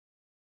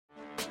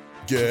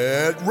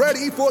Get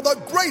ready for the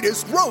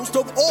greatest roast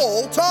of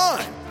all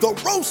time, the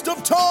Roast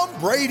of Tom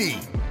Brady,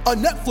 a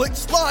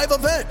Netflix live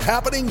event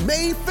happening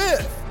May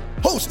 5th.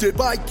 Hosted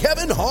by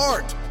Kevin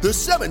Hart, the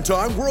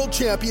 7-time world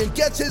champion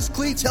gets his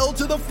cleats held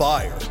to the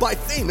fire by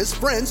famous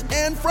friends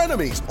and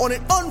frenemies on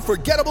an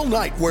unforgettable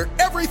night where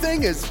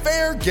everything is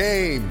fair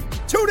game.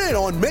 Tune in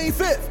on May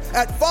 5th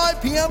at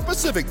 5 p.m.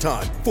 Pacific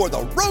time for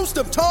the Roast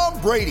of Tom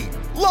Brady,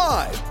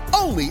 live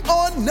only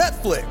on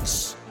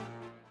Netflix.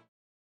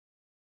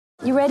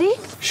 You ready?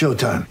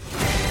 Showtime.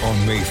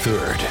 On May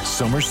 3rd,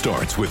 summer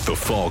starts with The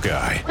Fall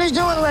Guy. Let's do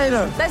it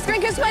later. Let's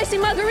drink a spicy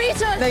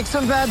margarita. Make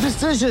some bad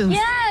decisions.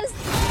 Yes!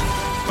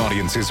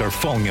 Audiences are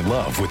falling in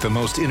love with the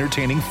most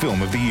entertaining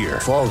film of the year.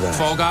 Fall Guy.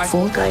 Fall Guy?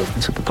 Fall guy.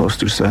 That's what the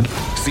poster said.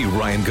 See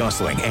Ryan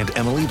Gosling and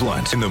Emily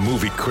Blunt in the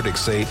movie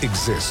critics say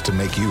exists to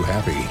make you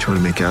happy. Trying to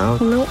make it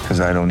out? Nope. Because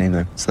I don't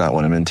either. It's not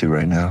what I'm into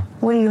right now.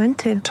 What are you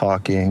into?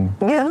 Talking.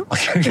 Yeah.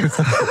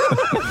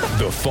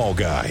 The Fall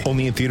Guy.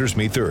 Only in theaters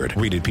May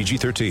 3rd. Rated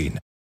PG-13.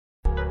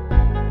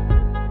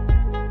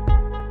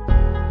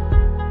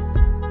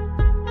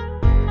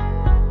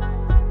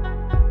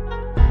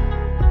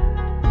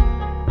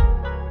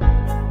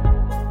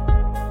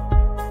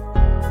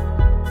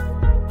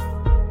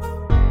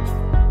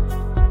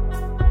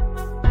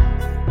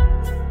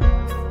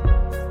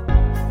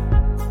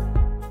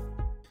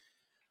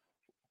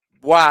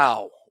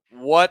 Wow,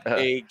 what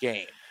a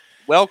game.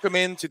 Welcome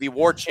into the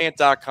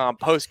WarChant.com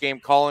post-game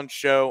call-in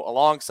show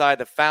alongside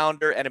the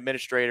founder and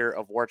administrator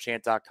of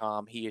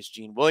WarChant.com. He is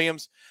Gene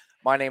Williams.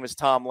 My name is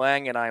Tom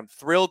Lang, and I am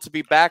thrilled to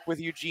be back with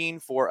you, Gene,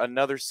 for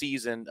another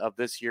season of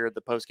this year, the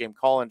post-game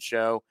call-in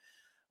show.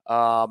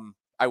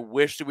 I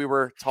wish that we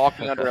were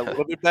talking under a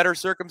little bit better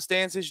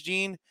circumstances,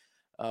 Gene,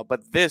 but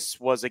this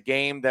was a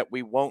game that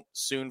we won't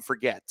soon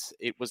forget.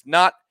 It was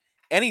not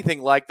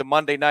anything like the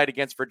Monday night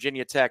against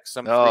Virginia Tech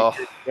some 3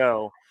 years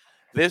ago.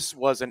 This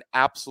was an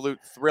absolute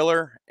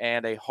thriller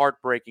and a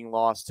heartbreaking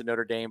loss to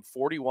Notre Dame,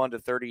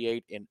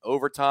 41-38 in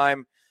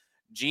overtime.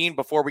 Gene,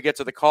 before we get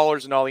to the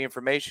callers and all the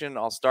information,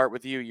 I'll start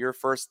with you. Your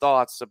first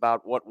thoughts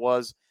about what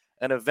was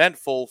an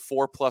eventful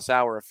 4+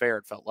 hour affair,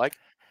 it felt like.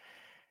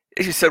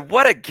 As you said,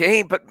 what a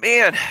game, but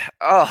man,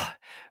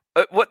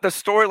 what the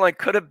storyline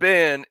could have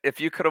been if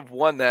you could have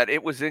won that.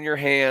 It was in your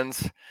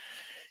hands.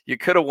 You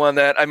could have won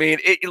that. I mean,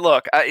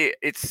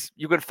 it's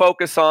you can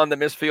focus on the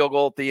missed field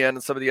goal at the end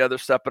and some of the other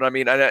stuff, but I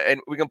mean, and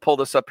we can pull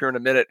this up here in a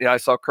minute. I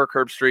saw Kirk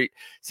Herbstreit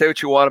say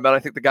what you want about it. I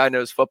think the guy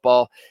knows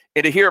football.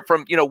 And to hear it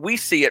from, we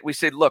see it. We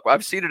said, look,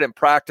 I've seen it in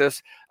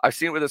practice. I've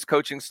seen it with his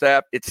coaching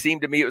staff. It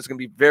seemed to me it was going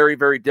to be very,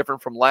 very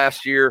different from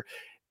last year.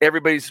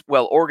 Everybody's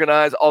well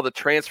organized. All the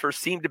transfers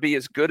seemed to be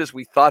as good as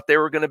we thought they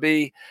were going to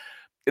be.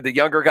 The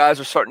younger guys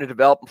are starting to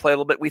develop and play a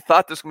little bit. We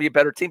thought this was going to be a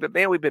better team, but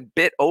man, we've been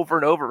bit over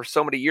and over for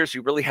so many years.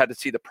 You really had to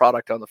see the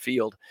product on the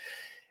field.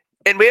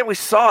 And man, we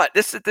saw it.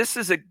 This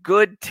is a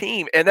good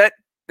team. And that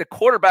the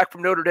quarterback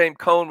from Notre Dame,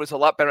 Cohn, was a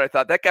lot better than I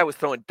thought. That guy was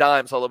throwing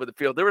dimes all over the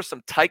field. There were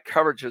some tight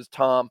coverages,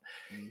 Tom.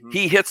 Mm-hmm.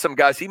 He hit some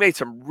guys. He made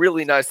some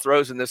really nice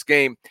throws in this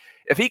game.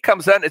 If he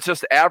comes out and it's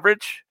just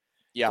average,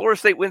 Florida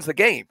State wins the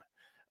game.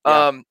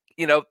 Yeah.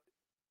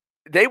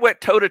 They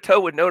went toe-to-toe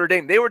with Notre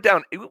Dame. They were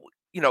down.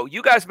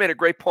 You guys made a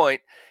great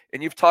point,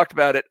 and you've talked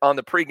about it on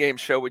the pregame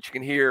show, which you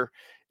can hear.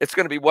 It's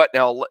going to be what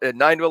now,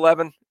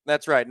 9-11?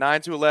 That's right,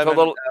 9-11. So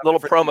a little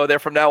promo there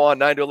from now on,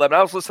 9-11.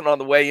 I was listening on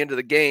the way into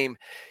the game,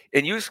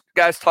 and you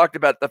guys talked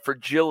about the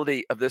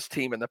fragility of this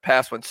team in the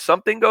past. When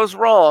something goes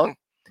wrong,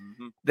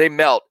 they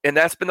melt, and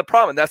that's been the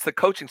problem. That's the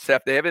coaching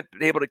staff. They haven't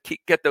been able to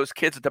get those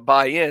kids to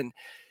buy in,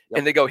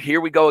 and they go, here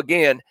we go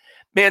again.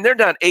 Man, they're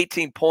down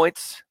 18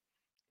 points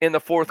in the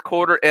fourth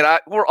quarter, and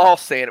we're all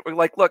saying it. We're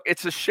like, look,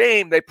 it's a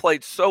shame they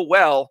played so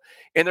well,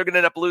 and they're going to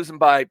end up losing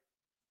by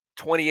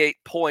 28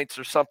 points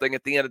or something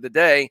at the end of the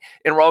day,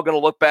 and we're all going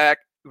to look back,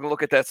 we're going to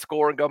look at that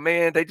score and go,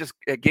 man, they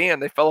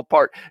fell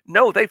apart.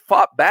 No, they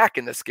fought back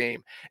in this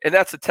game, and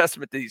that's a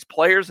testament to these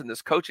players and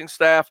this coaching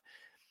staff,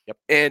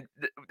 and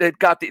they've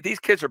got these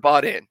kids are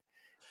bought in,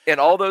 and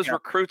all those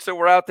recruits that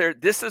were out there,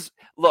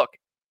 look,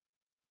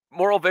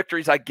 moral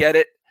victories, I get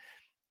it.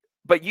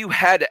 But you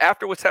had to,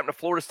 after what's happened to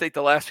Florida State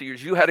the last few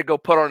years, you had to go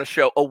put on a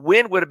show. A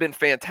win would have been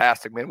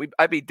fantastic, man.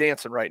 I'd be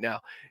dancing right now.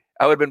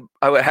 I would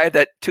have had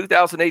that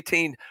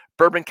 2018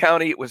 Bourbon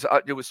County. It was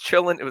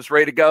chilling. It was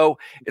ready to go.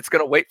 It's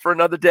going to wait for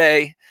another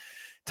day,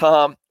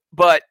 Tom.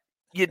 But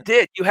you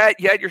did. You had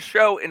your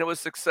show, and it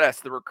was success.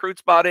 The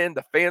recruits bought in.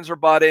 The fans are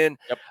bought in.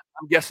 Yep.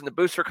 I'm guessing the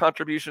booster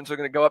contributions are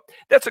going to go up.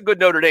 That's a good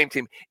Notre Dame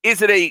team.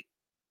 Is it an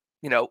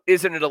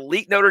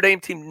elite Notre Dame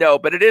team? No,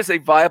 but it is a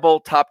viable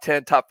top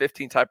 10, top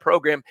 15 type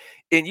program.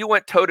 And you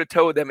went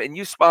toe-to-toe with them, and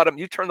you spot them.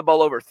 You turned the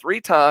ball over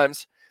 3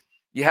 times.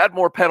 You had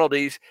more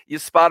penalties. You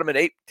spot them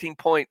an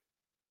 18-point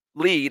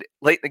lead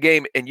late in the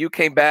game, and you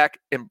came back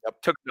and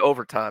took it to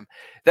overtime.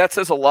 That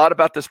says a lot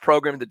about this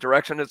program, the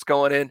direction it's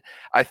going in.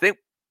 I think,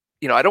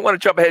 I don't want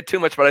to jump ahead too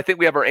much, but I think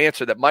we have our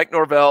answer that Mike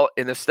Norvell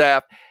and the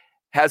staff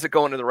has it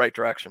going in the right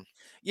direction.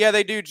 Yeah,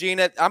 they do, Gene.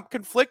 I'm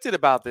conflicted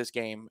about this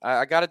game.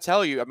 I got to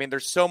tell you, I mean,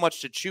 there's so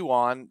much to chew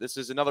on. This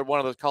is another one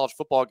of those college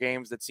football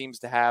games that seems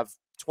to have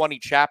 20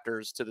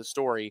 chapters to the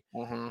story.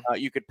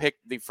 You could pick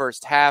the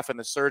first half and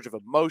the surge of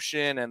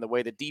emotion and the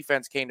way the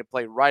defense came to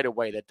play right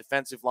away. That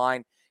defensive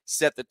line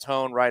set the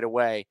tone right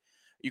away.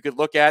 You could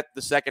look at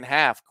the second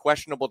half,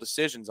 questionable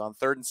decisions on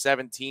 3rd and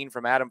 17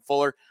 from Adam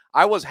Fuller.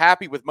 I was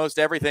happy with most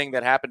everything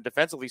that happened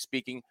defensively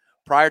speaking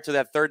prior to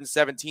that 3rd and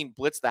 17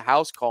 blitz the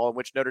house call in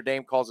which Notre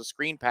Dame calls a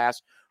screen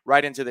pass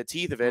right into the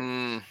teeth of it,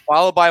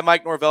 followed by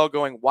Mike Norvell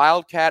going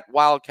wildcat on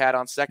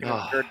 2nd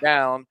and 3rd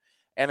down,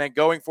 and then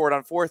going for it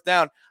on 4th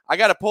down. I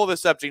got to pull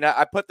this up, Gene.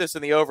 I put this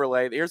in the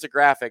overlay. Here's a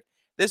graphic.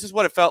 This is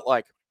what it felt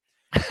like.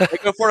 They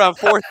go for it on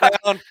 4th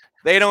down.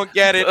 They don't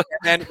get it. And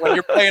then when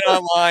you're playing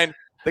online,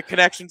 the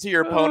connection to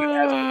your opponent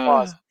has been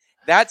lost.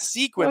 That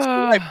sequence,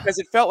 because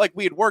it felt like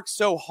we had worked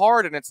so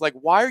hard, and it's like,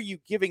 why are you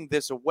giving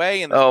this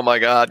away? And oh, my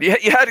God. You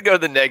had to go to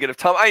the negative,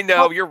 Tom. I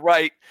know. You're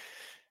right.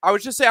 I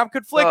was just saying I'm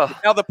conflicted.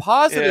 Now, the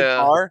positives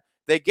are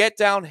they get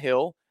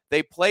downhill.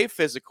 They play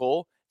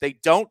physical. They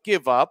don't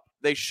give up.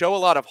 They show a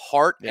lot of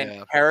heart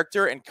and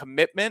character and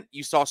commitment.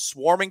 You saw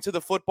swarming to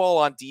the football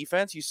on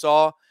defense. You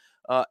saw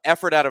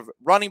effort out of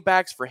running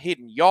backs for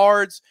hidden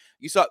yards.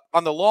 You saw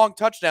on the long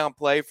touchdown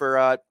play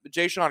for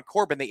Jashaun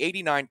Corbin, the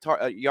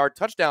 89-yard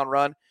touchdown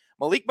run,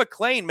 Malik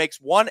McClain makes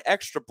one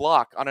extra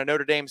block on a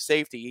Notre Dame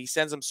safety. He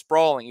sends him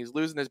sprawling. He's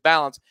losing his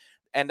balance.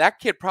 And that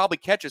kid probably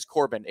catches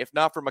Corbin, if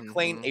not for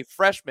McClain, a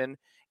freshman,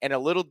 and a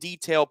little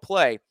detail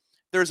play.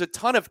 There's a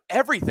ton of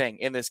everything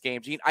in this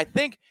game, Gene. I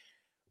think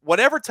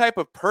whatever type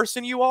of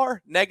person you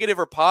are, negative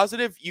or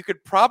positive, you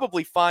could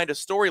probably find a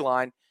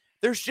storyline.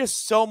 There's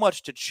just so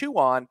much to chew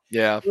on,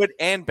 good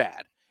and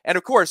bad. And,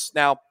 of course,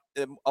 now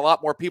a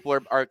lot more people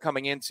are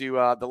coming into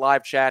the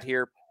live chat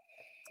here.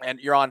 And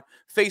you're on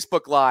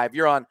Facebook Live.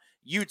 You're on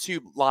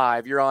YouTube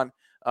Live. You're on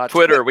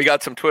Twitter. We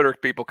got some Twitter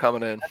people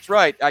coming in. That's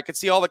right. I can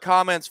see all the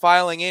comments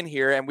filing in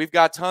here, and we've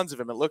got tons of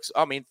them. It looks,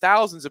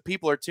 thousands of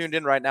people are tuned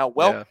in right now.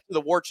 Welcome to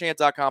the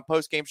WarChant.com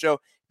postgame show.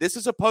 This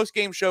is a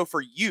postgame show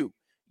for you,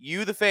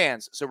 the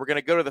fans. So we're going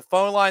to go to the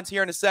phone lines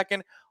here in a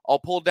second. I'll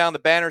pull down the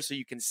banner so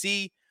you can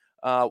see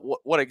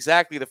what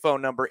exactly the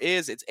phone number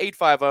is. It's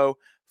 850-509-89.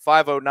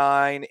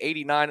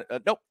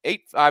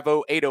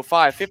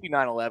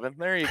 850-805-5911.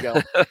 There you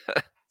go.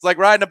 It's like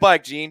riding a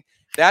bike, Gene.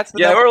 That's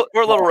the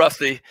we're a little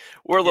rusty.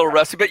 We're a little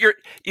rusty, but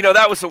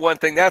that was the one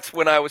thing. That's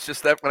when I was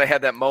when I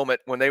had that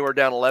moment when they were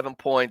down 11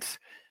 points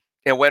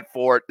and went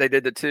for it. They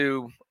did the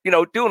two,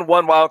 doing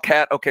one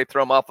wildcat. Okay,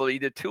 throw them off. You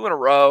did two in a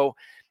row,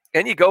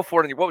 and you go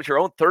for it. And what was your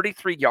own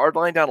 33-yard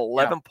line down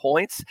 11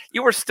 points?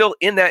 You were still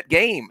in that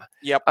game.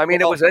 Yep. I mean,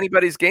 it was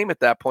anybody's game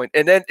at that point.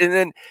 And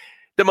then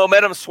the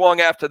momentum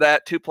swung after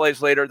that. 2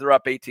 plays later, they're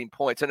up 18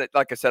 points. And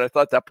like I said, I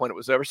thought at that point it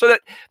was over. So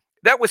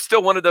that was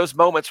still one of those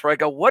moments where I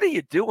go, what are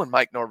you doing,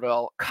 Mike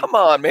Norvell? Come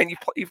on, man.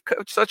 You've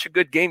coached such a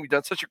good game. You've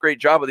done such a great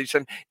job with these.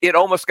 And it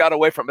almost got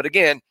away from it.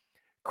 Again,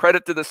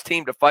 credit to this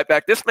team to fight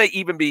back. This might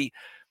even be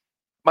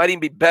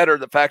better,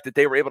 the fact that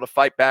they were able to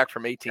fight back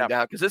from 18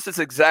 down, because this is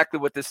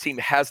exactly what this team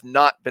has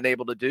not been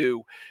able to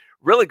do,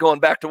 really going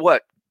back to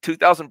what?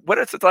 2000. When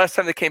is the last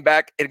time they came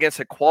back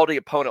against a quality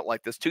opponent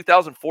like this?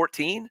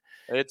 2014?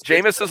 It's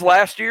Jameis's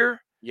last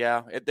year?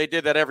 Yeah, they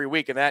did that every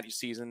week in that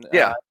season.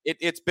 Yeah.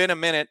 It's been a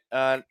minute.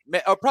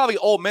 Probably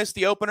Ole Miss,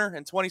 the opener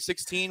in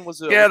 2016 was.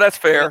 That's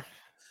fair.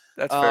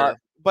 That's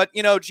fair. But,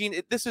 Gene,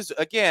 this is,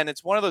 again,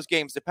 it's one of those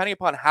games, depending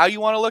upon how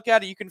you want to look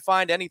at it, you can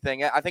find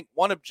anything. I think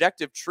one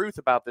objective truth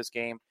about this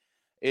game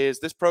is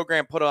this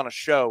program put on a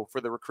show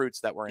for the recruits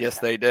that were in. Yes,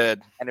 they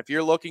did. And if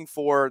you're looking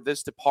for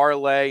this to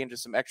parlay into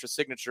some extra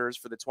signatures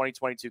for the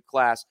 2022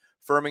 class,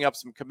 firming up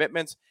some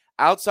commitments,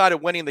 outside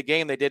of winning the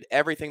game, they did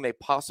everything they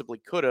possibly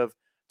could have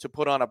to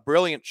put on a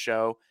brilliant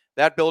show.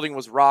 That building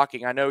was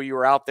rocking. I know you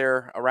were out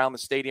there around the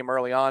stadium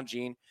early on,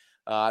 Gene.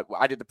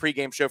 I did the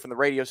pregame show from the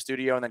radio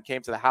studio and then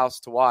came to the house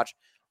to watch.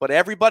 But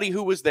everybody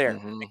who was there,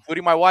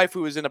 including my wife,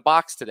 who was in a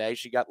box today,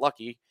 she got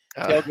lucky.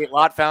 Tailgate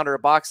lot found her a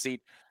box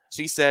seat.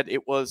 She said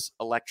it was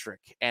electric,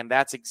 and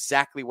that's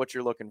exactly what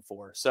you're looking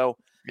for. So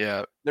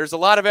there's a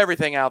lot of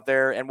everything out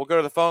there, and we'll go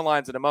to the phone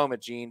lines in a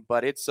moment, Gene.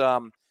 But it's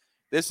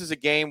this is a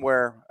game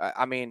where,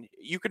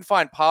 you can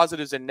find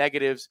positives and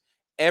negatives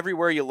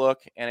everywhere you look,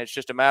 and it's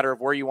just a matter of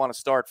where you want to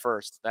start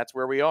first. That's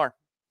where we are.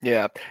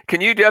 Yeah.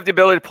 Do you have the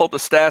ability to pull up the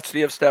stats? Do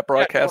you have stat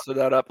broadcasted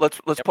that up? I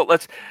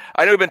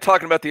know we've been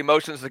talking about the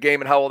emotions of the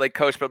game and how well they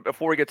coach, but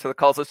before we get to the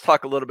calls, let's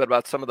talk a little bit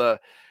about some of the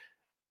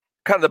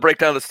kind of the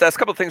breakdown of the stats. A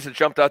couple of things that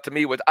jumped out to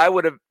me with, I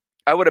would have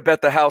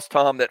bet the house,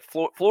 Tom, that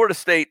Florida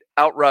State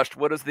outrushed.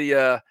 What is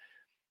the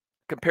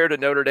compared to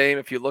Notre Dame,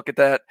 if you look at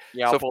that?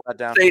 Yeah, I'll pull that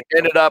down. State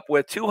ended up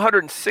with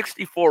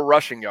 264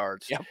 rushing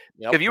yards. Yep.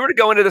 If you were to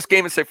go into this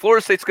game and say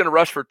Florida State's going to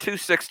rush for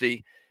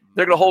 260,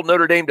 they're going to hold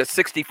Notre Dame to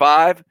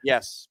 65.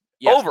 Yes.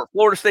 Over.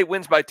 Florida State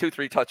wins by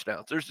 2-3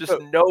 touchdowns. There's just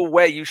no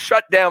way you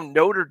shut down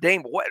Notre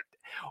Dame. What?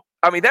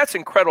 That's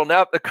incredible.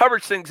 Now the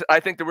coverage things,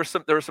 I think there were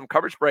some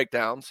coverage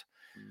breakdowns.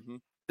 Mm-hmm.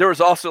 There was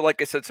also,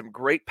 like I said, some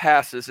great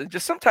passes, and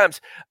just sometimes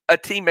a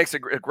team makes a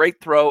great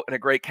throw and a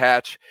great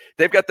catch.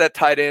 They've got that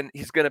tight end.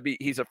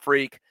 He's a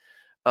freak.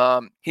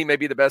 He may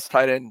be the best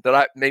tight end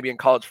that maybe in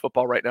college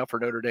football right now for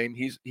Notre Dame.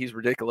 He's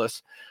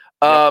ridiculous.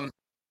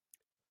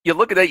 you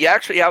look at that, you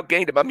actually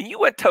outgained them. I mean, you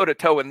went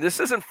toe-to-toe, and this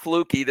isn't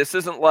fluky. This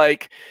isn't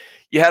like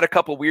you had a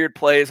couple weird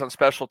plays on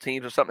special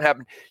teams or something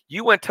happened.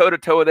 You went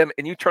toe-to-toe with them,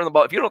 and you turn the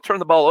ball. If you don't turn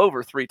the ball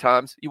over 3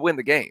 times, you win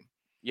the game.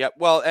 Yeah,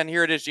 well, and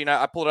here it is, Gina.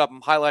 I pulled it up.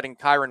 I'm highlighting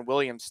Kyron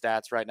Williams'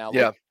 stats right now.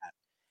 Yeah.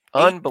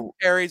 Unbelievable.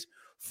 Carries,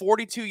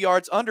 42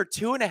 yards, under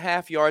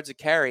 2.5 yards a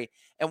carry.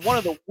 And one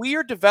of the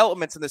weird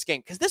developments in this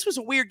game, because this was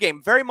a weird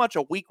game, very much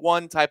a week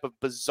one type of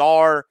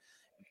bizarre,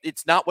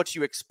 it's not what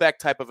you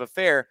expect type of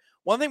affair.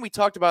 One thing we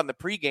talked about in the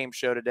pregame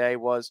show today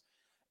was,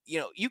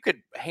 you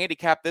could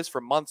handicap this for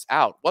months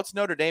out. What's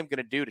Notre Dame going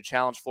to do to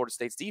challenge Florida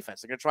State's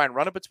defense? They're going to try and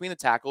run it between the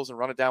tackles and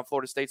run it down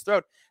Florida State's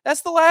throat.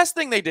 That's the last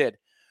thing they did.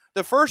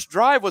 The first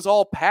drive was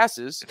all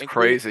passes. It's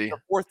crazy.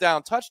 4th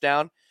down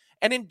touchdown.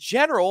 And in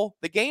general,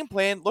 the game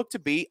plan looked to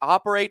be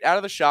operate out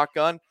of the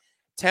shotgun,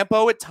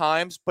 tempo at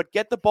times, but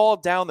get the ball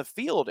down the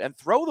field and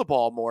throw the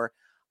ball more.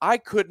 I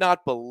could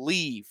not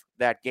believe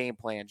that game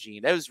plan,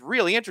 Gene. That was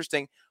really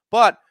interesting.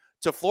 But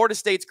to Florida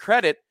State's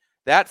credit,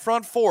 that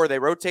front four, they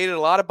rotated a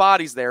lot of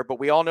bodies there, but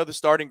we all know the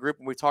starting group,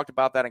 and we talked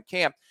about that in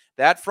camp.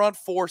 That front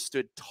four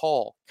stood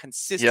tall,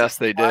 consistent. Yes,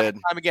 they did.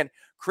 Time again,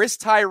 Chris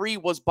Tyree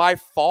was by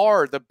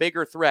far the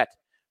bigger threat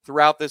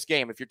throughout this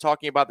game, if you're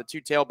talking about the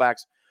 2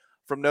 tailbacks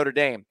from Notre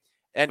Dame.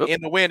 And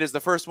in the wind is the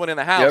first one in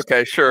the house. Yeah,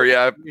 okay, sure,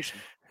 yeah.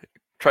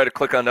 Try to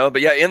click on no,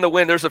 but yeah, in the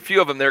wind, there's a few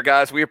of them there,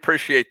 guys. We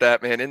appreciate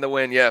that, man. In the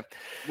wind, yeah.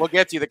 We'll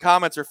get to you. The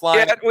comments are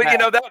flying. Yeah,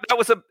 well, that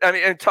was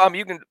and Tom,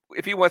 you can,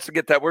 if he wants to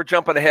get that, we're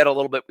jumping ahead a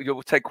little bit.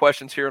 We'll take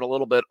questions here in a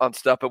little bit on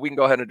stuff, but we can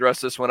go ahead and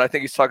address this one. I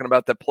think he's talking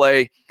about the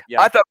play.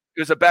 Yeah. I thought it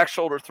was a back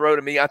shoulder throw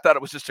to me. I thought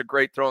it was just a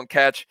great throw and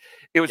catch.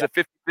 It was a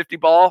 50-50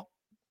 ball.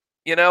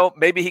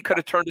 Maybe he could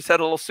have turned his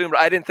head a little sooner.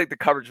 I didn't think the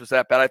coverage was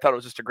that bad. I thought it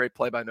was just a great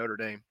play by Notre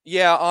Dame.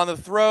 Yeah, on the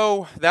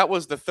throw, that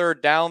was the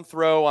 3rd down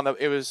throw.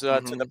 It was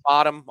to the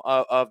bottom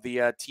of the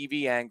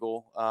TV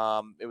angle.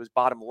 It was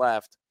bottom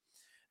left.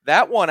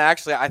 That one,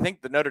 actually, I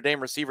think the Notre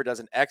Dame receiver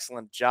does an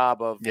excellent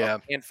job of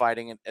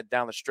infighting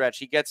down the stretch.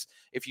 He gets,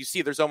 if you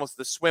see, there's almost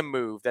the swim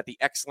move that the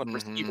excellent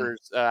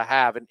receivers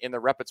have in the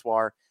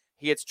repertoire.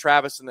 He hits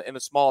Travis in the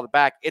small of the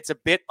back. It's a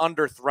bit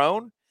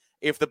underthrown.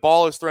 If the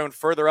ball is thrown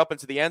further up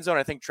into the end zone,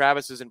 I think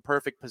Travis is in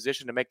perfect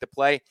position to make the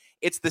play.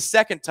 It's the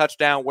 2nd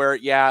touchdown where,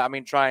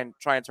 try and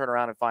turn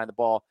around and find the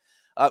ball.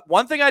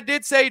 One thing I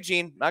did say,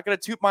 Gene, not going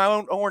to toot my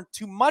own horn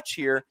too much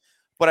here,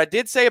 but I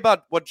did say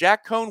about what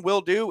Jack Cohn will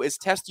do is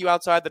test you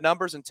outside the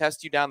numbers and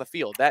test you down the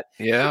field.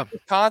 The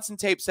Wisconsin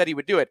tape said he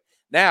would do it.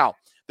 Now,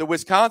 the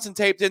Wisconsin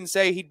tape didn't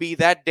say he'd be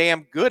that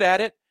damn good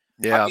at it.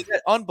 Yeah.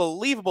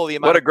 Unbelievable the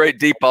amount. What a great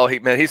deep ball.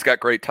 He's got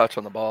great touch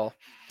on the ball.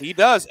 He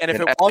does. And if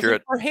it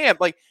wasn't for him,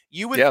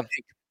 you would think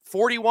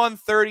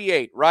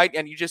 41-38, right?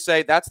 And you just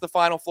say that's the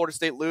final. Florida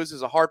State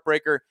loses, a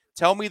heartbreaker.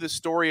 Tell me the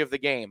story of the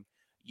game.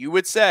 You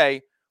would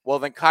say, well,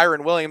 then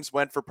Kyron Williams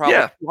went for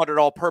probably 200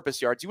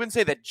 all-purpose yards. You wouldn't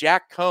say that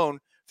Jack Cohn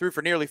threw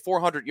for nearly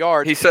 400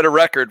 yards. He set a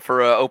record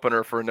for an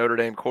opener for a Notre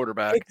Dame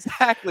quarterback.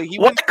 Exactly.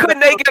 Why couldn't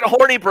they get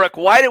Hornibrook?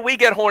 Why did we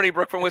get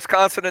Hornibrook from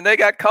Wisconsin and they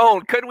got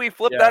Cohn? Couldn't we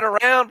flip that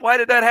around? Why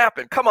did that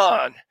happen? Come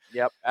on.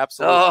 Yep,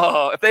 absolutely.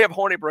 Oh, if they have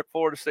Hornibrook,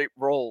 Florida State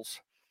rolls.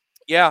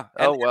 Yeah.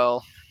 Oh,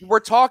 well.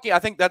 We're talking, I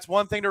think that's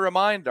one thing to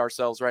remind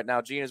ourselves right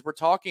now, Gene, is we're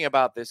talking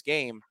about this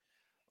game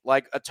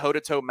like a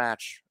toe-to-toe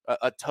match,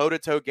 a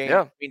toe-to-toe game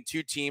between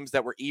 2 teams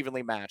that were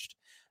evenly matched.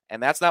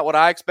 And that's not what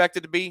I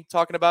expected to be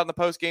talking about in the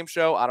post-game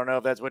show. I don't know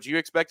if that's what you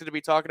expected to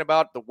be talking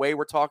about, the way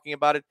we're talking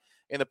about it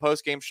in the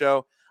post-game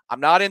show. I'm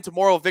not into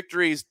moral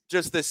victories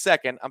just this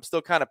second. I'm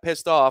still kind of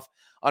pissed off.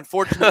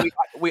 Unfortunately,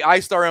 we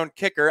iced our own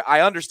kicker. I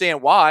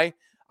understand why.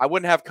 I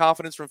wouldn't have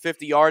confidence from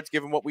 50 yards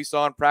given what we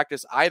saw in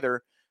practice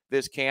either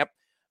this camp.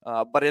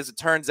 But as it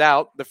turns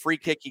out, the free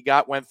kick he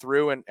got went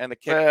through, and the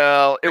kick.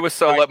 Well, it was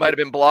it might have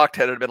been blocked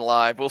had it been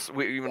live.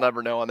 We will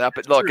never know on that.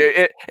 But look,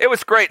 it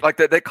was great. Like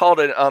they called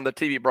it on the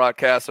TV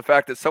broadcast. The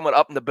fact that someone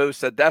up in the booth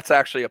said that's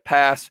actually a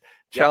pass.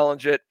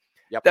 Challenge it.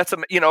 Yep. That's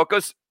it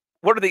goes.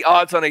 What are the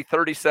odds on a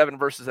 37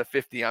 versus a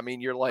 50? I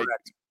mean, you're like.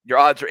 Correct. Your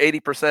odds are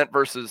 80%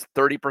 versus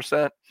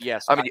 30%.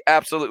 Yes. I mean,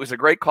 absolutely. It was a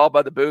great call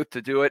by the booth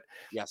to do it.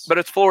 Yes. But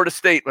it's Florida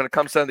State. When it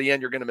comes down to the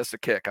end, you're going to miss a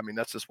kick. I mean,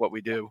 that's just what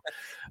we do.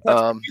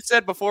 What you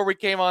said before we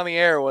came on the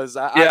air was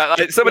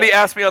somebody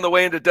asked me on the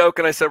way into Doak,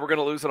 and I said we're going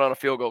to lose it on a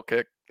field goal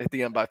kick at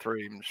the end by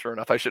 3. And sure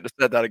enough, I should have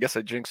said that. I guess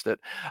I jinxed it.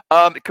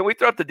 Can we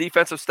throw up the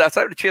defensive stats?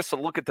 I haven't had a chance to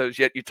look at those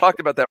yet. You talked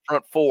about that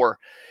front 4.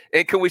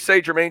 And can we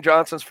say Jermaine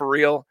Johnson's for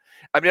real?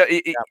 I mean,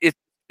 it's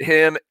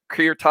him,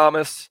 Keir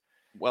Thomas.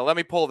 Well, let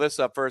me pull this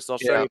up first. I'll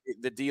show you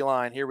the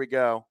D-line. Here we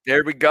go.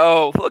 There we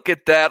go. Look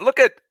at that. Look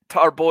at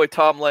our boy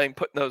Tom Lang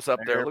putting those up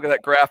there. Look at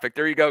that graphic.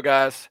 There you go,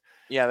 guys.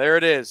 Yeah, there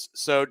it is.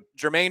 So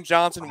Jermaine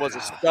Johnson was a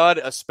stud,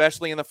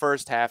 especially in the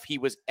first half. He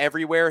was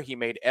everywhere. He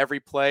made every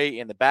play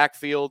in the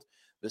backfield.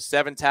 The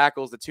 7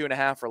 tackles, the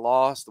 2.5 for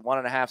loss, the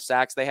 1.5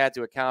 sacks, they had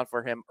to account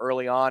for him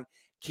early on.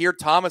 Keir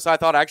Thomas, I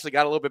thought, actually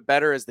got a little bit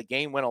better as the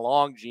game went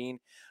along, Gene.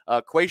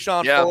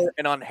 Quayshawn Fuller,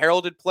 an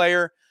unheralded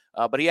player.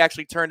 But he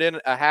actually turned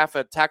in a half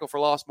a tackle for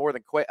loss more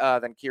than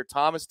Keir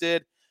Thomas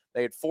did.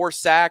 They had 4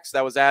 sacks.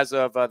 That was as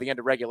of the end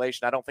of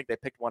regulation. I don't think they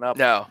picked one up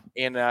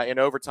in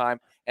overtime.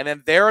 And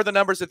then there are the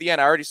numbers at the end.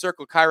 I already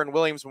circled Kyron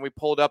Williams when we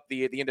pulled up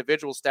the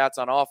individual stats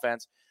on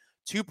offense.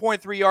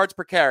 2.3 yards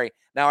per carry.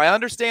 Now, I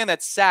understand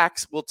that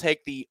sacks will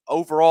take the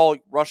overall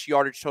rush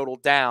yardage total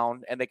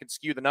down, and they can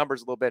skew the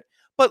numbers a little bit.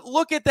 But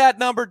look at that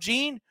number,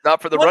 Gene.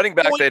 Not for the running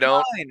back, they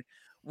don't.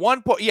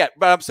 1 point. Yeah,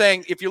 but I'm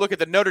saying if you look at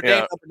the Notre Dame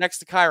number next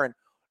to Kyron,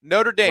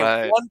 Notre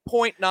Dame,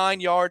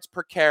 1.9 yards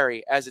per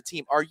carry as a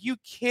team. Are you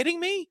kidding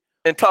me?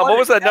 And, Tom, what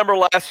was that number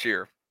last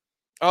year?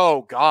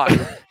 Oh, God.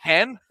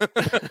 10?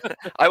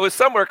 I was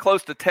somewhere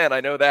close to 10.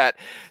 I know that.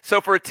 So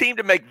for a team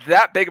to make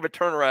that big of a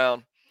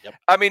turnaround,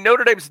 I mean,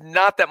 Notre Dame's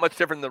not that much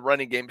different than the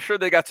running game. Sure,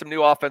 they got some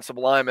new offensive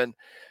linemen.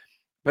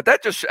 But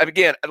that just,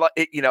 again, and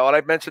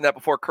I mentioned that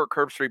before. Kirk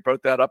Herbstreit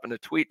brought that up in a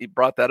tweet. He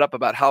brought that up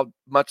about how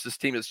much this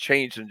team has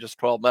changed in just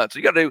 12 months. So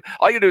all you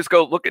got to do is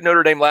go look at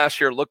Notre Dame last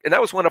year. And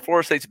that was one of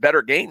Florida State's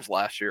better games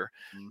last year.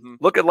 Mm-hmm.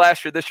 Look at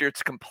last year, this year.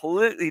 It's a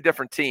completely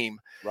different team.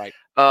 Right.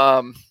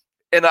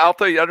 And I'll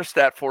tell you another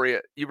stat for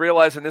you. You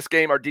realize in this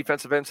game, our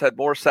defensive ends had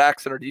more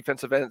sacks than our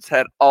defensive ends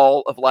had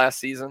all of last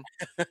season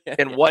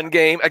in one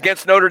game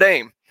against Notre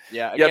Dame.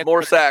 Yeah, you had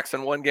more sacks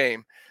in one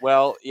game.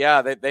 Well,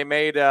 yeah, they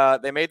made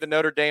the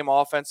Notre Dame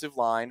offensive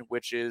line,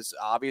 which is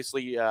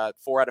obviously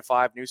 4 out of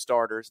 5 new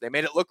starters. They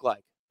made it look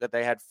like that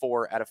they had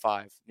 4 out of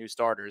 5 new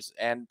starters,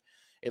 and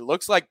it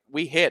looks like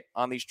we hit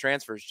on these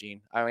transfers,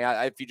 Gene. I mean,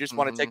 if you just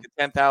want to take the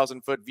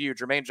 10,000-foot view,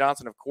 Jermaine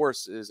Johnson, of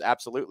course, is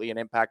absolutely an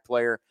impact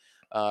player.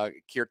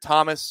 Keir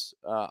Thomas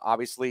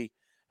obviously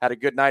had a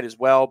good night as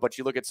well, but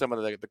you look at some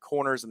of the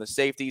corners and the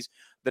safeties.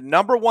 The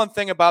number one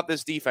thing about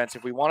this defense,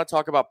 if we want to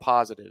talk about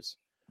positives,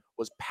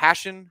 was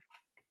passion,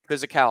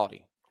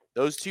 physicality.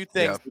 Those two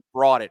things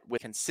brought it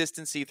with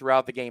consistency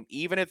throughout the game,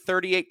 even at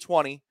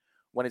 38-20,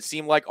 when it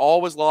seemed like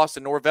all was lost,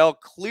 and Norvell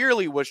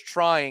clearly was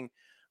trying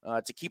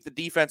to keep the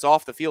defense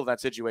off the field in that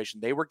situation.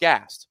 They were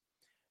gassed.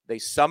 They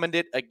summoned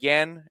it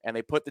again, and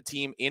they put the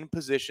team in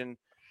position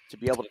to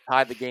be able to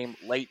tie the game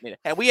late.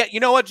 And you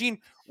know what, Gene?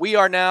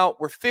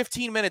 We're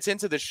 15 minutes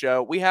into the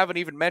show. We haven't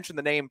even mentioned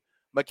the name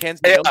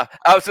Mackenzie Milton. Yeah,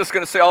 I was just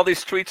going to say all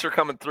these tweets are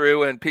coming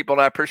through, and people,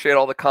 and I appreciate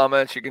all the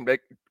comments. You can make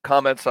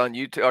comments on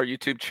YouTube, our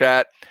YouTube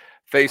chat,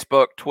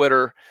 Facebook,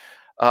 Twitter.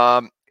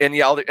 And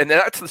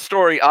that's the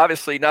story.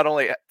 Obviously, not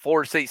only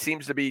Florida State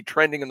seems to be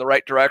trending in the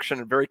right direction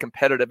and very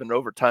competitive in an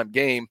overtime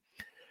game,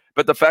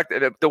 but the fact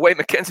that the way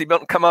Mackenzie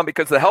Milton come on,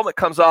 because the helmet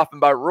comes off,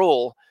 and by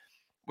rule,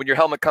 when your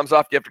helmet comes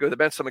off, you have to go to the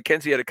bench. So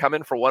Mackenzie had to come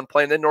in for one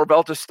play, and then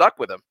Norvell just stuck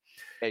with him.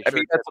 He had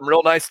some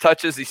real nice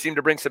touches. He seemed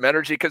to bring some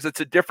energy because it's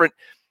a different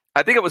 –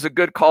 I think it was a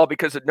good call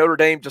because Notre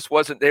Dame just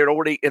wasn't – they were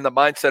already in the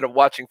mindset of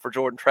watching for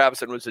Jordan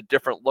Travis, and it was a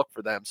different look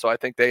for them. So I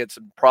think they had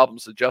some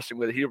problems adjusting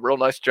with it. He did a real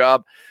nice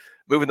job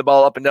moving the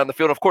ball up and down the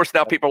field. Of course,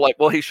 now people are like,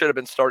 well, he should have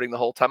been starting the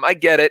whole time. I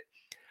get it.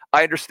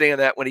 I understand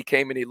that when he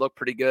came in, he looked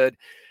pretty good.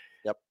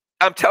 Yep.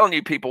 I'm telling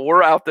you, people,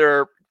 we're out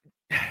there.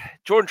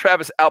 Jordan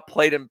Travis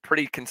outplayed him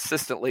pretty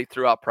consistently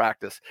throughout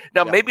practice.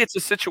 Now, maybe it's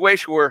a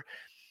situation where,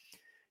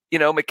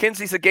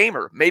 Mackenzie's a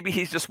gamer. Maybe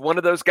he's just one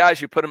of those guys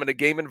you put him in a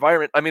game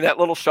environment. I mean, that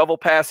little shovel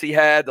pass he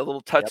had, the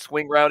little touch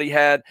swing route he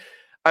had.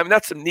 I mean,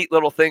 that's some neat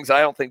little things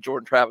I don't think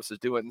Jordan Travis is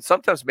doing. And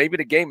sometimes maybe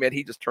the game, man,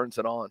 he just turns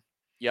it on.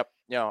 Yep.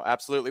 No,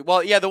 absolutely.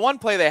 Well, yeah, the one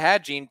play they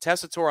had, Gene,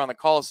 Tessitore on the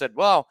call said,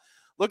 well,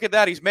 look at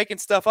that. He's making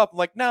stuff up. I'm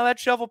like, no, that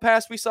shovel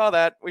pass, we saw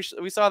that.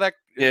 We saw that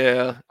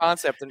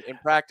concept in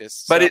practice.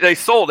 So. But they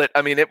sold it.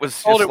 I mean, it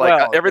was just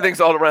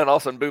everything's all around. All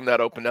of a sudden, boom, that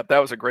opened up. That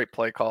was a great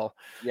play call.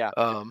 Yeah, it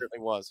certainly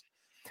was.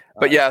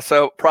 But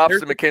so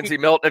props to Mackenzie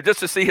Milton. Just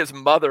to see his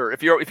mother,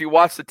 if you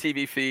watch the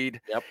TV feed,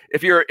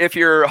 if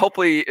you're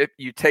hopefully if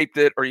you taped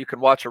it or you can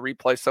watch a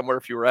replay somewhere.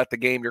 If you were at the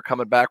game, you're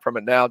coming back from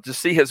it now. Just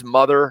see his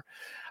mother.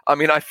 I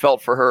mean, I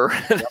felt for her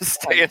in the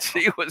stand.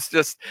 She was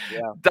just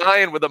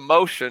dying with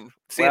emotion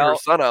seeing her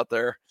son out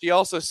there. She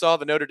also saw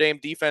the Notre Dame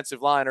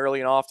defensive line early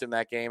and often in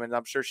that game, and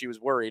I'm sure she was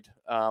worried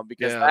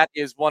because that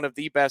is one of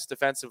the best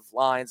defensive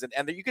lines.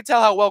 And you can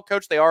tell how well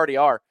coached they already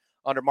are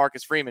under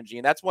Marcus Freeman,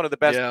 Gene. That's one of the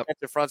best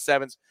defensive front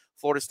sevens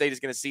Florida State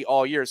is going to see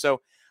all year. So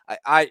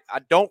I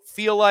don't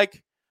feel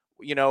like,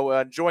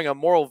 enjoying a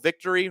moral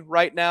victory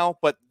right now,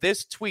 but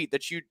this tweet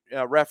that you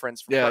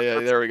referenced.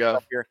 There we go.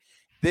 Here,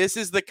 this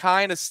is the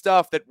kind of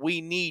stuff that we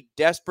need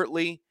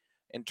desperately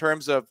in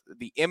terms of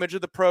the image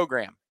of the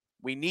program.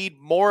 We need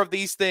more of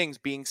these things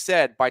being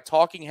said by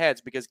talking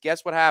heads because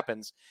guess what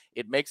happens?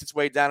 It makes its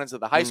way down into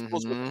the high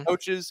schools with the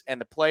coaches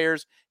and the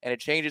players, and it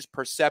changes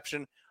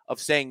perception of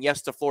saying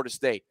yes to Florida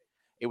State.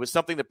 It was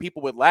something that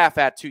people would laugh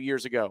at 2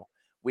 years ago.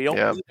 We don't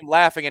see them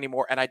laughing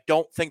anymore, and I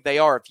don't think they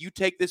are. If you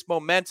take this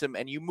momentum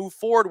and you move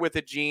forward with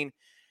it, Gene,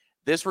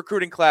 this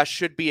recruiting class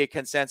should be a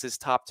consensus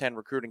top 10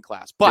 recruiting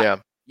class.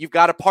 But you've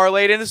got to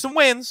parlay it into some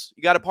wins.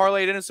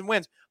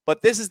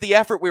 But this is the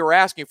effort we were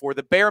asking for.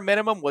 The bare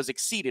minimum was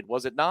exceeded,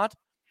 was it not?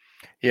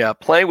 Yeah,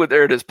 playing with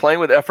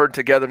effort and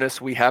togetherness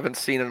we haven't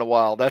seen in a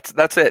while.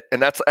 That's it.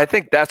 And I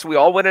think we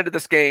all went into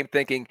this game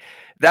thinking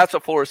that's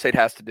what Florida State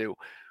has to do.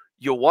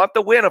 You'll want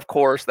the win, of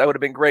course. That would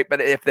have been great.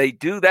 But if they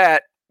do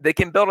that, they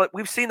can build it.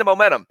 We've seen the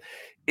momentum.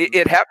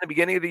 It happened at the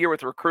beginning of the year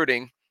with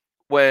recruiting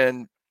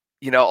when,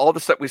 all the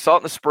stuff we saw it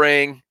in the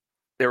spring.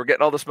 They were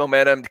getting all this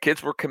momentum. The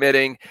kids were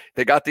committing.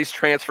 They got these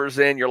transfers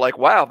in. You're like,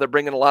 wow, they're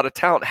bringing a lot of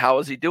talent. How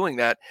is he doing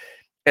that?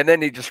 And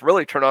then he just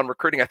really turned on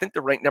recruiting. I think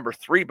they're ranked number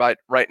 3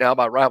 right now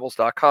by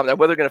Rivals.com. Now,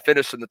 whether they're going to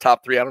finish in the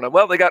top 3, I don't know.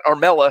 Well, they got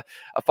Armella,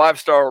 a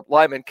 5-star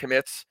lineman,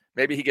 commits.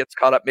 Maybe he gets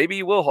caught up. Maybe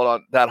he will hold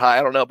on that high.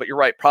 I don't know. But you're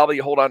right. Probably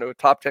you hold on to a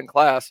top 10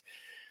 class.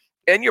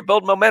 And you're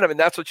building momentum, and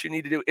that's what you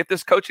need to do. If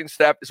this coaching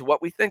staff is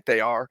what we think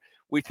they are,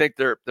 we think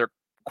they're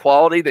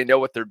quality, they know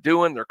what they're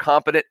doing, they're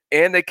competent,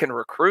 and they can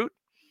recruit.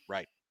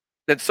 Right.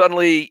 Then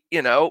suddenly,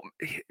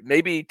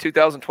 maybe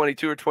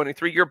 2022 or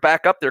 23, you're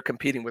back up there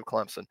competing with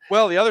Clemson.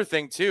 Well, the other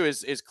thing too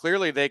is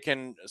clearly they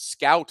can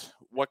scout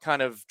what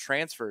kind of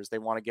transfers they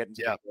want to get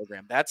into the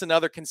program. That's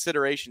another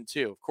consideration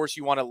too. Of course,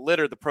 you want to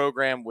litter the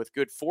program with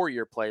good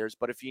 4-year players,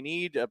 but if you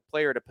need a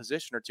player at a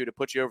position or two to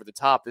put you over the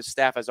top, this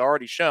staff has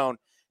already shown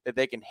that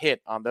they can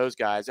hit on those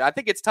guys. I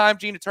think it's time,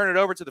 Gene, to turn it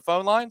over to the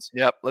phone lines.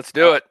 Yep, let's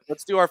do it.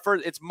 Let's do our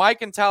first. It's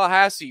Mike in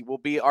Tallahassee will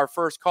be our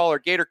first caller.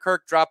 Gator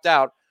Kirk dropped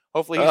out.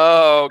 Hopefully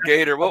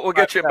Gator. We'll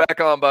get you back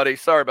on, buddy.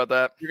 Sorry about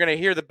that. You're going to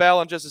hear the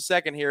bell in just a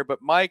second here,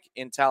 but Mike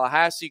in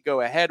Tallahassee,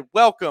 go ahead.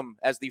 Welcome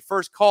as the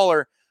first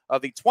caller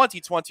of the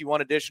 2021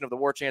 edition of the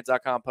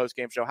WarChant.com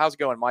postgame show. How's it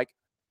going, Mike?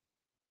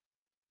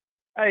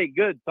 Hey,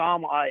 good,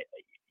 Tom.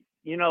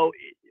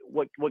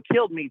 What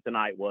killed me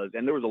tonight was,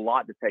 and there was a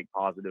lot to take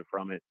positive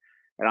from it,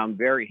 and I'm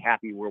very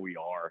happy where we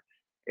are.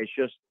 It's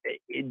just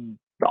the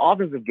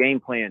offensive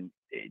game plan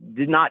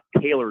did not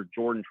tailor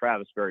Jordan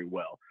Travis very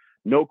well.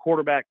 No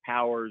quarterback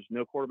powers,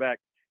 no quarterback,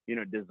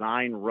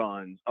 design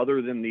runs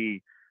other than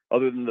the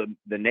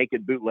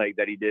naked bootleg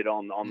that he did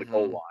on the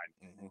goal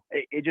line.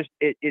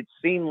 It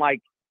seemed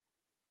like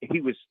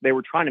they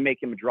were trying to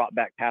make him a drop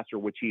back passer,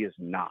 which he is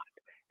not.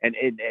 And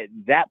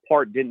that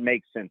part didn't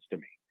make sense to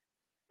me.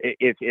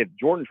 If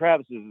Jordan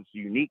Travis is this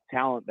unique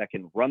talent that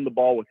can run the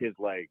ball with his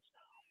legs,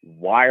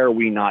 why are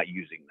we not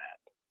using that?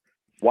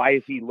 Why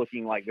is he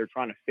looking like they're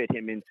trying to fit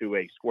him into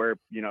a square,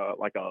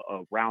 like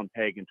a round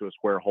peg into a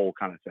square hole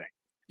kind of thing?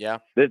 Yeah.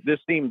 This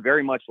seemed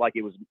very much like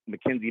it was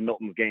Mackenzie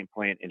Milton's game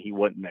plan, and he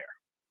wasn't there.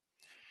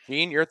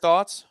 Gene, your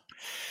thoughts?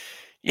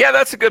 Yeah,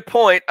 that's a good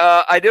point.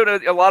 I do know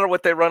a lot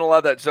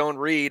of that zone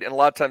read, and a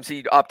lot of times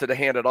he opted to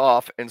hand it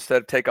off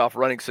instead of take off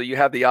running. So you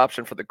have the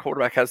option for the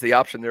quarterback has the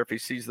option there if he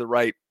sees the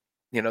right,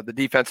 the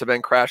defensive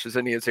end crashes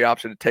and he has the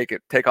option to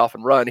take off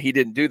and run. He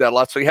didn't do that a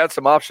lot. So he had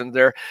some options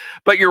there.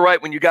 But you're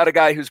right. When you got a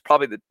guy who's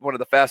probably one of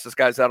the fastest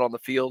guys out on the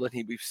field,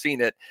 and we've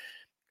seen it,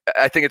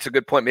 I think it's a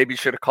good point. Maybe you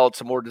should have called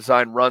some more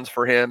design runs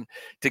for him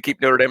to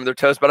keep Notre Dame on their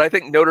toes. But I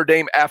think Notre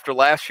Dame, after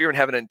last year and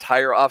having an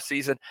entire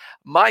offseason,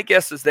 my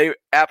guess is they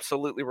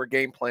absolutely were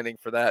game planning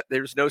for that.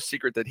 There's no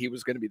secret that he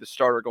was going to be the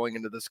starter going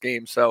into this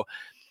game. So,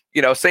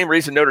 same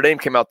reason Notre Dame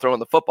came out throwing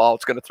the football.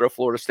 It's going to throw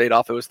Florida State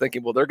off. It was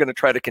thinking, well, they're going to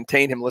try to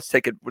contain him. Let's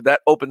take it. That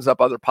opens up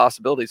other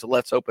possibilities. So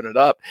let's open it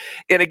up.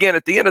 And again,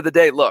 at the end of the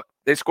day, look,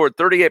 they scored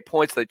 38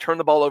 points. They turned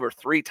the ball over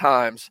 3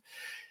 times.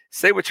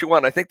 Say what you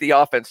want. I think the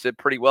offense did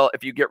pretty well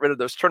if you get rid of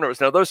those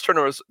turnovers. Now, those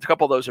turnovers, a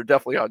couple of those are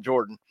definitely on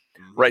Jordan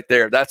right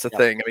there. That's the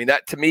thing. I mean,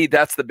 that to me,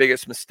 that's the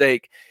biggest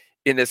mistake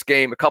in this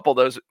game. A couple of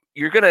those, if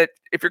you're going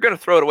to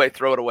throw it away,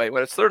 throw it away.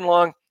 When it's 3rd and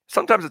long,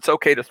 sometimes it's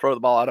okay to throw the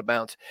ball out of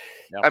bounds.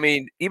 Yep. I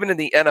mean, even in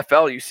the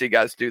NFL, you see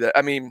guys do that.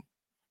 I mean,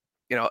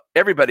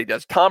 everybody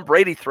does. Tom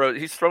Brady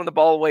he's thrown the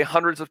ball away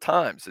hundreds of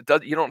times.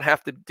 You don't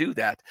have to do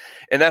that.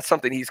 And that's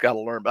something he's got to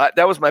learn. But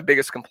that was my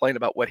biggest complaint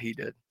about what he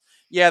did.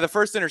 Yeah, the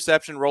first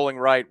interception rolling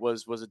right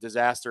was a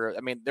disaster. I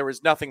mean, there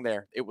was nothing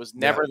there. It was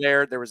never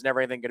there. There was never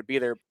anything going to be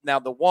there. Now,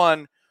 the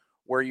one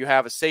where you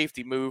have a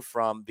safety move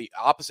from the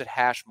opposite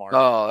hash mark.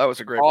 Oh, that was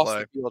a great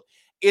play.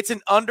 It's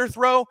an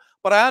underthrow,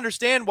 but I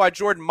understand why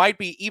Jordan might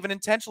be even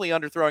intentionally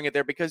underthrowing it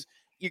there because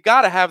you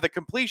got to have the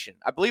completion.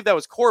 I believe that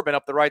was Corbin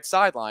up the right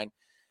sideline.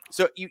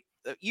 So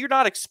you're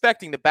not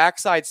expecting the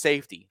backside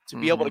safety to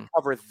be able to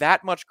cover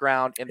that much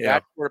ground in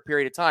that short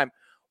period of time.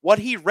 What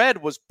he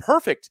read was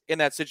perfect in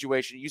that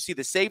situation. You see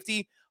the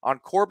safety on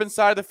Corbin's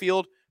side of the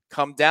field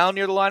come down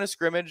near the line of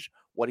scrimmage.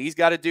 What he's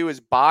got to do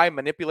is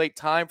manipulate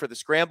time for the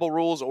scramble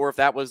rules, or if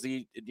that was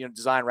the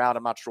design route,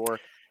 I'm not sure,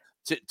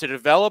 to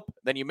develop.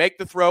 Then you make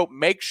the throw,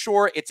 make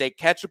sure it's a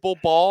catchable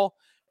ball,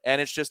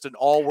 and it's just an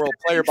all-world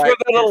player.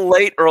 A little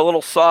late or a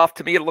little soft.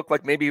 To me, it looked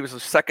like maybe he was a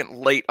second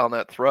late on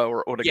that throw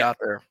or would have got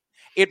there.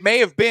 It may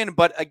have been,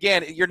 but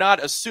again, you're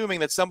not assuming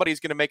that somebody's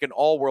going to make an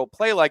all-world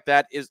play like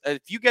that. If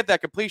you get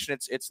that completion,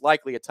 it's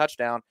likely a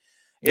touchdown.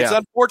 It's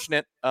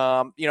unfortunate.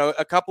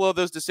 A couple of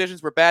those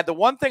decisions were bad. The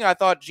one thing I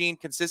thought Gene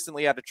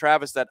consistently out of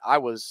Travis that I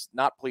was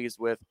not pleased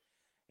with,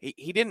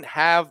 he didn't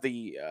have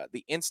the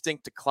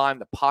instinct to climb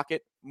the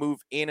pocket, move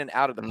in and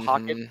out of the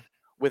pocket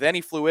with any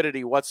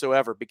fluidity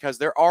whatsoever, because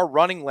there are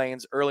running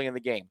lanes early in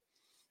the game.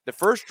 The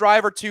first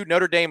drive or two,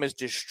 Notre Dame is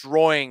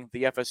destroying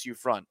the FSU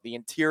front. The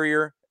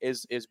interior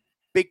is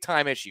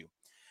big-time issue.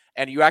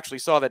 And you actually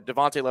saw that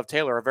Devontae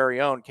Love-Taylor, our very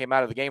own, came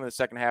out of the game in the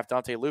second half.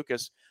 Dante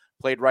Lucas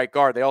played right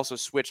guard. They also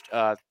switched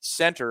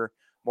center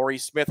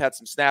Maurice Smith had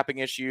some snapping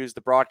issues.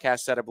 The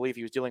broadcast said, I believe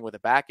he was dealing with a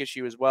back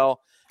issue as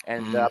well.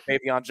 And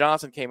Pavion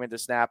Johnson came in to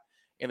snap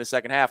in the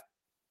second half.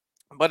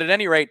 But at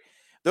any rate,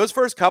 those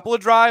first couple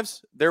of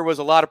drives, there was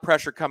a lot of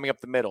pressure coming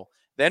up the middle.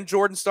 Then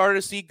Jordan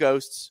started to see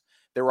ghosts.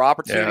 There were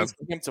opportunities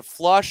for him to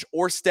flush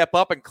or step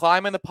up and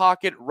climb in the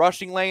pocket,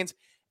 rushing lanes,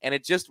 and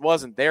it just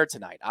wasn't there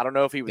tonight. I don't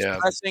know if he was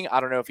pressing. I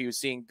don't know if he was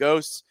seeing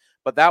ghosts,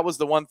 but that was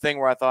the one thing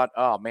where I thought,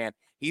 oh, man,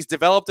 he's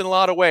developed in a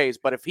lot of ways,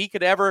 but if he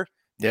could ever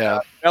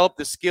develop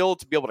the skill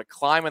to be able to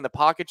climb in the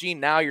pocket, Gene,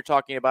 now you're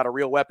talking about a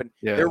real weapon.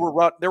 Yeah. There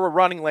were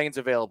running lanes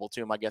available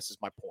to him, I guess is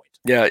my point.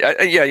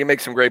 Yeah, you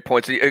make some great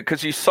points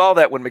because you saw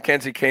that when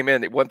McKenzie came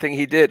in. One thing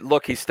he did,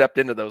 he stepped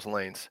into those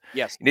lanes.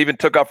 Yes. And even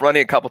took off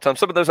running a couple times.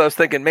 Some of those I was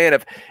thinking, man,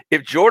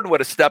 if Jordan would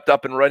have stepped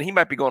up and run, he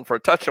might be going for a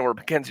touchdown where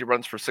McKenzie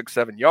runs for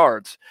 6-7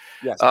 yards.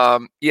 Yes.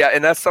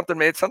 And that's something,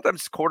 man,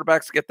 sometimes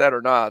quarterbacks get that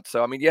or not.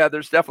 So, I mean,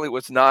 there's definitely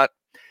was not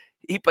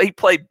 – he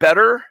played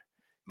better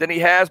than he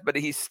has, but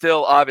he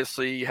still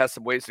obviously has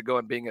some ways to go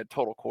in being a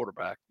total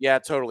quarterback. Yeah,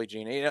 totally,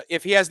 Gene. You know,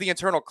 if he has the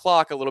internal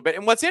clock a little bit.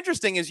 And what's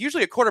interesting is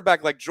usually a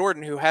quarterback like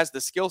Jordan who has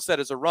the skill set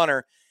as a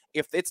runner,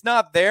 if it's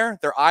not there,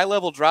 their eye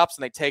level drops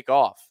and they take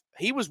off.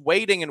 He was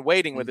waiting and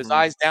waiting with his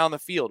eyes down the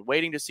field,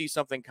 waiting to see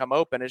something come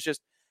open.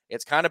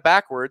 It's kind of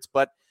backwards,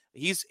 but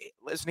he's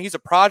a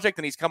project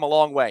and he's come a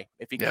long way.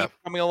 If he keeps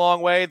coming a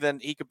long way, then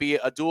he could be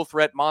a dual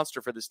threat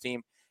monster for this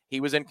team.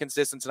 He was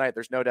inconsistent tonight.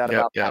 There's no doubt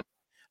about that.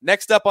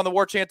 Next up on the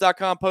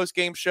WarChant.com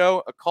post-game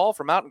show, a call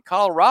from out in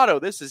Colorado.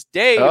 This is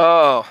Dave.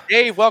 Oh.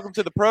 Dave, welcome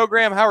to the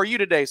program. How are you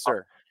today,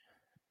 sir?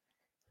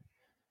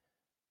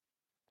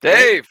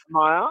 Dave. Am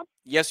I on?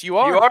 Yes, you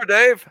are. You are,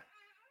 Dave.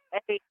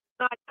 Hey,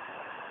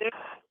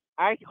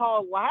 I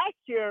called last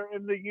year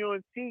in the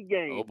UNC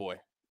game. Oh, boy.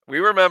 We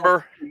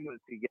remember.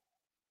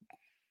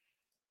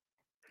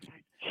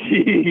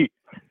 Hey,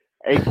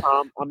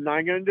 Tom, I'm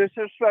not going to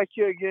disrespect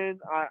you again.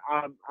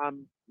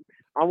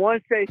 I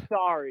want to say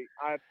sorry.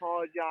 I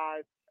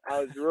apologize. I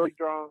was really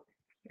drunk.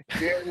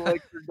 Beer and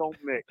liquor don't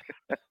mix.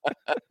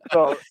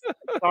 So,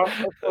 sorry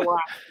for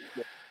last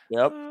year.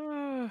 Yep.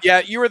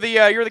 Yeah, you're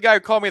the guy who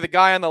called me the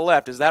guy on the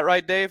left. Is that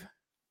right, Dave?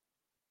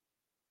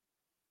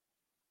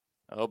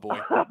 Oh boy.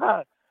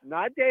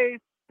 Not Dave.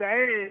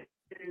 Staying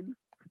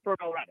for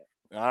Colorado.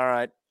 All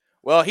right.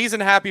 Well, he's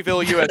in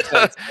Happyville,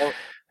 USA.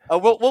 So,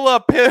 we'll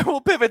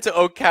pivot to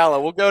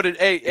Ocala. We'll go to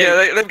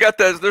they've got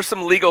those. There's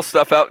some legal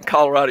stuff out in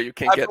Colorado you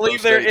can't get. I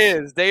believe there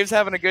is. Dave's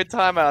having a good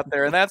time out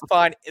there, and that's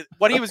fine.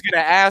 What he was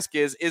going to ask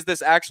is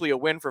this actually a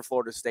win for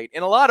Florida State?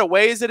 In a lot of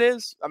ways, it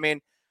is. I mean,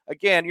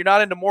 again, you're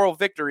not into moral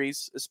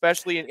victories,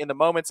 especially in the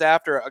moments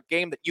after a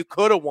game that you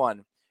could have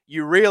won.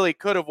 You really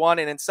could have won,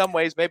 and in some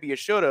ways, maybe you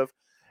should have.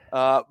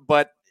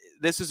 But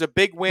this is a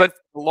big win for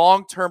the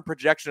long-term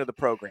projection of the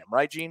program,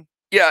 right, Gene?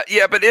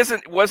 Yeah, but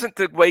wasn't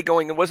the way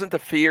going? It wasn't the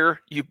fear.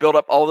 You built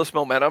up all this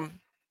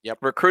momentum. Yep.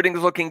 Recruiting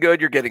is looking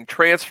good. You're getting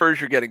transfers.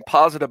 You're getting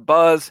positive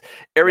buzz.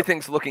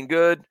 Everything's looking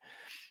good.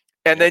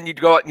 And then you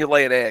go out and you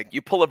lay an egg.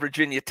 You pull a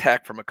Virginia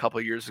Tech from a couple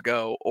of years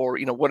ago, or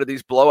one of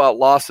these blowout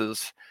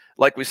losses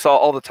like we saw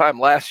all the time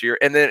last year.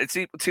 And then it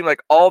seemed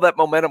like all that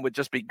momentum would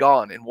just be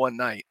gone in one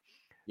night.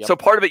 Yep. So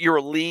part of it, you're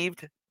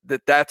relieved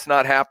that that's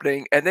not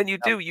happening. And then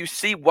you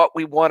see what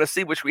we want to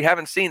see, which we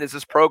haven't seen is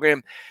this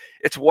program.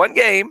 It's one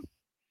game.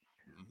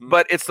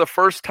 But it's the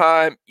first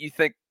time you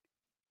think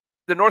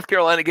the North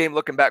Carolina game,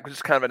 looking back, was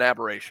just kind of an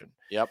aberration.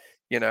 Yep.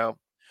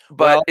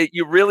 But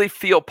you really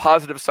feel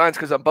positive signs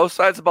because on both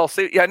sides of the ball,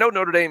 I know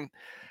Notre Dame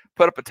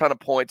put up a ton of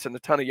points and a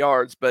ton of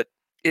yards, but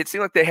it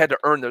seemed like they had to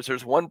earn those.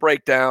 There's one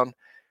breakdown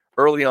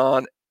early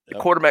on. The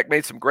quarterback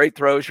made some great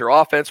throws. Your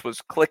offense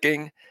was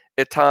clicking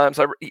at times.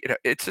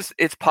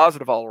 It's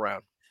positive all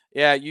around.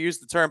 Yeah, you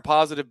used the term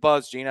positive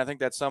buzz, Gene. I think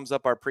that sums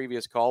up our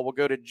previous call. We'll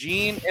go to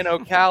Gene in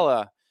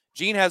Ocala.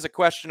 Gene has a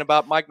question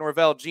about Mike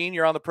Norvell. Gene,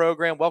 you're on the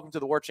program. Welcome to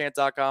the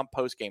WarChant.com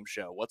postgame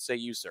show. What say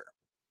you, sir?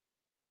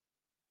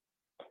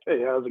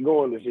 Hey, how's it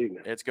going this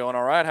evening? It's going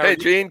all right. Hey,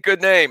 Gene,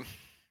 good name.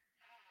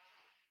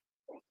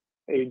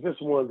 Hey,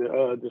 just wanted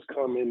to just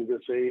comment and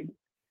just say, it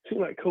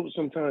seems like Coach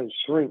sometimes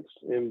shrinks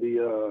in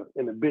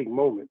the big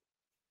moment.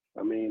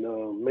 I mean,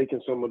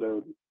 making some of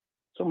the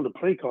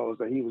play calls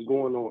that he was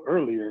going on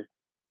earlier,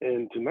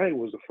 and tonight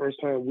was the first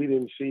time we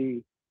didn't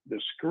see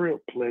the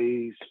script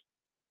plays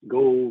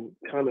go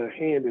kind of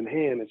hand in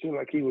hand. It seemed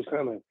like he was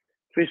kind of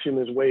fishing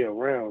his way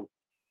around.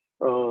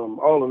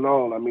 All in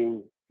all, I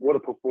mean, what a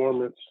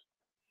performance.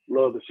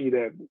 Love to see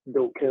that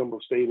Doak Campbell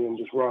Stadium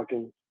just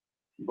rocking.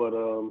 But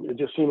it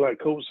just seemed like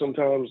Coach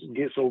sometimes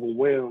gets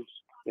overwhelmed,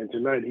 and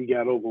tonight he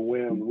got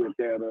overwhelmed with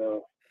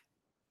that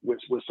with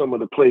some of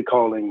the play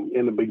calling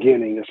in the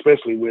beginning,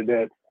 especially with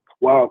that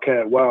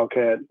Wildcat,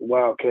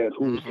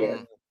 who's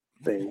cat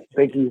thing.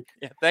 Thank you.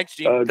 Yeah, thanks,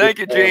 Gene. Thank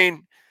you,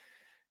 Gene.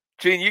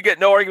 Gene, you get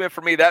no argument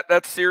from me.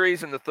 That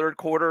series in the third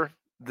quarter,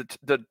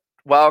 the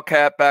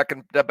Wildcat back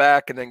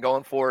and then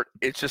going for it,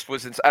 it just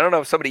was. I don't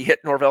know if somebody hit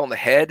Norvell in the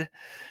head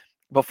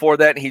before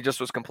that, and he just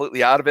was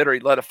completely out of it, or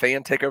he let a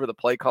fan take over the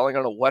play calling. I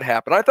don't know what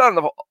happened. I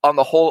thought on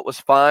the whole it was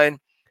fine.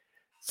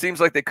 seems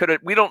like they could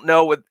have. We don't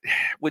know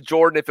with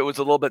Jordan if it was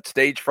a little bit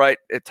stage fright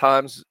at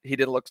times. He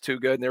didn't look too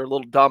good, and they were a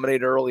little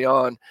dominated early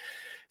on.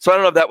 So I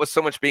don't know if that was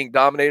so much being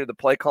dominated, the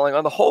play calling.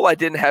 On the whole, I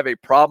didn't have a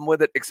problem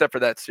with it, except for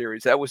that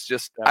series. That was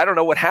just, I don't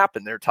know what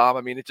happened there, Tom.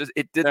 I mean,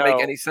 it didn't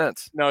make any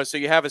sense. No, so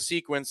you have a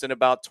sequence in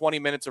about 20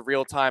 minutes of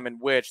real time in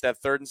which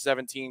that 3rd and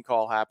 17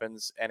 call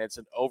happens, and it's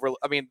an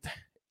I mean,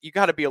 you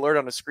got to be alert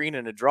on the screen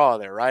and a draw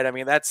there, right? I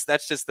mean, that's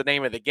just the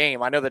name of the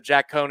game. I know that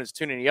Jack Cohn is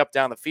tuning you up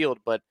down the field,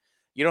 but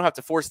you don't have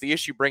to force the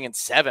issue. Bringing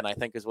 7, I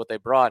think, is what they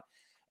brought.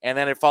 And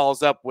then it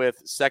follows up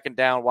with 2nd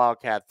down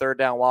Wildcat, 3rd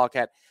down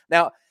Wildcat.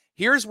 Now,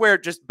 here's where,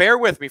 just bear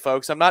with me,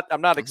 folks. I'm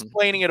not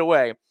explaining it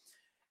away.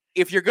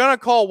 If you're going to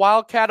call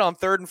Wildcat on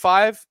 3rd and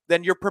 5,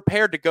 then you're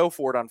prepared to go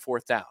for it on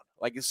 4th down.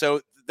 Like,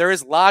 so there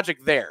is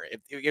logic there.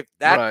 If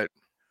that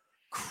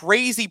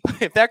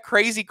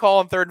crazy call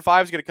on 3rd and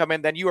 5 is going to come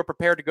in, then you are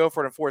prepared to go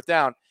for it on 4th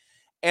down.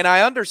 And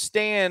I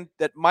understand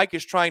that Mike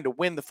is trying to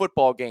win the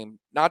football game,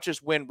 not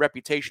just win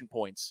reputation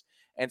points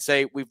and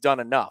say we've done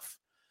enough.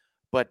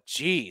 But,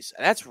 geez,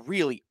 that's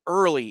really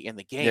early in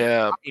the game.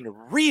 Yeah. I mean,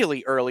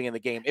 really early in the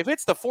game. If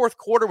it's the 4th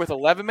quarter with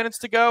 11 minutes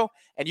to go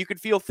and you can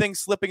feel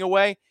things slipping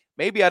away,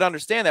 maybe I'd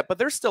understand that. But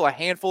there's still a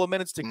handful of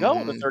minutes to go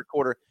in the 3rd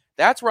quarter.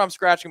 That's where I'm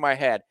scratching my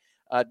head.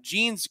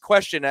 Gene's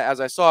question, as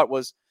I saw it,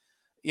 was,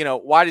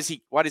 why does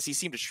he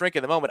seem to shrink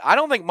in the moment? I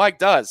don't think Mike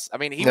does. I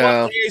mean, he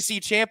won the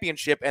AAC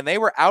championship, and they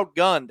were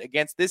outgunned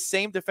against this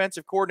same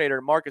defensive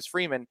coordinator, Marcus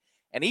Freeman,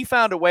 and he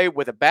found a way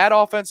with a bad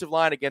offensive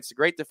line against a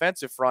great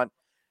defensive front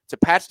to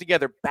patch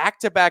together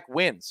back-to-back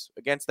wins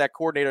against that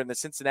coordinator in the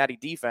Cincinnati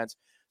defense.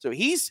 So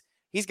he's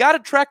got a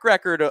track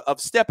record of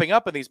stepping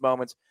up in these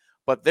moments,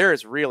 but there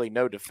is really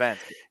no defense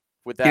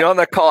with that. On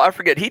that call, I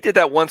forget, he did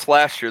that once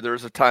last year. There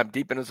was a time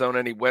deep in his zone,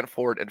 and he went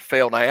for it and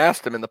failed. And I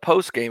asked him in the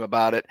post game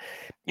about it.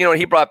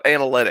 He brought up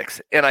analytics,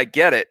 and I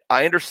get it.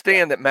 I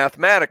understand that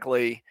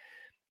mathematically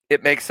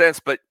it makes sense,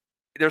 but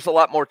there's a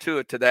lot more to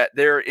it to that.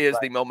 There is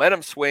the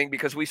momentum swing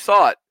because we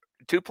saw it.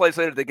 2 plays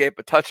later, they gave up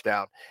a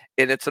touchdown,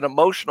 and it's an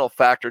emotional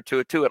factor to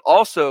it, too. And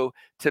also,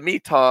 to me,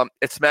 Tom,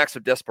 it smacks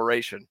of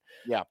desperation.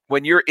 Yeah.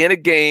 When you're in a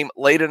game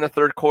late in the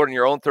 3rd quarter in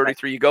your own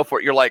 33, you go for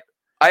it. You're like,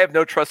 I have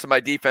no trust in my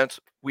defense.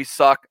 We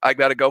suck. I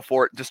got to go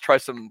for it. Just try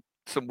some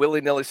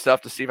willy-nilly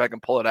stuff to see if I can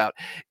pull it out.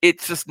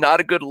 It's just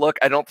not a good look.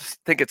 I don't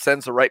think it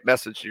sends the right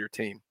message to your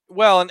team.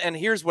 Well, and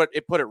here's what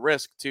it put at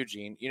risk, too,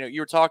 Gene.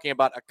 You were talking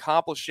about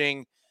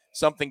accomplishing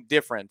something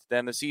different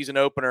than the season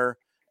opener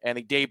and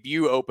the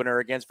debut opener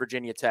against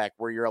Virginia Tech,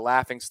 where you're a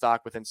laughing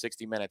stock within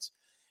 60 minutes.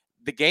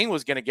 The game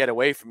was going to get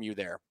away from you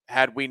there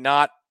had we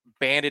not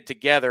banded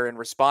together and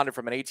responded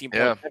from an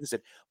 18-point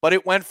deficit. But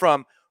it went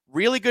from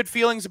really good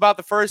feelings about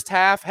the first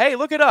half, hey,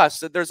 look at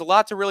us, there's a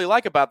lot to really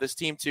like about this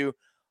team, to,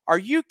 are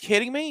you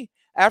kidding me?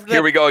 After that,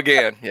 here we go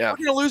again. Yeah, we're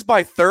going to lose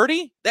by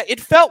 30.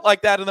 It felt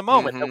like that in the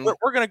moment.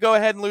 We're going to go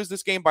ahead and lose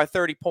this game by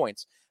 30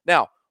 points.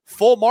 Now,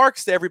 full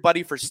marks to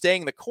everybody for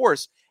staying the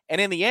course. And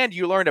in the end,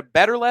 you learned a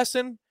better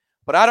lesson.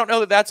 But I don't know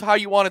that that's how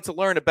you wanted to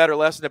learn a better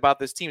lesson about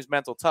this team's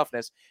mental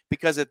toughness,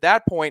 because at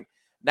that point,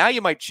 now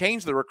you might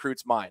change the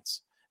recruits'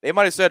 minds. They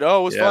might have said, it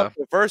was fun for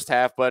the first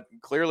half, but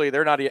clearly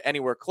they're not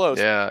anywhere close.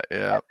 Yeah.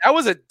 That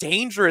was a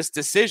dangerous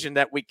decision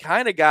that we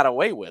kind of got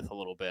away with a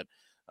little bit.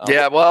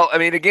 Well, I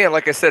mean, again,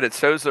 like I said, it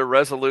shows they're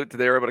resolute that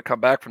they're able to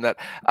come back from that.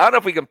 I don't know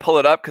if we can pull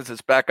it up because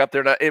it's back up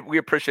there. We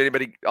appreciate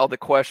anybody, all the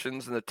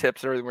questions and the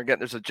tips and everything we're getting.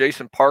 There's a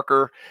Jason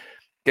Parker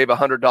gave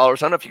 $100. I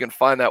don't know if you can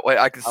find that way.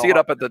 I can see it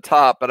up at the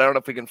top, but I don't know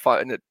if we can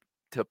find it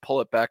to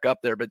pull it back up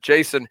there. But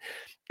Jason,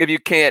 if you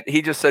can't,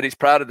 he just said he's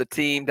proud of the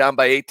team, down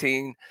by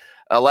 18.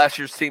 Last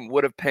year's team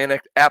would have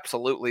panicked.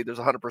 Absolutely. There's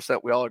 100%.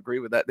 We all agree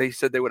with that. They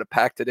said they would have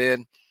packed it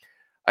in.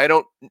 I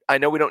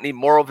know we don't need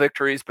moral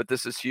victories, but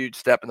this is a huge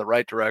step in the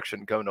right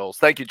direction. Go Noles.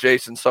 Thank you,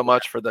 Jason, so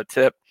much for the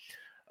tip.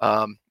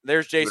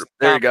 There's Jason.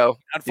 There you go.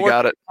 Unfortunately, you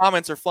got it.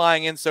 Comments are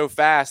flying in so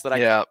fast that I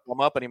can't pull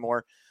them up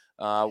anymore.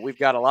 We've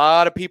got a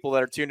lot of people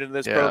that are tuned into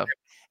this program.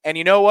 And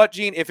you know what,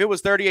 Gene? If it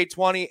was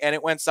 38-20 and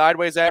it went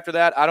sideways after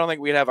that, I don't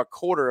think we'd have a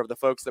quarter of the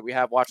folks that we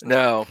have watching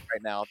right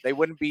now. There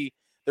wouldn't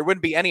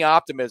be any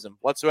optimism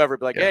whatsoever.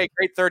 Be like, hey,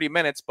 great 30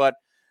 minutes, but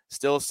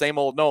still same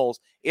old Noles.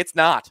 It's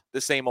not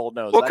the same old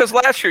Noles. Well, because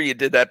last year you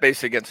did that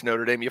basically against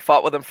Notre Dame. You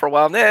fought with them for a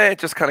while, and it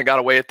just kind of got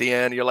away at the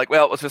end. You're like,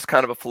 well, it was just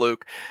kind of a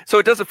fluke. So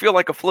it doesn't feel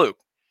like a fluke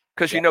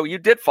because you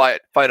did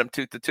fight them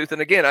tooth to tooth.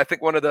 And again, I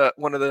think one of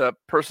the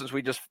persons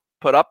we just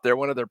put up there,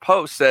 one of their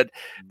posts said,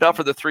 now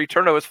for the 3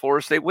 turnovers,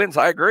 Florida State wins.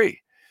 I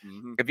agree.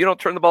 Mm-hmm. If you don't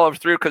turn the ball over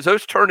 3, because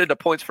those turned into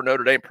points for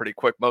Notre Dame pretty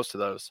quick, most of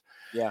those.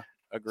 Yeah,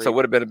 agree. So it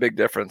would have been a big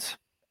difference.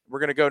 We're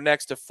going to go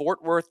next to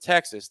Fort Worth,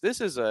 Texas. This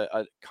is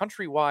a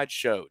countrywide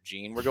show,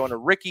 Gene. We're going to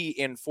Ricky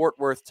in Fort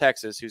Worth,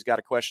 Texas, who's got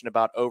a question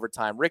about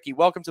overtime. Ricky,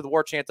 welcome to the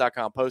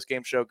WarChant.com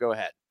postgame show. Go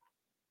ahead.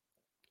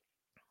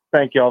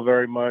 Thank you all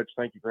very much.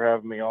 Thank you for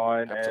having me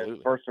on. Absolutely.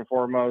 And first and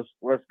foremost,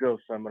 let's go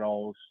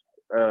Seminoles.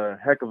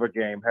 Heck of a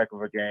game. Just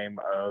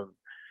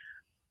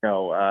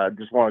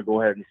want to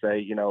go ahead and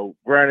say,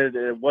 granted,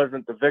 it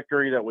wasn't the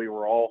victory that we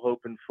were all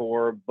hoping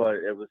for, but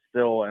it was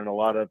still, and a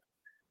lot of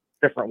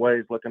different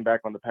ways, looking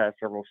back on the past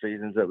several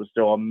seasons, it was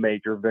still a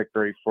major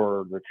victory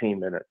for the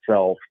team in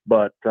itself.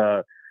 But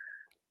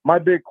my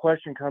big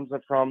question comes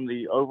up from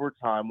the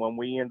overtime when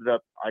we ended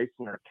up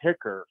icing our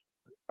kicker.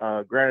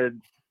 Granted,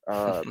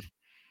 50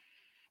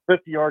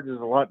 yards is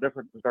a lot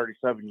different than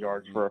 37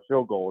 yards for a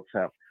field goal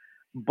attempt.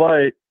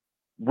 But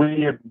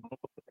we have a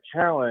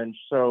challenge.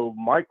 So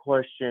my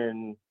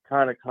question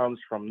kind of comes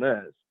from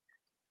this.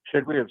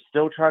 Should we have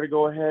still tried to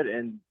go ahead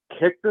and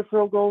kick the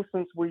field goal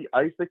since we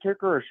iced the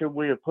kicker, or should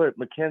we have put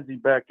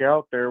McKenzie back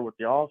out there with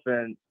the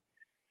offense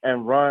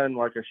and run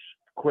like a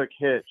quick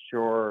hitch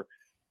or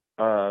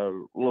a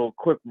little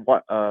quick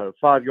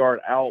 5-yard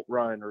out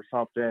run or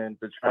something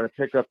to try to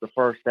pick up the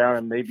first down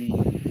and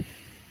maybe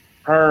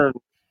turn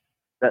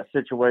that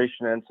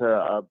situation into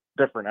a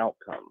different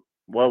outcome?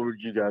 What would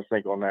you guys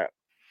think on that?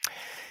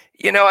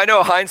 You know, I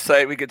know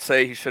hindsight, we could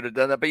say he should have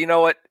done that, but you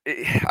know what?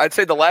 I'd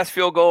say the last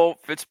field goal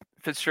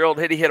Fitzgerald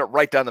he hit it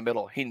right down the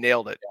middle. He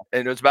nailed it,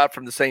 and it was about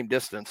from the same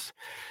distance.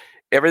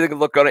 Everything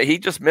looked good. He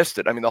just missed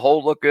it. I mean, the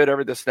hole looked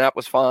good. The snap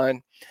was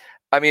fine.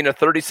 I mean, a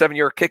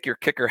 37-yard kick, your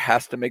kicker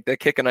has to make that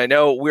kick. And I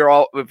know we're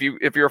all, if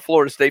you're a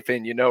Florida State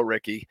fan, you know,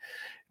 Ricky,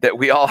 that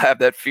we all have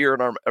that fear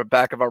in our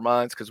back of our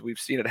minds because we've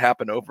seen it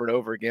happen over and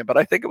over again. But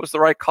I think it was the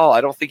right call.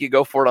 I don't think you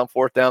go for it on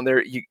fourth down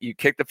there. You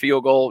kick the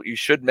field goal. You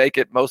should make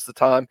it most of the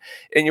time,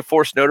 and you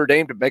force Notre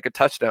Dame to make a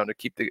touchdown to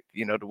keep to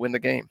win the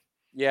game.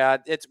 Yeah,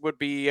 it would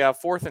be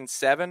 4th and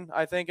 7,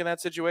 I think, in that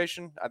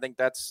situation. I think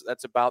that's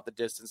about the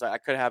distance. I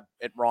could have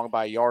it wrong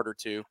by a yard or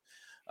two,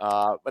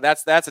 but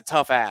that's a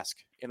tough ask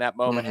in that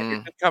moment. Mm-hmm.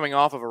 And you're coming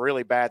off of a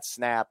really bad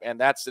snap, and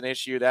that's an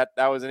issue. That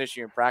was an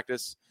issue in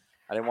practice.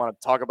 I didn't want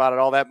to talk about it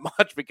all that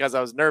much because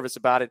I was nervous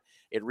about it.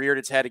 It reared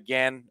its head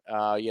again.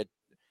 You had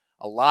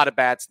a lot of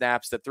bad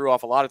snaps that threw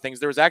off a lot of things.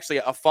 There was actually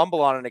a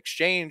fumble on an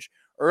exchange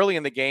early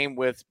in the game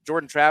with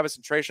Jordan Travis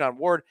and Trayshawn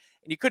Ward,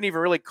 and you couldn't even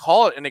really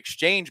call it an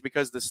exchange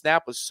because the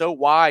snap was so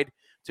wide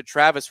to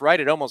Travis Wright,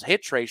 it almost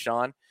hit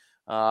Trayshawn.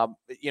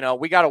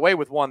 We got away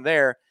with one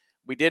there.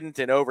 We didn't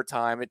in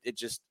overtime.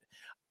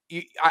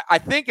 I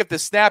think if the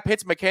snap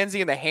hits McKenzie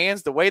in the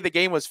hands, the way the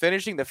game was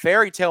finishing, the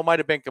fairy tale might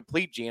have been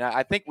complete, Gene.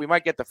 I think we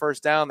might get the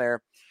first down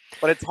there,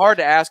 but it's hard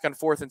to ask on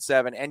 4th and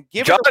 7. And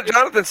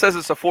Jonathan says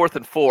it's a 4th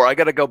and 4. I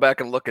got to go back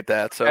and look at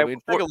that. So, Okay,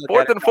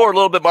 4th and 4, a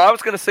little bit more. I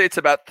was going to say it's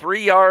about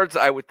 3 yards.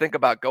 I would think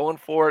about going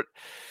for it.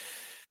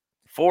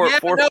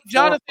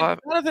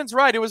 Jonathan's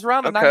right. It was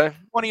around the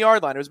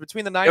 20-yard line. It was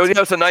between the 19. It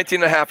was a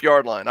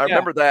 19.5-yard line. I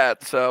remember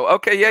that. So,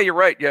 okay, yeah, you're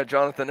right. Yeah,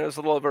 Jonathan, it was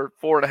a little over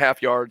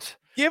 4.5 yards.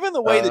 Given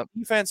the way the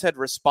defense had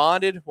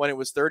responded when it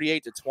was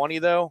 38-20,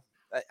 though,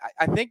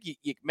 I think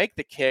you make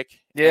the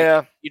kick.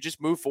 Yeah. You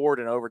just move forward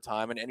in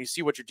overtime, and you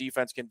see what your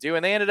defense can do.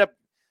 And they ended up,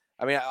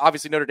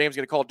 obviously Notre Dame's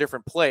going to call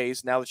different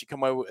plays now that you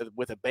come away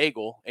with a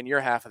bagel in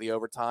your half of the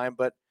overtime.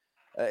 But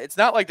it's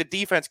not like the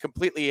defense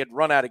completely had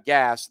run out of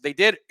gas. They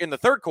did in the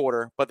third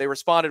quarter, but they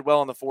responded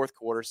well in the fourth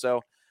quarter.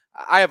 So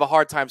I have a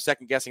hard time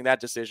second-guessing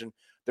that decision.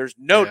 There's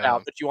no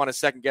doubt that you want to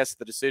second-guess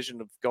the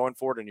decision of going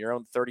forward in your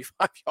own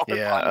 35-yard line.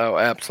 Yeah, oh,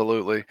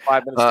 absolutely.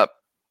 5 minutes.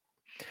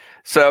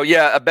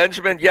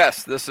 Benjamin,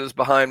 yes, this is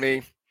behind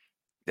me.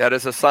 That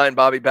is a signed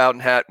Bobby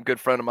Bowden hat. A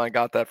good friend of mine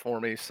got that for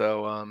me.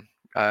 So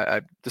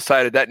I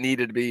decided that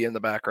needed to be in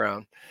the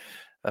background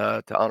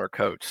to honor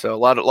Coach. So a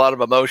lot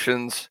of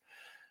emotions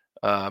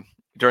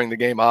during the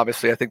game,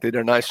 obviously. I think they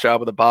did a nice job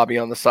with the Bobby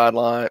on the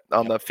sideline,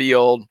 on the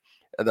field,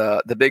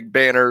 the big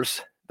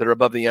banners that are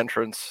above the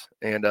entrance,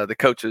 and the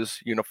coaches'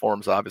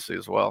 uniforms, obviously,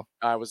 as well.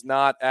 I was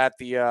not at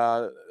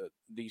the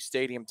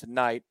stadium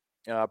tonight.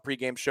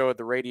 Pre-game show at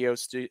the radio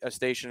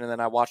station, and then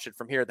I watched it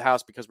from here at the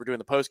house because we're doing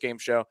the post-game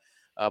show.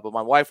 But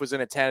my wife was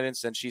in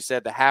attendance, and she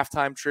said the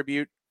halftime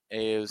tribute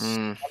is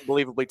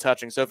unbelievably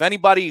touching. So if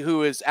anybody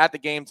who is at the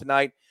game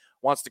tonight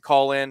wants to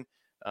call in,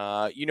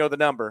 you know the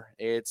number.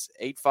 It's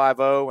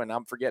 850, and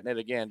I'm forgetting it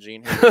again,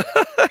 Gene.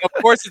 Of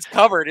course, it's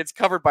covered. It's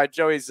covered by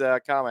Joey's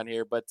comment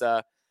here, but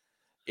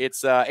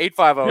it's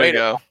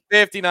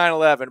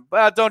 850-5911.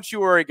 But don't you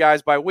worry,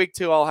 guys. By week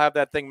 2, I'll have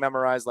that thing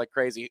memorized like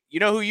crazy.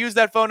 You know who used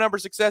that phone number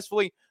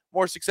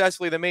more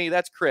successfully than me?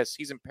 That's Chris.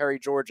 He's in Perry,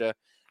 Georgia.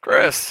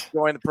 Chris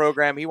joined the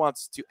program. He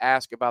wants to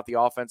ask about the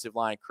offensive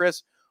line.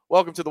 Chris,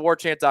 welcome to the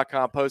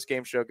WarChant.com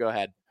post-game show. Go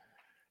ahead.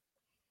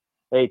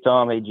 Hey,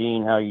 Tom. Hey,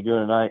 Gene. How are you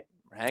doing tonight?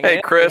 Hey,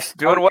 Chris.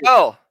 Doing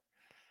well.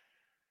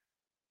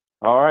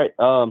 All right.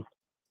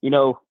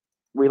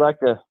 We like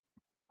to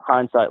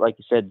hindsight, like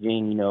you said,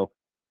 Gene.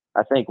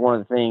 I think one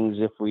of the things,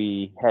 if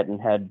we hadn't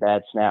had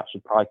bad snaps,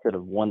 we probably could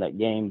have won that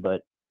game.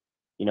 But,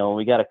 when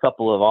we got a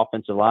couple of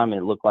offensive linemen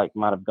it looked like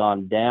might have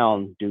gone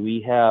down, do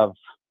we have,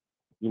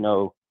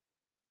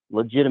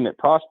 legitimate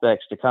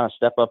prospects to kind of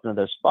step up into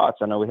those spots?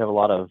 I know we have a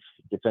lot of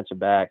defensive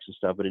backs and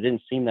stuff, but it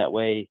didn't seem that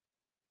way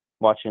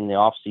watching the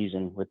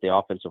offseason with the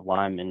offensive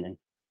linemen. And,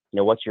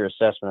 what's your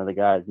assessment of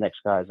the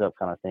next guys up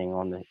kind of thing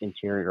on the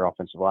interior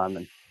offensive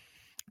linemen?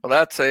 Well,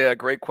 that's a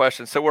great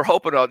question. So we're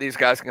hoping all these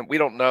guys we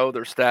don't know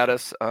their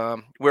status.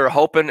 We're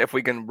hoping if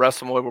we can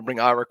wrestle them away, we'll bring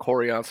Ira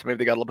Corey on. So maybe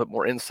they got a little bit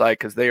more insight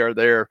because they are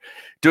there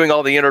doing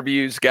all the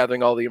interviews,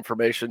 gathering all the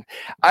information.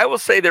 I will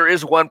say there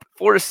is one.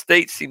 Florida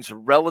State seems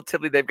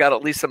relatively, they've got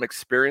at least some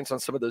experience on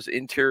some of those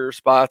interior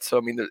spots. So,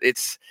 I mean,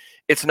 it's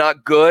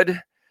not good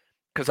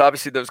because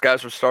obviously those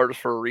guys were starters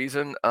for a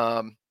reason.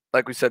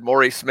 Like we said,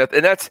 Maurice Smith.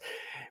 And that's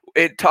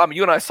it. Tom,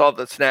 you and I saw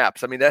the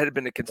snaps. I mean, that had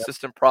been a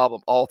consistent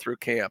problem all through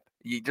camp.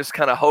 You just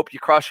kind of hope, you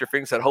cross your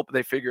fingers and hope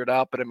they figure it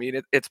out. But I mean,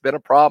 it's been a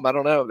problem. I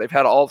don't know. They've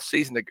had all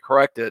season to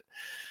correct it.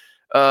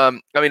 I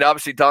mean,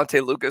 obviously Dante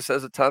Lucas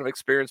has a ton of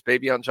experience.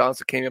 Babion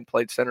Johnson came in,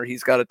 played center.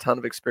 He's got a ton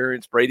of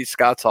experience. Brady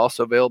Scott's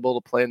also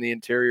available to play in the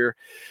interior.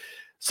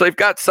 So they've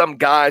got some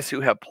guys who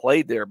have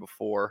played there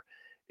before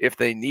if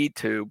they need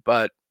to,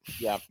 but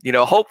yeah,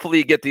 hopefully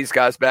you get these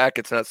guys back.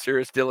 It's not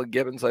serious. Dylan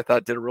Gibbons, I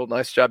thought, did a real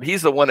nice job.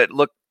 He's the one that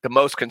looked the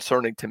most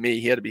concerning to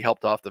me. He had to be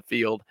helped off the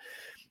field.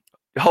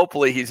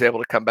 Hopefully he's able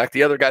to come back.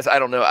 The other guys, I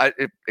don't know.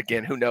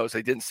 Again, who knows?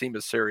 They didn't seem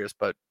as serious,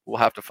 but we'll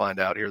have to find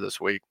out here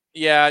this week.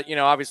 Yeah,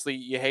 obviously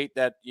you hate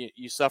that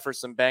you suffer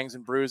some bangs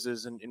and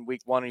bruises in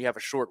week one and you have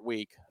a short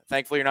week.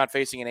 Thankfully, you're not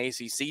facing an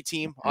ACC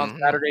team on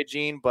Saturday,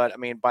 Gene. But, I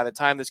mean, by the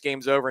time this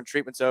game's over and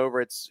treatment's over,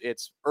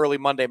 it's early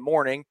Monday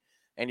morning,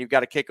 and you've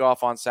got to kick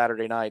off on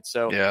Saturday night.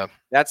 So yeah,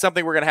 that's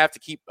something we're going to have to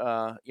keep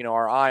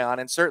our eye on.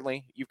 And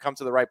certainly you've come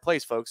to the right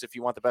place, folks, if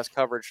you want the best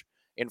coverage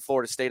in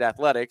Florida State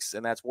athletics,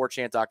 and that's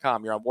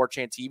warchant.com. You're on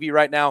Warchant TV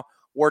right now.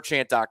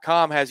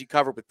 Warchant.com has you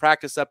covered with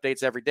practice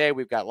updates every day.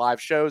 We've got live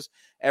shows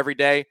every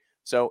day.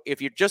 So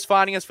if you're just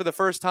finding us for the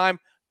first time,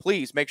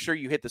 please make sure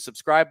you hit the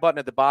subscribe button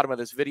at the bottom of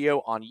this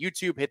video on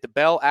YouTube. Hit the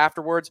bell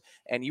afterwards,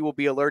 and you will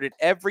be alerted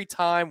every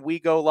time we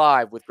go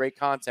live with great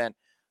content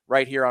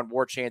right here on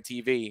Warchant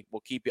TV. We'll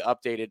keep you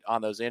updated on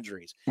those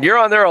injuries. You're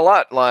on there a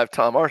lot live,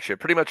 Tom, aren't you?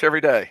 Pretty much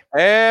every day.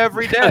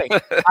 Every day.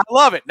 I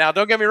love it. Now,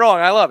 don't get me wrong.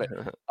 I love it.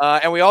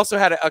 And we also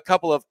had a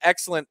couple of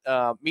excellent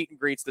meet and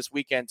greets this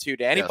weekend, too.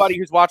 To anybody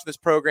who's watching this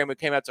program who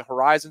came out to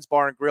Horizons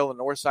Bar and Grill in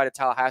the north side of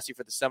Tallahassee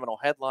for the Seminole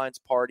Headlines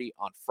party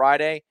on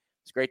Friday,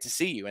 it's great to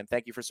see you, and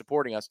thank you for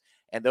supporting us.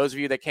 And those of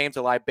you that came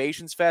to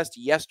Libations Fest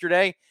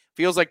yesterday,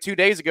 feels like 2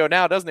 days ago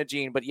now, doesn't it,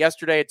 Gene? But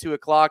yesterday at 2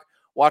 o'clock,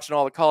 watching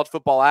all the college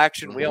football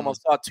action. We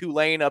almost saw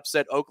Tulane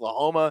upset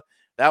Oklahoma.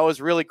 That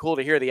was really cool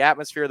to hear the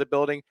atmosphere of the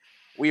building.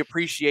 We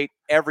appreciate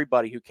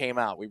everybody who came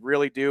out. We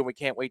really do, and we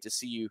can't wait to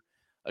see you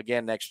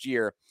again next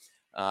year.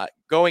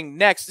 Going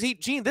next, see,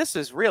 Gene, this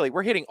is really,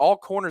 we're hitting all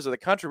corners of the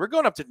country. We're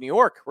going up to New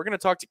York. We're going to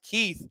talk to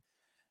Keith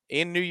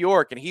in New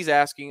York, and he's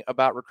asking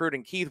about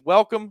recruiting. Keith,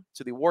 welcome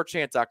to the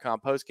warchant.com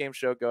postgame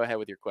show. Go ahead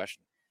with your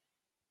question.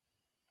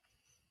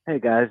 Hey,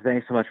 guys.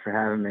 Thanks so much for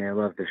having me. I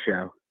love the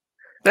show.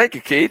 Thank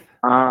you, Keith.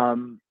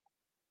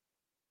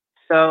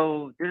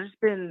 So there's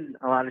been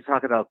a lot of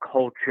talk about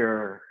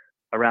culture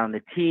around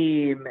the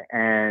team,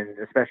 and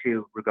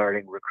especially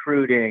regarding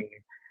recruiting.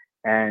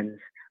 And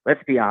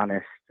let's be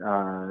honest,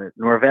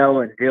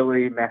 Norvell and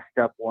Dilly messed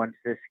up once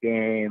this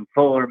game.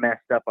 Fuller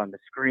messed up on the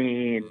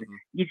screen.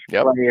 Each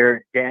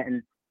player,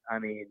 Denton,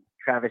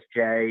 Travis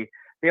J,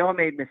 they all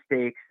made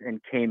mistakes and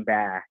came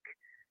back.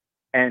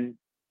 And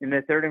in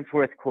the third and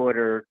fourth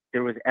quarter,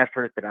 there was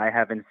effort that I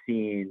haven't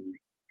seen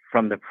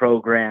from the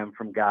program,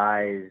 from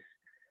guys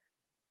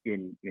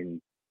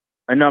in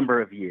a number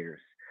of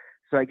years.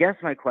 So I guess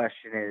my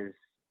question is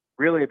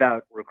really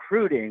about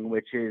recruiting,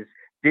 which is,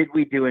 did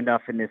we do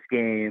enough in this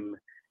game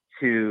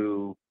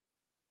to,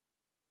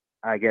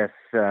 I guess,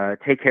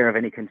 take care of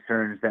any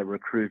concerns that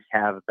recruits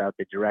have about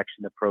the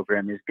direction the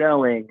program is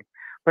going,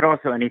 but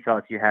also any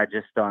thoughts you had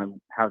just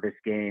on how this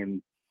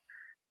game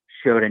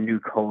showed a new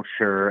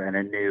culture and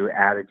a new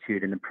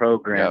attitude in the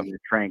program that,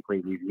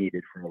 frankly, we've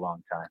needed for a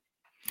long time.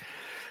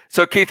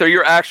 So, Keith, are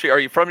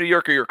you from New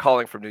York, or you're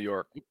calling from New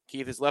York?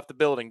 Keith has left the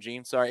building,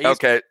 Gene. Sorry.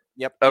 Okay.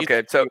 Yep.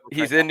 Okay. So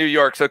he's in New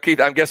York. So,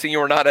 Keith, I'm guessing you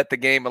were not at the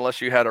game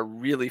unless you had a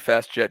really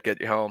fast jet get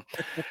you home.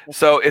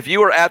 So if you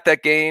were at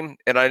that game,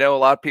 and I know a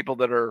lot of people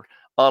that are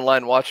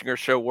online watching our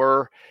show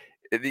were,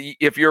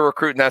 if you're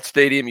recruiting that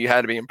stadium, you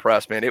had to be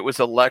impressed, man. It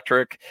was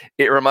electric.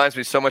 It reminds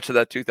me so much of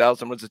that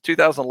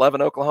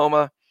 2011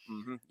 Oklahoma?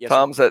 Yes,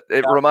 Tom's that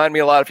it reminded me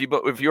a lot.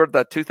 If you were at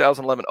that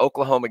 2011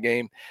 Oklahoma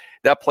game,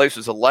 that place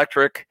was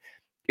electric.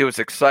 It was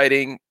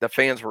exciting. The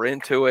fans were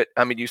into it.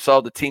 I mean, you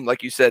saw the team,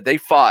 like you said, they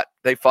fought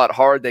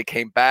hard. They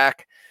came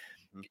back.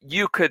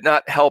 You could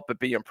not help but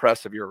be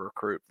impressed of your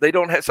recruit. They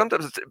don't have,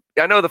 sometimes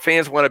I know the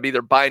fans want to be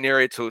their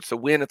binary. So it's a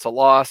win, it's a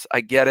loss.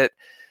 I get it.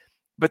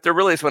 But there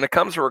really is, when it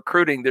comes to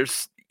recruiting,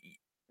 there's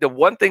the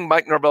one thing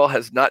Mike Norvell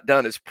has not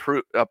done is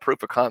proof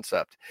of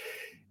concept.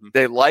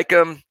 They like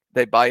him.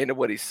 They buy into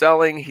what he's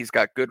selling. He's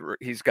got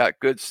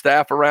good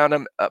staff around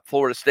him.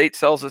 Florida State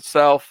sells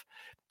itself.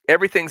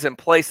 Everything's in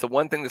place. The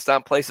one thing that's not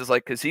in place is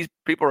because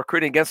people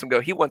recruiting against him go,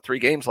 he won 3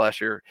 games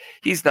last year.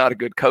 He's not a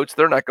good coach.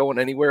 They're not going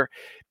anywhere.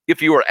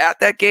 If you were at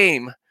that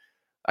game,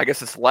 I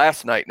guess it's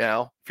last night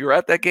now. If you were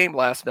at that game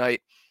last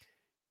night,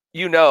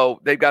 you know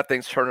they've got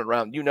things turning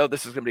around. You know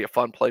this is going to be a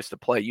fun place to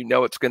play. You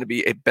know it's going to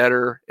be a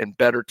better and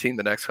better team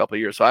the next couple of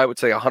years. So I would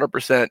say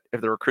 100%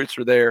 if the recruits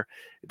are there,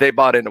 they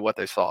bought into what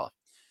they saw.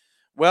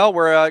 Well,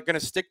 we're going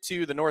to stick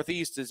to the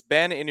Northeast. As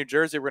Ben in New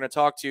Jersey, we're going to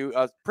talk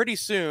to pretty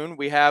soon.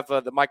 We have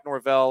the Mike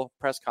Norvell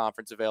press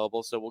conference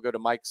available, so we'll go to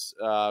Mike's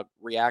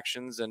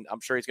reactions, and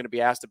I'm sure he's going to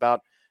be asked about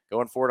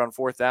going forward on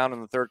fourth down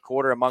in the third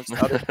quarter, amongst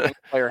other things,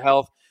 player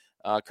health.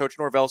 Coach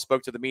Norvell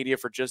spoke to the media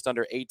for just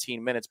under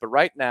 18 minutes, but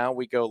right now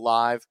we go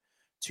live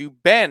to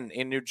Ben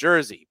in New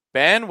Jersey.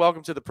 Ben,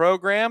 welcome to the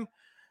program,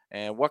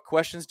 and what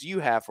questions do you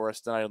have for us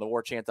tonight on the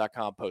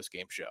WarChant.com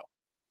postgame show?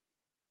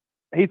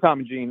 Hey, Tom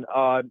and Gene.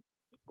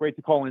 Great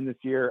to call in this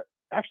year.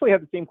 Actually, I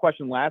had the same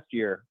question last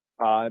year.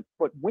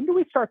 But when do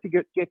we start to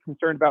get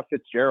concerned about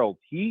Fitzgerald?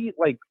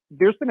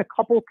 There's been a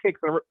couple kicks.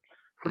 I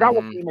forgot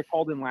what game I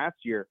called in last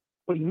year,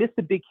 but he missed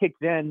a big kick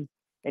then,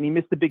 and he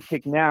missed a big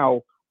kick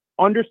now.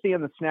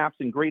 Understand the snaps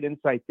and great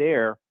insight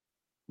there,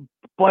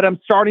 but I'm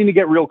starting to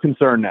get real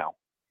concerned now.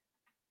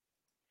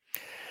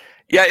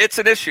 Yeah, it's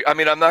an issue. I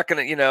mean, I'm not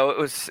going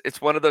to,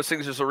 it's one of those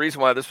things. There's a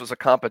reason why this was a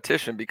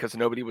competition, because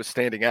nobody was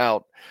standing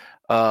out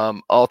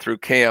all through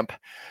camp.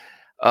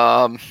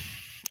 I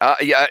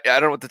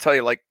don't know what to tell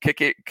you. Like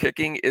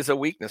kicking is a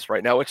weakness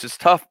right now, which is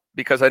tough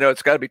because I know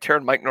it's got to be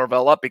tearing Mike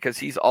Norvell up because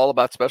he's all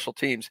about special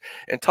teams.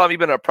 And Tom, you've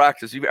been at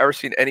practice. You've ever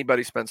seen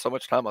anybody spend so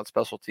much time on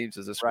special teams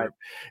as this group?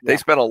 They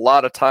spend a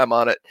lot of time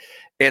on it,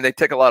 and they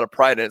take a lot of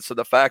pride in it. So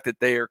the fact that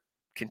they are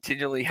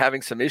continually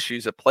having some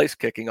issues at place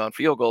kicking on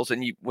field goals,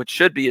 and which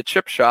should be a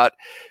chip shot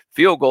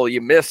field goal,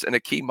 you miss in a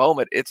key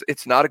moment.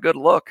 It's not a good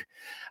look.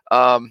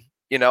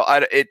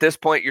 At this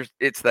point,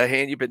 it's the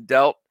hand you've been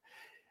dealt.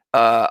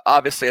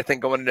 Obviously, I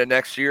think going into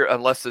next year,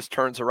 unless this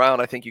turns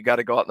around, I think you got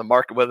to go out in the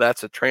market, whether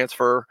that's a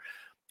transfer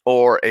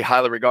or a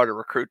highly regarded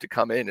recruit to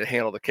come in and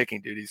handle the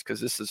kicking duties.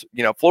 Because this is,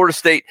 Florida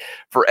State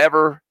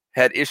forever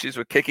had issues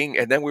with kicking,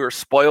 and then we were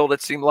spoiled,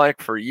 it seemed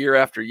like, for year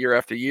after year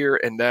after year,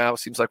 and now it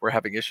seems like we're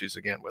having issues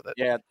again with it.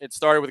 Yeah, it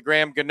started with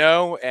Graham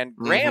Gano, and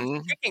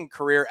Graham's kicking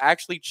career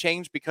actually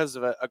changed because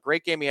of a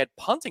great game he had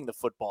punting the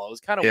football. It was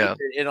kind of weird.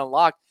 It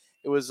unlocked.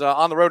 It was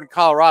on the road in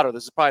Colorado.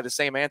 This is probably the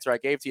same answer I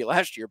gave to you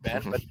last year,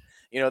 Ben, but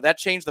that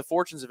changed the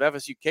fortunes of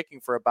FSU kicking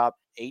for about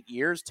 10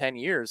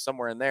 years,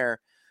 somewhere in there.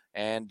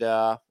 And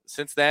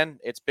since then,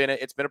 it's been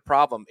a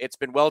problem. It's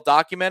been well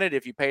documented.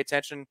 If you pay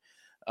attention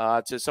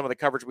to some of the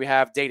coverage we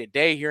have day to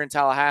day here in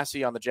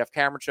Tallahassee on the Jeff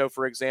Cameron Show,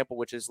 for example,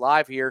 which is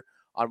live here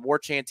on War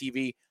Chant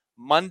TV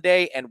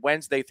Monday and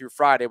Wednesday through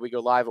Friday. We go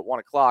live at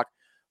 1:00.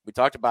 We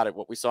talked about it,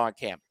 what we saw in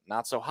camp.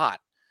 Not so hot.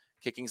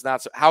 Kicking's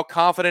not so. How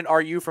confident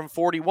are you from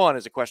 41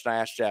 is a question I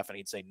asked Jeff, and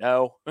he'd say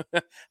no.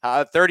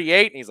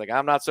 38, and he's like,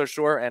 I'm not so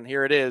sure. And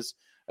here it is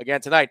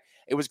again tonight.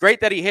 It was great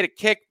that he hit a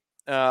kick,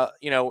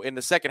 in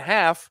the second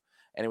half,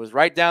 and it was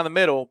right down the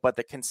middle. But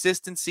the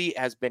consistency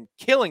has been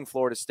killing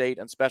Florida State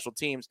on special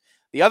teams.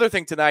 The other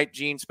thing tonight,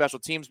 Gene, special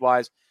teams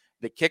wise,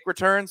 the kick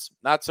returns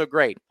not so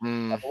great.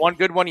 The one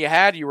good one you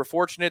had, you were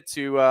fortunate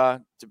to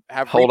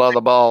have hold on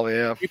the ball.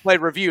 Yeah, we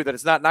played review that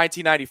it's not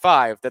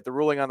 1995 that the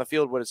ruling on the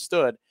field would have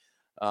stood.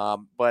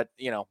 But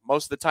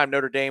most of the time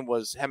Notre Dame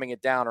was hemming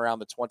it down around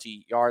the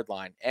 20-yard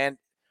line. And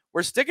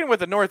we're sticking with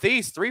the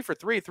Northeast, 3 for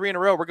 3 in a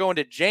row. We're going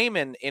to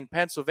Jamin in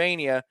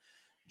Pennsylvania.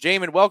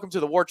 Jamin, welcome to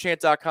the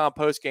WarChant.com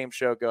postgame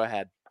show. Go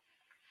ahead.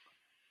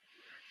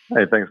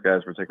 Hey, thanks,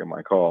 guys, for taking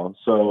my call.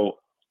 So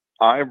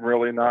I'm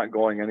really not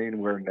going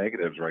anywhere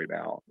negatives right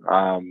now.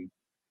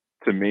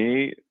 To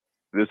me,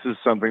 this is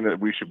something that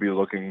we should be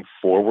looking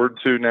forward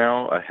to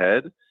now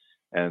ahead.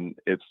 And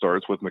it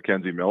starts with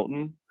Mackenzie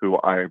Milton, who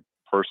I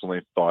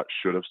personally thought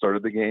should have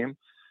started the game.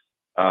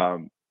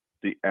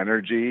 The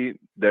energy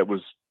that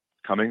was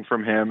coming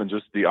from him and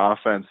just the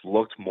offense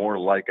looked more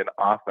like an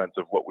offense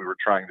of what we were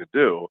trying to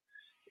do.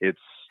 It's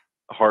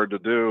hard to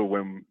do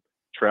when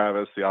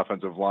Travis, the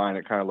offensive line,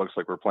 it kind of looks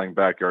like we're playing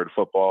backyard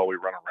football. We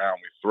run around,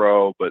 we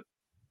throw, but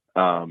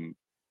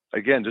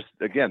again,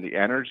 the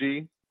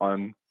energy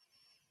on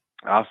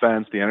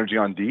offense, the energy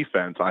on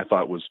defense, I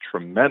thought was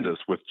tremendous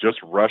with just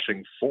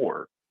rushing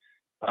 4.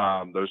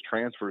 Those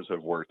transfers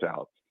have worked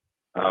out.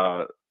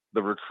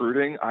 The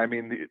recruiting,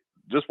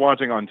 just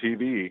watching on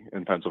TV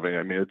in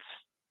Pennsylvania,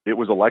 it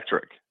was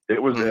electric.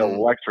 It was an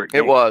electric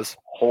game. It was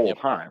whole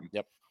time.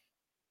 Yep.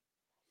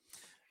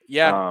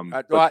 Yeah.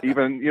 But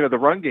even, the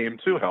run game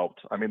too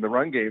helped. The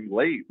run game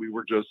late, we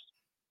were just,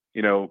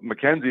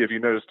 Mackenzie, if you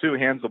notice too,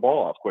 hands the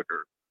ball off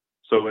quicker.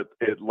 So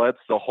it lets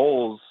the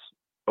holes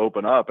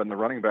open up, and the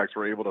running backs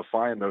were able to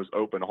find those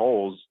open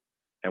holes,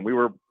 and we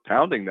were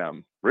pounding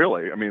them,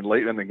 really.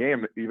 Late in the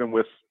game, even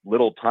with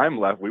little time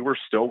left, we were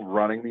still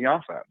running the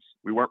offense.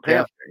 We weren't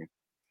panicking. Yeah.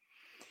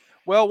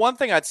 Well, one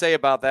thing I'd say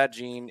about that,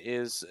 Gene,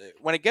 is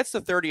when it gets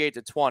to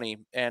 38-20,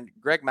 and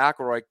Greg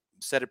McElroy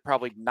said it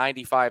probably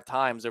 95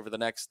 times over the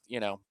next,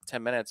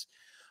 10 minutes,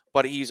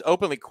 but he's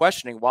openly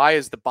questioning, why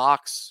is the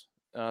box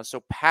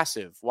so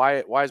passive?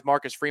 Why is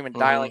Marcus Freeman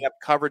dialing up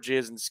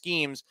coverages and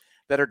schemes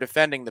that are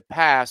defending the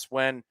pass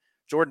when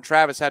Jordan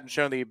Travis hadn't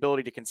shown the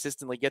ability to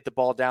consistently get the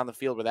ball down the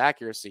field with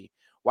accuracy?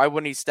 Why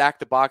wouldn't he stack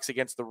the box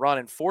against the run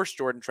and force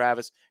Jordan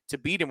Travis to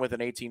beat him with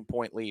an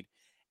 18-point lead?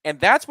 And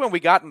that's when we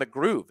got in the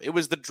groove. It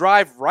was the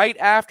drive right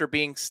after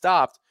being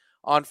stopped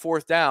on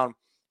 4th down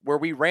where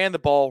we ran the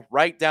ball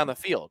right down the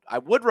field. I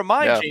would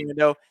remind you,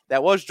 though,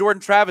 that was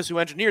Jordan Travis who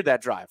engineered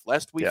that drive,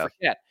 lest we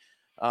forget.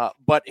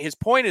 But his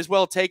point is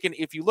well taken.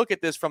 If you look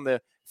at this from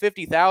the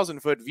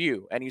 50,000-foot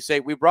view and you say,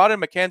 we brought in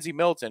Mackenzie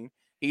Milton,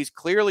 he's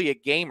clearly a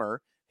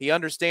gamer. He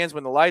understands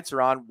when the lights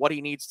are on what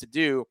he needs to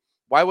do.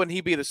 Why wouldn't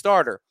he be the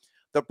starter?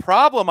 The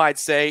problem, I'd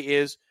say,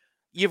 is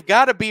you've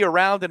got to be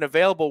around and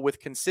available with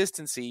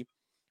consistency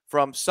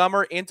from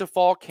summer into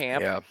fall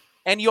camp. Yeah.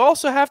 And you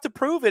also have to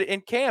prove it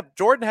in camp.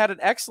 Jordan had an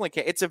excellent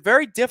camp. It's a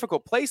very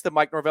difficult place that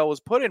Mike Norvell was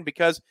put in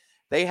because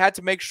they had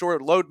to make sure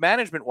load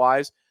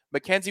management-wise,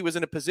 Mackenzie was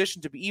in a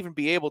position to even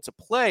be able to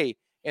play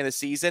in the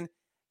season.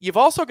 You've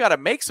also got to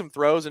make some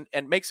throws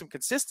and make some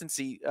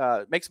consistency,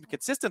 make some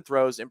consistent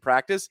throws in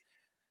practice.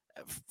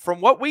 From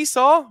what we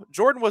saw,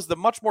 Jordan was the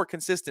much more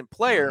consistent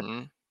player.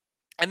 Mm-hmm.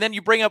 And then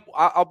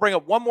I'll bring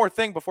up one more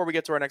thing before we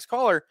get to our next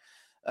caller.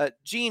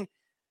 Gene,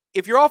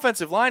 if your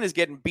offensive line is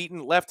getting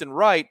beaten left and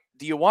right,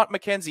 do you want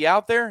Mackenzie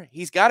out there?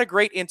 He's got a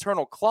great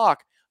internal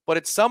clock, but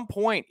at some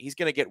point he's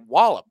going to get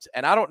walloped.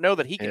 And I don't know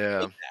that he can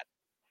take that.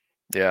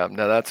 Yeah,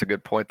 no, that's a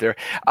good point there.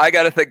 I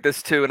got to think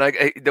this too.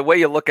 And the way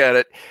you look at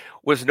it,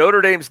 was Notre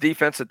Dame's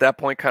defense at that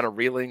point kind of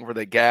reeling? Were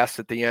they gassed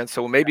at the end?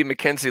 So maybe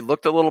Mackenzie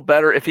looked a little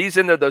better. If he's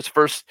in there those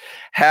first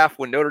half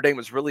when Notre Dame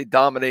was really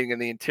dominating in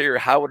the interior,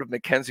 how would have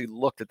Mackenzie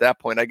looked at that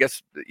point? I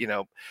guess,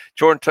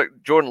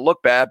 Jordan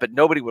looked bad, but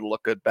nobody would have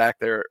looked good back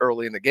there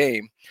early in the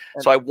game.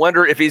 So I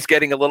wonder if he's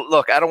getting a little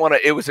look. I don't want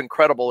to. It was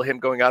incredible him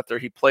going out there.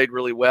 He played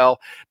really well,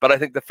 but I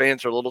think the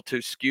fans are a little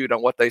too skewed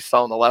on what they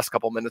saw in the last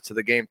couple minutes of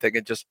the game,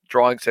 thinking just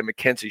drawing say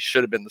Mackenzie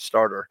should have been the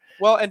starter.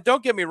 Well, and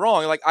don't get me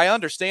wrong. Like, I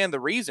understand the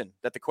reason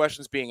that the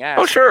question's being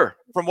asked. Oh, sure.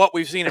 From what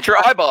we've seen. It's your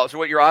eyeballs,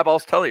 what your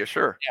eyeballs tell you,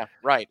 sure. Yeah,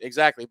 right,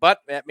 exactly. But,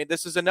 I mean,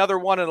 this is another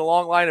one in a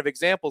long line of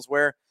examples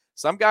where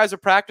some guys are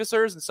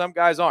practicers and some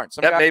guys aren't.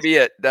 That may be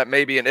it.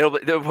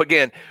 And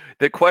again,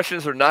 the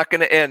questions are not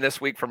going to end this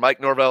week for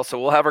Mike Norvell.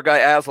 So we'll have our guy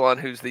Aslan,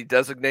 who's the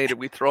designated.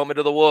 We throw him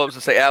into the wolves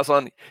and say,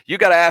 Aslan, you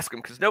got to ask him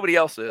because nobody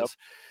else is. Yep.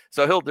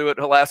 So he'll do it.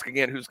 He'll ask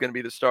again who's going to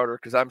be the starter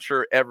because I'm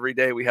sure every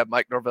day we have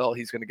Mike Norvell,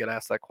 he's going to get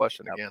asked that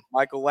question again.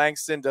 Michael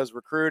Langston does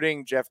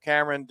recruiting. Jeff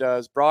Cameron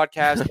does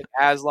broadcasting.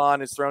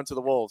 Aslan is thrown to the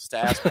wolves to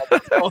ask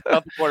about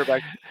the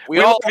quarterback. We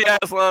love you,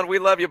 Aslan. We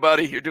love you,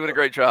 buddy. You're doing a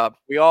great job.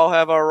 We all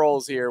have our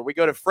roles here. We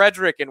go to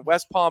Frederick in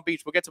West Palm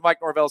Beach. We'll get to Mike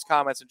Norvell's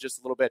comments in just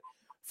a little bit.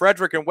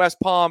 Frederick in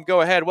West Palm,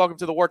 go ahead. Welcome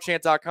to the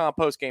WarChant.com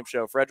postgame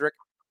show, Frederick.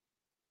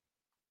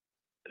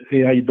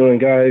 Hey, how you doing,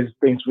 guys?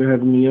 Thanks for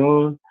having me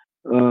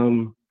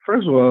on.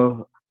 First of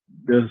all,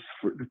 the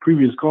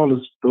previous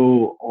callers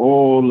stole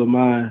all of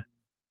my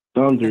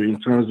thunder in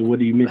terms of what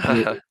he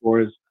mentioned as far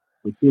as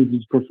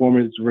Mackenzie's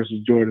performance versus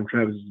Jordan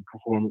Travis's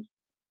performance,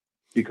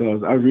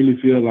 because I really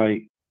feel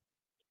like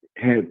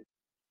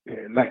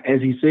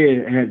as he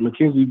said, had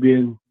Mackenzie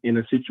been in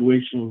a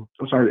situation,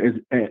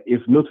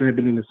 if Milton had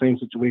been in the same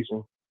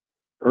situation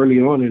early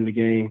on in the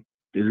game,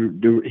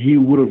 he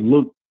would have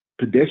looked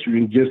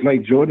pedestrian just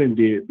like Jordan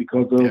did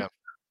because of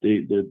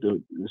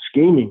the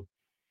scheming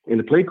and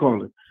the play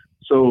calling.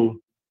 So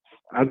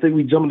I think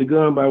we jumped the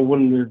gun by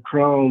wanting to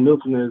crown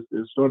Milton as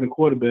the starting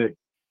quarterback.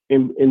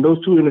 And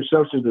those two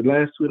interceptions, the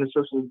last two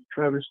interceptions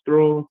Travis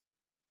threw,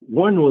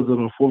 one was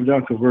on a 4th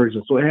down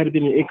conversion. So it had to be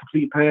an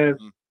incomplete pass.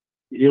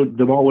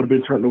 The ball would have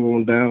been turned over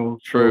on down.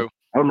 True. So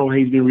I don't know how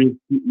he's been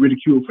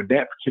ridiculed for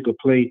that particular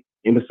play.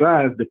 And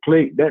besides,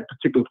 that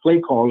particular play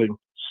calling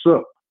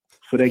sucked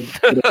for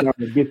that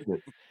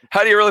distance.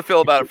 How do you really feel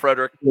about it,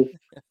 Frederick?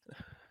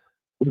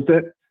 What's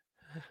that?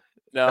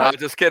 No, I'm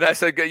just kidding. I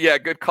said,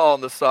 good call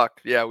on the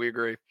suck. Yeah, we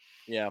agree.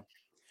 Yeah.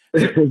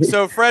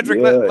 So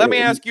Frederick, let me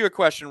ask you a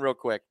question real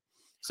quick.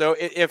 So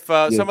if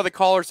some of the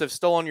callers have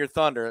stolen your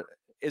thunder,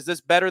 is this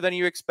better than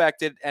you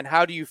expected? And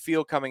how do you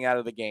feel coming out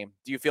of the game?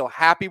 Do you feel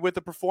happy with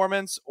the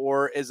performance,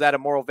 or is that a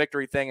moral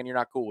victory thing and you're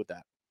not cool with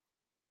that?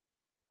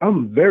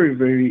 I'm very,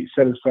 very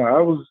satisfied.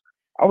 I was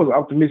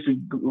optimistic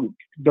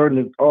during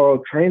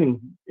the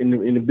training in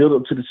the build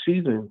up to the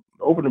season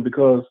opener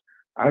because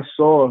I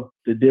saw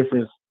the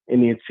difference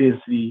in the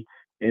intensity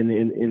and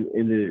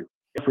in the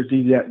efforts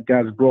these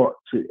guys brought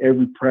to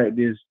every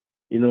practice,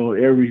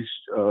 every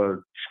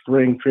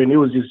spring training. It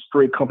was just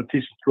straight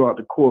competition throughout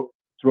the course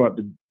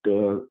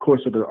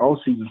of the all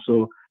season.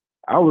 So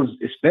I was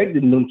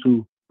expecting them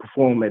to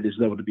perform at this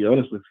level, to be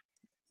honest with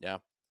you. Yeah.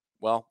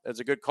 Well, it's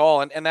a good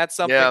call. And that's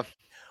something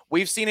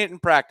we've seen it in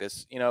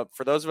practice.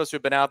 For those of us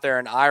who've been out there,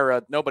 and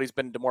Ira, nobody's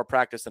been to more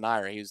practice than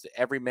Ira. He was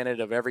every minute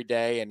of every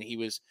day, and he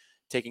was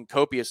taking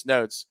copious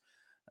notes.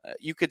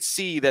 You could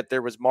see that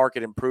there was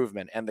market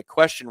improvement. And the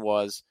question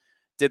was,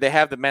 did they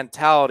have the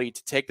mentality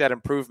to take that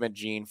improvement,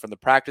 Gene, from the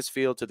practice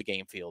field to the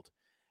game field?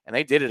 And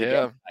they did it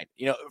again.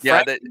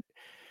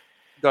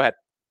 Go ahead.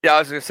 Yeah, I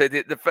was going to say,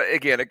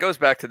 again, it goes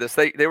back to this.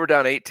 They were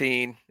down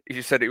 18.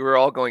 You said we were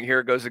all going,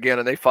 here it goes again,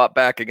 and they fought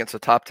back against a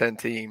top 10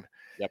 team.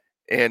 Yep.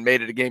 and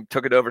made it a game,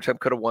 took it to overtime,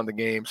 could have won the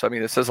game. So, I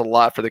mean, it says a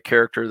lot for the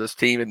character of this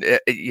team. And,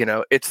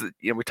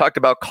 we talked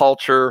about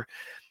culture,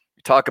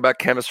 we talk about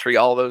chemistry,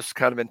 all those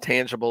kind of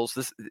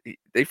intangibles.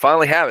 They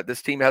finally have it.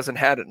 This team hasn't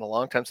had it in a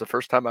long time. It's the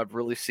first time I've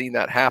really seen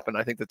that happen.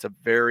 I think that's a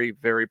very,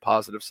 very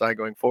positive sign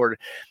going forward.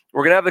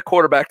 We're going to have the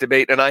quarterback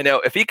debate. And I know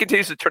if he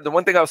continues to turn, the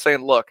one thing I was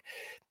saying, look,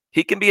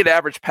 he can be an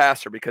average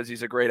passer because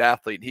he's a great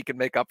athlete. He can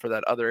make up for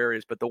that other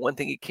areas. But the one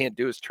thing he can't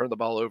do is turn the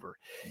ball over.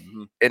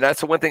 Mm-hmm. And that's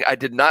the one thing I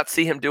did not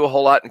see him do a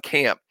whole lot in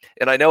camp.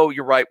 And I know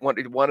you're right. One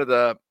of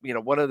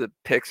the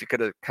picks he could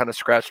have kind of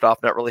scratched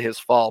off, not really his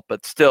fault,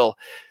 but still,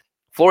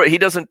 Florida, he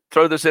doesn't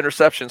throw those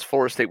interceptions.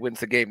 Florida State wins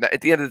the game. At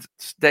the end of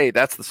the day,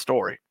 that's the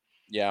story.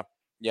 Yeah.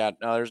 No,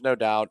 there's no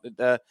doubt.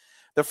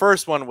 The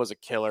first one was a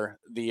killer.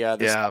 The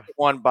second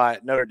one by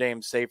Notre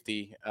Dame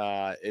safety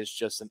is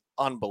just an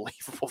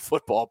unbelievable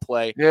football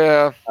play.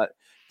 Yeah.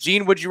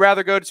 Gene, would you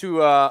rather go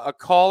to a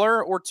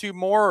caller or two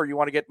more, or you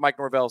want to get Mike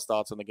Norvell's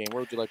thoughts on the game? Where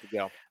would you like to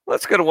go?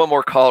 Let's go to one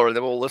more caller, and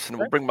then we'll listen.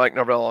 We'll bring Mike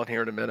Norvell on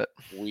here in a minute.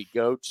 We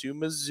go to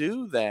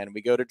Mizzou then.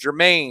 We go to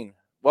Jermaine.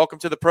 Welcome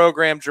to the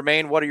program,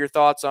 Jermaine. What are your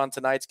thoughts on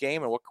tonight's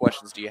game, and what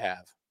questions do you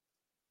have?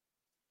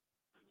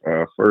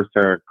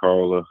 First-time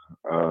caller.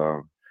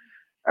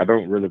 I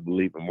don't really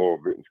believe in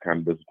moral victims.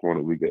 Kind of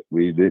disappointed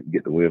we didn't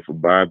get the win for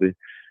Bobby.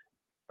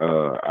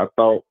 I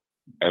thought,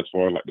 as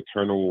far as like the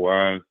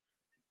turnover-wise,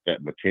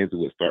 that McKenzie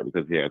would start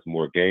because he has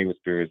more game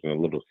experience and a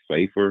little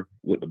safer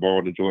with the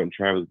ball than Jordan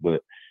Travis.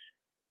 But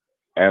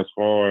as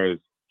far as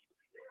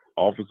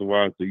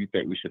offensive-wise, do you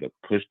think we should have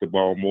pushed the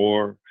ball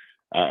more?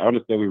 I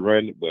understand we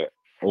ran it, but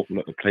open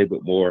up the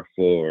playbook more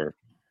for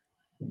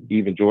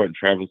even Jordan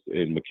Travis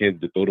and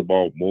McKenzie to throw the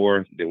ball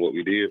more than what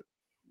we did.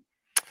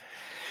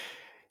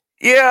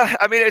 Yeah,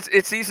 I mean,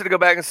 it's easy to go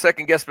back and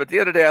second guess, but at the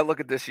end of the day, I look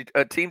at this.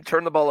 A team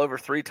turned the ball over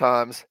 3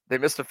 times. They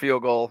missed a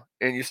field goal,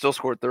 and you still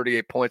scored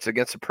 38 points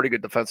against a pretty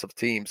good defensive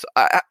team. So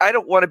I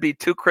don't want to be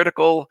too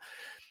critical,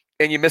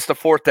 and you missed a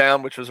 4th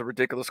down, which was a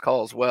ridiculous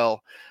call as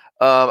well.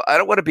 I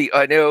don't want to be –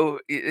 I know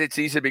it's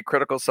easy to be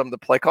critical of some of the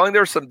play calling.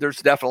 There's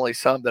definitely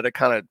some that I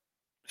kind of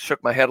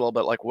shook my head a little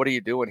bit like, what are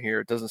you doing here?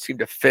 It doesn't seem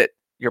to fit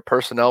your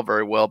personnel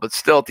very well, but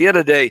still at the end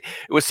of the day,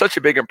 it was such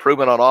a big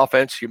improvement on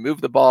offense. You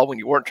moved the ball when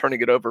you weren't turning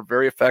it over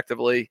very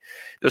effectively.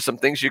 There's some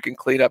things you can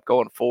clean up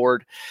going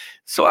forward.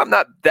 So I'm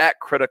not that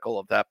critical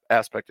of that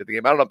aspect of the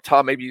game. I don't know,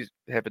 Tom, maybe you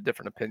have a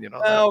different opinion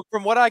on that.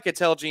 From what I could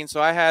tell, Gene,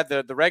 so I had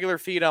the regular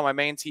feed on my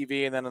main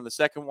TV, and then on the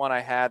second one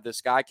I had the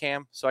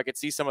Skycam, so I could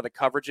see some of the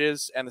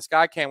coverages, and the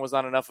Skycam was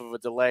on enough of a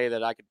delay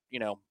that I could,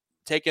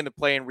 take in the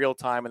play in real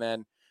time and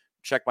then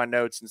check my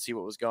notes and see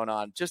what was going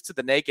on. Just to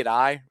the naked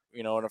eye,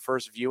 in a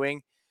first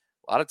viewing,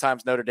 a lot of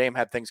times Notre Dame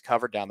had things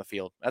covered down the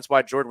field. That's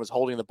why Jordan was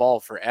holding the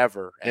ball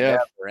forever and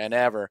ever and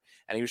ever.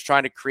 And he was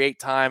trying to create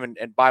time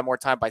and buy more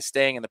time by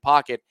staying in the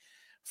pocket.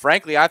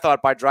 Frankly, I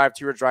thought by drive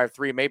 2 or drive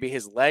 3, maybe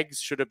his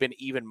legs should have been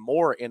even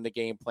more in the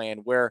game plan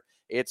where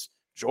it's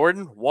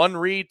Jordan, 1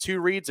 read, 2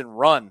 reads, and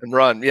run.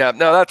 Yeah,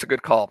 no, that's a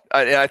good call.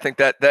 I think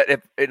that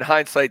if, in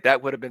hindsight,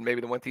 that would have been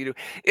maybe the one thing to do.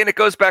 And it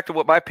goes back to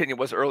what my opinion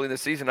was early in the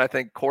season. I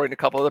think Corey and a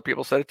couple other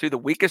people said it too. The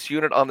weakest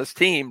unit on this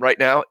team right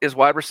now is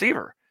wide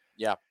receiver.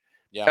 Yeah.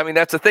 I mean,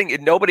 that's the thing.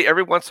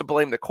 Everybody wants to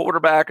blame the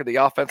quarterback or the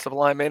offensive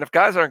line. Man, if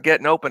guys aren't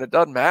getting open, it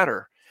doesn't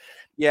matter.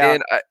 Yeah.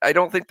 And I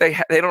don't think they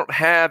don't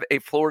have a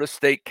Florida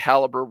State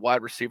caliber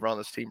wide receiver on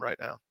this team right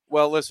now.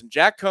 Well, listen,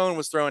 Jack Cohn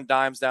was throwing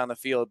dimes down the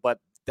field, but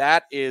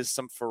that is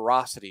some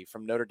ferocity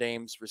from Notre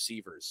Dame's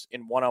receivers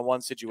in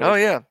one-on-one situations. Oh,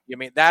 yeah. I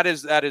mean, that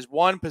is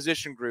one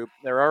position group.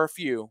 There are a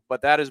few,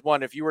 but that is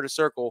one. If you were to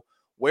circle,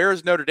 where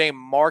is Notre Dame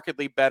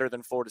markedly better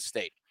than Florida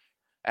State?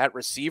 At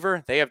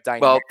receiver, they have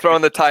dynamic. Well,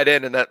 throwing the tight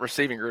end in that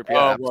receiving group,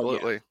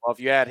 absolutely. Well,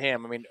 if you add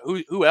him, I mean,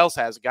 who else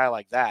has a guy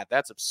like that?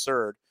 That's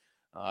absurd.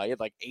 He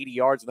had like 80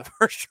 yards in the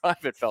first drive,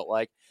 it felt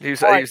like.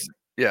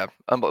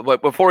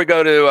 But before we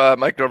go to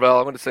Mike Norvell,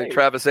 I want to say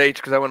Travis H.,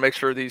 because I want to make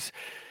sure these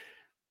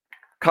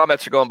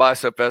comments are going by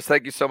so fast.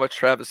 Thank you so much,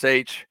 Travis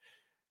H.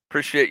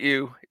 Appreciate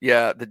you.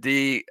 Yeah, the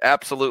D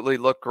absolutely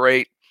looked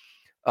great.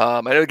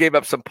 I know they gave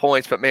up some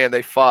points, but, man,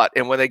 they fought.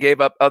 And when they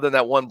gave up, other than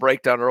that one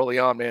breakdown early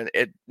on, man,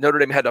 Notre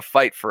Dame had to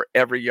fight for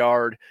every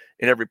yard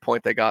and every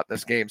point they got in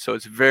this game. So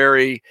it's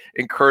very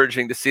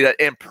encouraging to see that.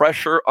 And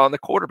pressure on the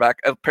quarterback.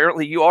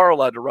 Apparently you are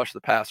allowed to rush the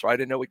passer. I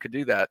didn't know we could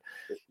do that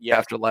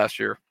after last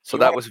year. So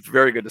that was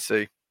very good to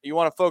see. You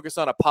want to focus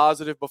on a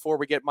positive before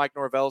we get Mike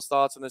Norvell's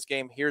thoughts on this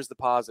game? Here's the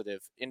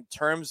positive. In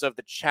terms of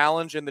the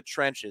challenge in the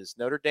trenches,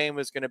 Notre Dame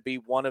is going to be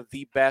one of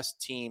the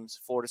best teams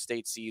Florida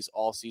State sees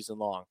all season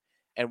long.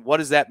 And what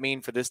does that mean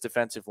for this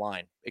defensive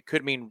line? It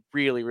could mean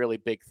really, really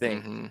big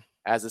things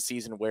as the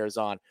season wears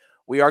on.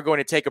 We are going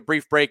to take a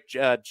brief break.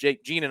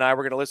 Gene and I,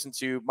 we're going to listen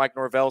to Mike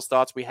Norvell's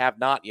thoughts. We have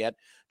not yet,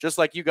 just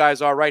like you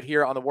guys are right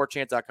here on the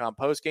WarChant.com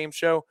postgame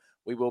show.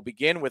 We will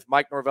begin with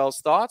Mike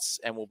Norvell's thoughts,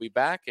 and we'll be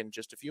back in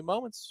just a few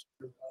moments.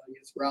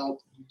 Throughout,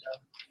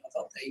 I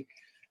thought they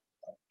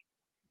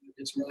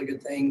did some really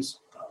good things.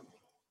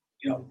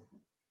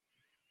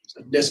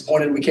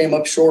 Disappointed we came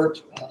up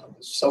short.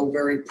 So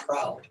very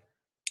proud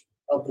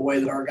of the way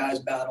that our guys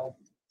battled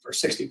for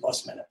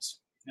 60-plus minutes.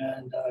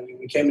 And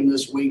we came into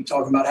this week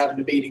talking about having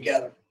to be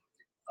together.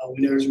 We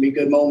knew there was going to be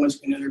good moments.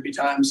 We knew there'd be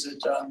times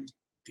that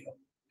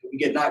we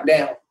get knocked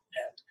down, and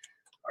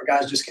our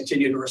guys just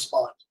continue to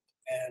respond.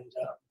 And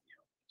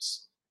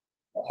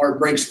my heart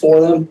breaks for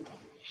them.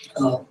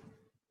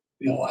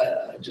 It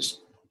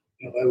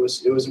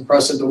was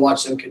impressive to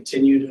watch them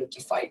continue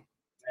to fight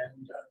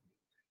and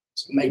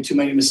make too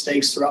many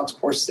mistakes throughout the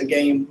course of the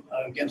game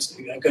against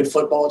a good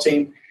football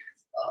team.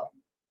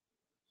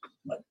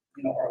 But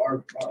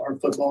our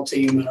football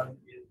team,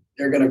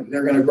 they're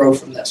gonna grow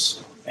from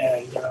this.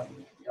 And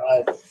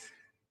I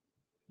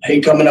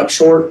hate coming up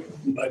short,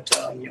 but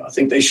I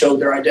think they showed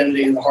their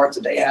identity and the heart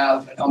that they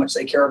have, and how much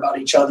they care about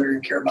each other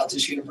and care about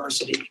this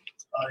university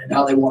and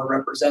how they want to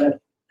represent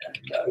it. And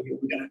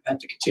we're going to have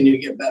to continue to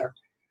get better.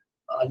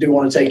 I do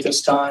want to take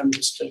this time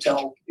just to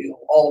tell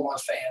all of our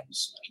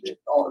fans,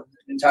 all of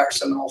the entire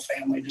Seminole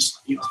family, just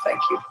thank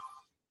you.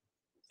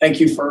 Thank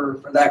you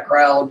for that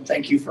crowd.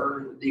 Thank you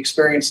for the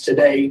experience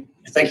today.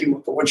 Thank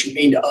you for what you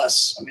mean to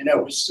us. I mean, it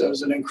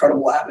was an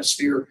incredible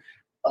atmosphere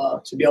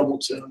to be able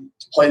to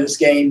play this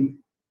game.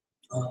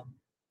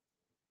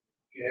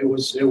 It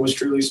was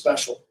truly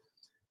special.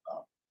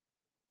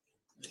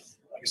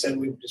 Like I said,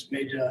 we've just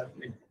made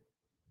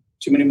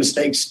too many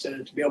mistakes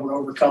to be able to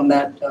overcome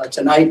that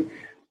tonight.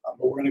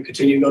 But we're going to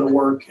continue to go to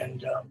work,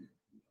 and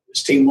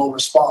this team will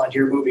respond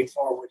here moving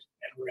forward,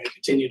 and we're going to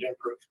continue to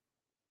improve.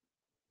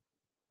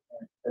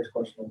 First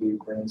question will be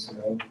Brandon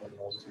Simone from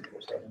Rose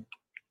 247.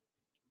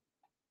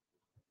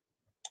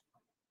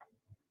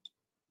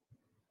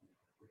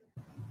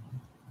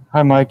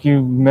 Hi, Mike.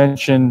 You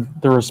mentioned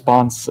the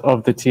response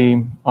of the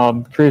team.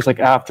 Curious,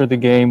 after the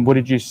game, what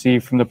did you see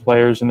from the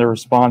players and their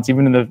response?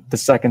 Even in the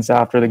seconds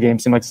after the game,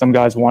 seemed like some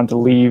guys wanted to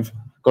leave,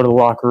 go to the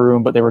locker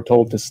room, but they were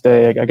told to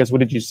stay. I guess, what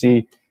did you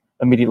see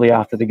immediately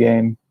after the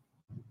game?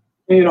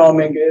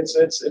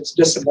 It's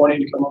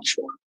disappointing to come up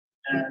short,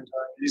 and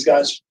these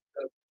guys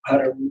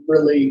had a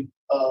really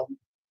hard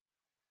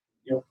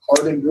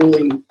and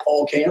grueling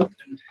fall camp,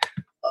 and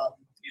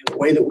the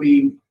way that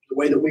we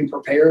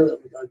prepare,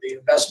 the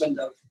investment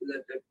that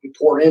we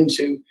pour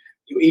into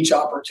each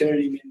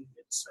opportunity. I mean,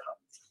 it's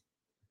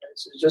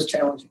just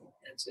challenging.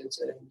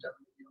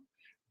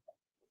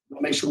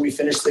 We'll make sure we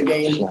finish the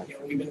game.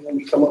 Even when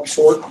we come up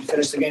short, we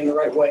finish the game the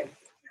right way.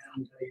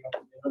 And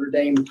Notre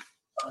Dame,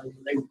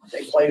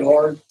 they played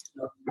hard.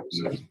 It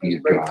was a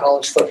great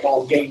college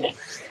football game,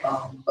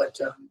 but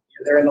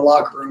they're in the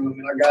locker room. I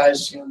mean, our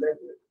guys,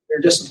 they're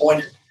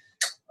disappointed.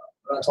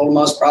 But I told them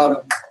I was proud of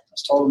them. I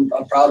told them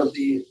I'm proud of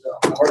the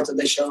heart that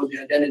they showed, the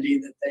identity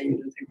that they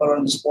put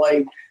on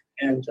display.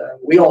 And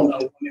we all know.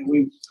 I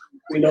mean,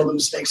 we know the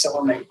mistakes that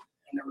were made.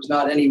 And there was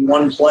not any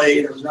one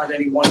play, there was not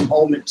any one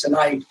moment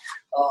tonight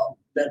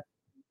that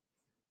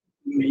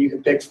you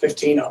could pick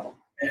 15 of them.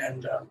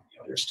 And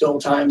there's still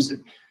times that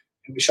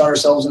we shot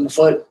ourselves in the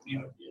foot.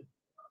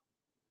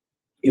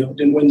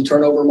 Didn't win the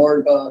turnover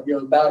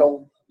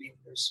battle. I mean,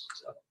 there's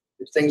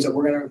things that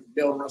we're going to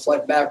be able to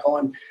reflect back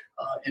on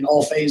in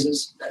all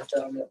phases that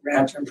we're going to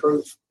have to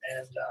improve.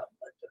 And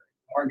but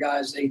our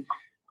guys,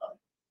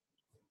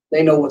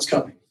 they know what's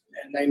coming,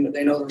 and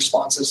they know the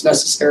response that's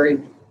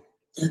necessary,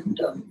 and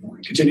we're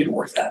going to continue to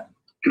work that.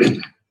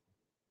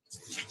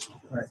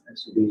 All right,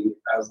 next will be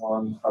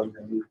Aslan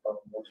Husband from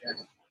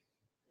Wolfgang.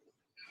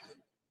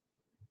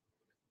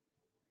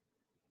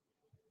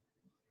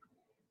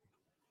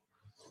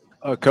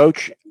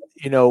 Coach,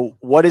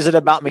 what is it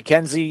about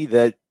Mackenzie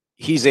that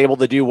he's able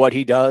to do what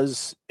he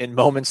does in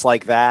moments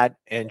like that?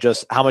 And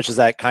just how much is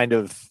that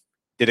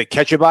did it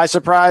catch you by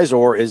surprise,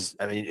 or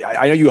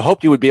I know you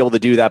hoped you would be able to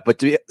do that, but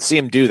to see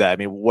him do that,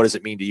 what does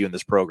it mean to you in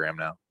this program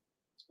now?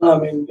 I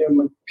mean,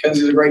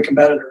 Mackenzie's a great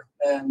competitor,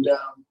 and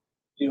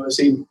as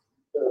we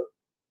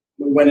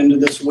went into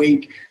this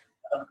week,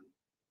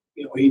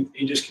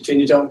 he just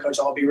continued to tell me, Coach,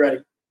 I'll be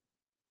ready.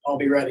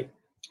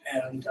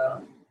 And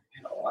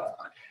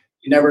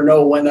you never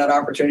know when that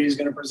opportunity is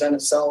going to present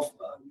itself.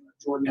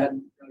 Jordan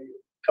had a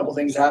couple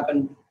things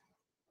happen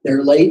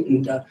there late,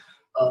 and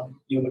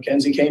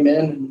Mackenzie came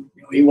in, and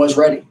he was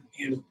ready.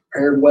 He was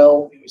prepared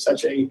well. He was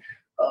such a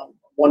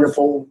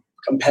wonderful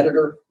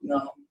competitor.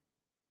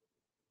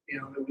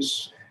 It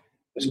was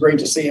great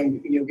to see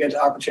him get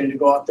the opportunity to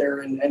go out there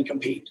and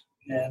compete.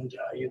 And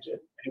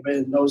anybody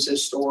that knows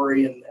his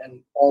story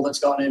and all that's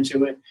gone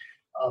into it,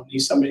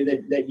 he's somebody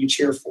that you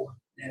cheer for,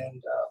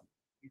 and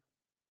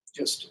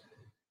just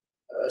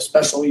a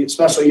special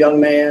young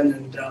man,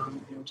 and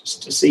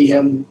just to see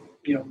him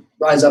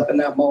rise up in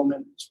that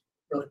moment,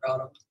 really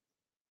proud of him.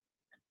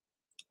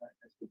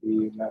 Next would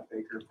be Matt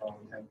Baker from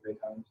Tampa Bay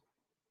Times.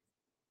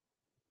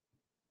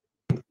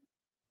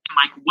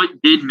 Mike, what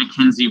did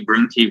Mackenzie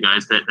bring to you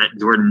guys that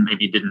Jordan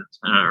maybe didn't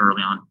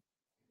early on?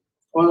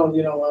 Well,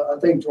 I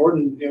think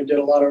Jordan did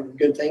a lot of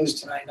good things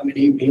tonight. I mean,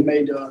 he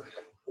made a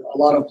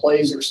lot of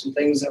plays. There's some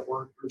things that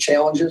were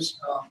challenges.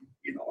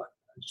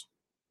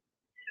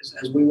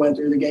 As we went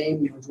through the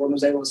game, Jordan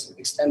was able to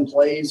extend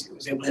plays. He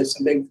was able to hit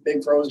some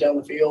big throws down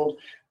the field.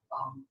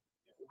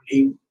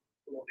 When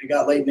he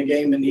got late in the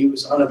game and he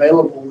was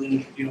unavailable,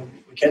 and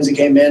we Mackenzie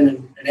came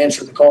in and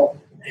answered the call,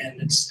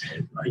 and it's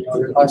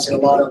there's obviously a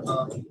lot of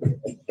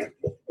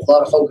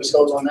focus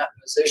goes on that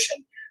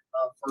position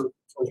for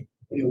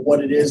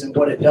what it is and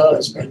what it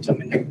does. But I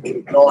mean,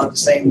 we all have the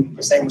same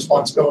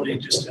responsibility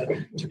just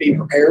to be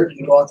prepared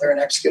and go out there and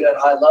execute at a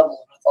high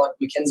level. And I thought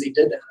Mackenzie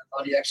did that. I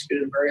thought he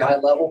executed at a very high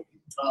level.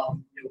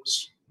 It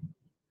was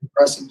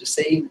impressive to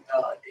see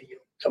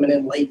coming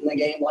in late in the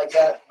game like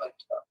that, but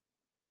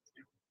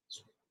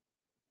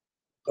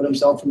put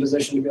himself in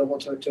position to be able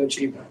to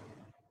achieve that.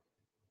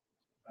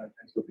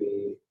 Next will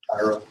be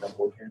Ira from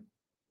Woodham.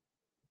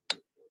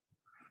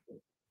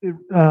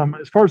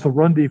 As far as the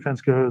run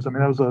defense goes, I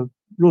mean, that was a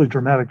really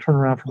dramatic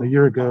turnaround from a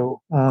year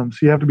ago. So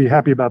you have to be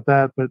happy about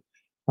that. But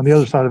on the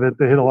other side of it,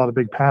 they hit a lot of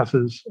big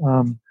passes.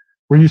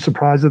 Were you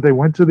surprised that they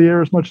went to the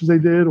air as much as they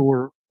did,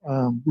 or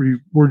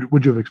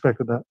would you have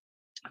expected that?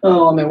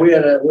 Oh, I mean, we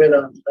had an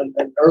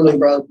early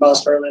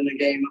bust early in the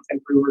game. I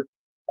think we were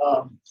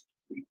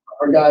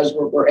our guys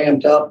were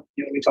amped up.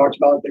 We talked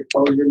about their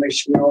closure, make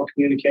sure we all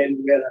communicated.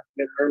 We had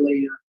an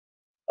early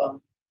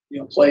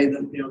play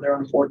that they're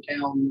on fourth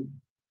down.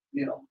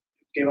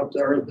 Gave up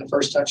the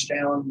first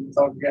touchdown. We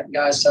thought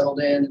guys settled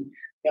in,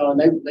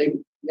 and they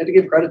had to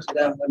give credit to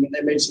them. I mean,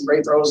 they made some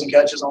great throws and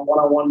catches on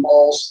one-on-one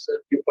balls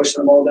that you're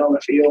pushing the ball down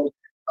the field.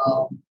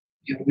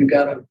 We've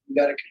got to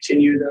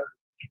continue to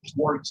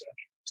work to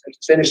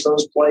finish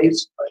those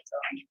plays, but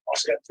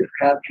also got to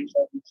have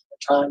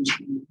at times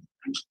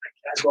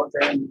guys go out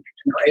there and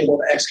are able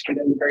to execute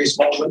in very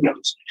small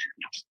windows.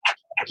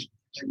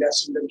 They've got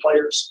some good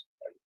players.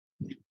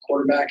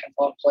 Quarterback, I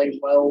thought, played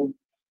well.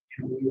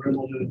 We were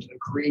able to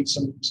create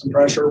some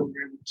pressure. We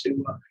were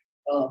able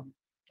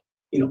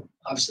to,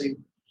 obviously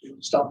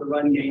stop the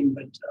run game.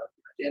 But at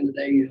the end of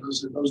the day,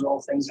 those are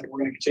all things that we're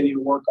going to continue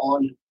to work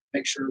on and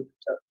make sure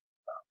that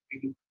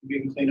we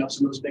can clean up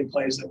some of those big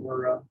plays that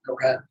we're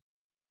had.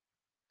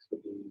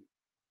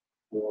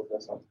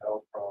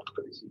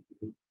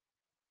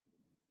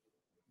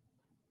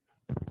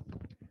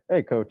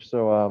 Hey, Coach.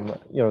 So,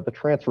 the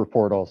transfer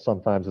portal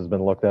sometimes has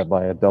been looked at as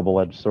a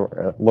double-edged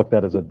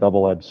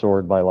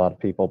sword by a lot of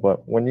people.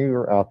 But when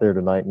you're out there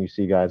tonight and you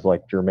see guys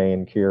like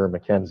Jermaine, Kier,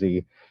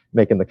 Mackenzie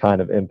making the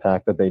kind of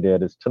impact that they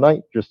did, is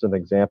tonight just an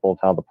example of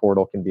how the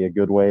portal can be a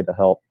good way to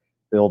help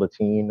build a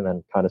team and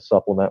then kind of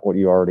supplement what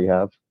you already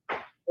have?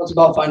 Well, it's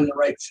about finding the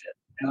right fit.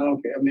 And I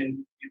don't care. I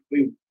mean,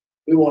 we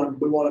want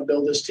to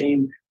build this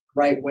team the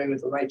right way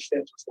with the right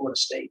fit for Florida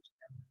State.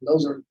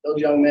 Those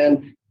young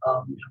men.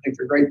 I think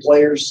they're great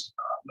players,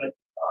 but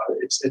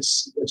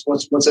it's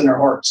what's in their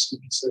hearts.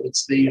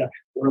 It's the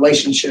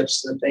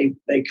relationships that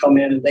they come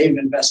in and they've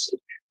invested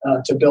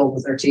to build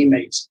with their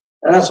teammates,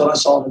 and that's what I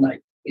saw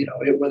tonight.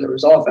 Whether it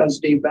was offense,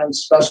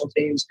 defense, special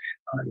teams,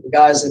 the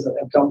guys that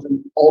have come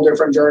from all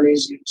different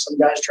journeys. Some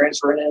guys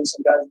transferring in,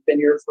 some guys have been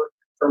here for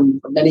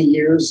many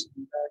years,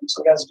 and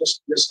some guys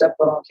just stepped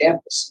foot on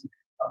campus.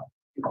 At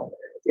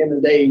the end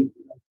of the day,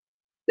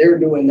 they're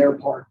doing their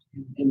part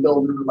in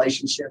building a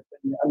relationship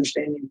and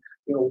understanding,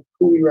 who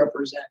we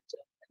represent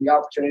and the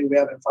opportunity we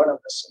have in front of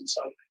us. And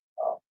so,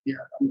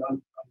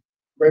 I'm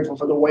grateful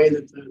for the way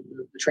that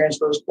the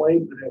transfers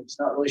played, but it's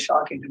not really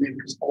shocking to me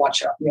because I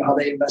watch how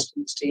they invest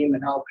in this team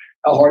and how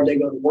hard they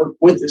go to work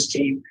with this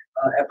team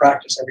at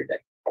practice every day.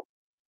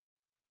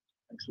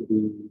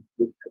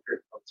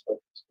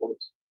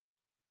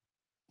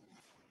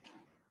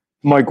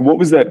 Mike, what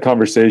was that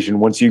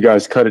conversation once you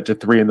guys cut it to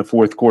 3 in the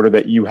fourth quarter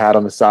that you had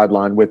on the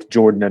sideline with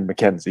Jordan and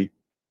Mackenzie?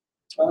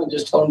 I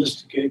just told them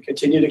just to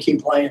continue to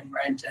keep playing,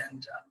 right?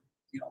 And,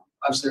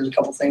 obviously there's a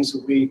couple things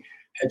that we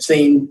had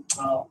seen,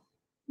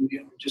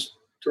 just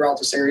throughout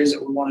the series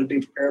that we wanted to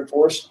be prepared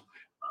for. So,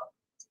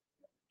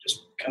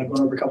 just kind of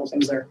going over a couple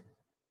things there.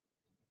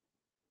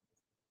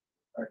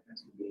 All right,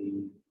 next will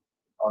be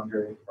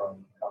Andre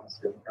from Thomas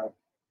Democrat.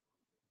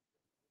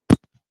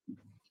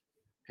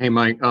 Hey,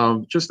 Mike,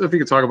 just if you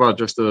could talk about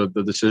just the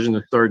decision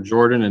to start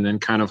Jordan and then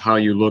kind of how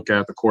you look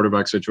at the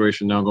quarterback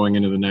situation now going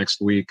into the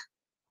next week.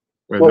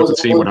 What was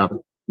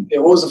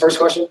the first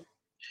question?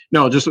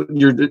 No, just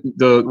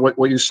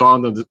what you saw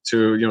to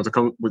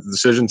come with the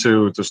decision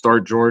to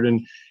start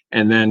Jordan,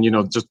 and then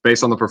just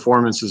based on the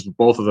performances of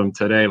both of them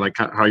today, like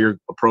how you're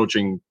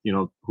approaching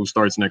who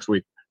starts next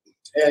week.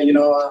 Yeah,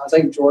 I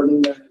think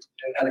Jordan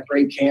had a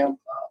great camp.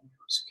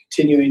 Was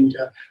continuing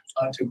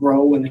to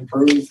grow and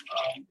improve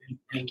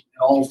in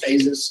all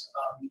phases.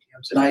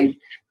 Tonight,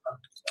 I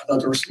thought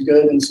there was some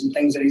good and some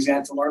things that he's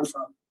had to learn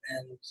from,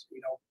 and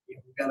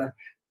we've got to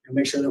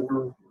make sure that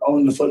we're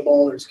owning the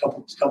football. There's a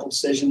couple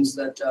decisions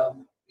that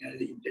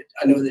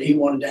I know that he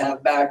wanted to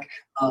have back,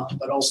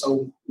 but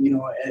also at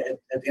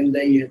the end of the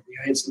day, he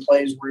had some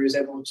plays where he was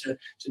able to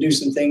do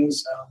some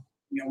things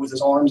with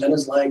his arms and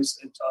his legs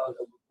that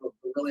were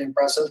really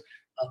impressive.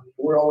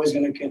 We're always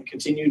going to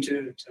continue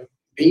to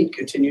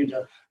continue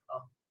to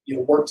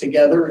work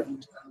together,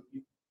 and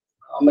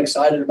I'm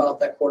excited about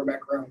that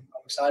quarterback room.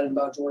 I'm excited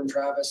about Jordan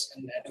Travis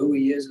and who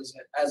he is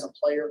as a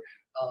player.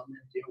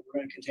 We're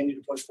going to continue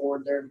to push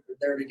forward there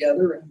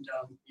together, and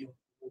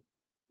we'll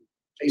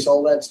face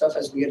all that stuff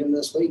as we get into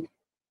this week.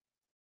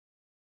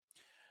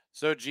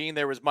 So, Gene,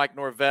 there was Mike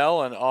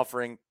Norvell and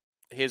offering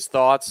his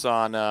thoughts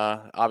on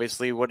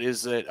obviously what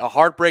is a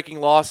heartbreaking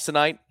loss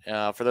tonight.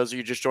 For those of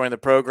you just joining the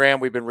program,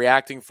 we've been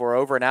reacting for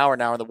over an hour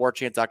now on the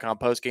WarChant.com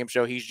postgame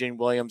show. He's Gene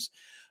Williams.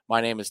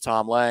 My name is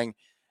Tom Lang.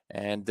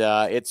 And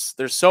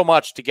there's so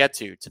much to get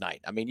to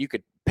tonight. I mean, you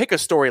could pick a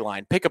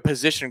storyline, pick a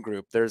position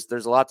group. There's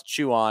a lot to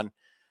chew on.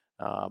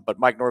 But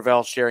Mike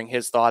Norvell sharing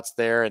his thoughts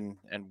there, and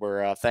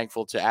we're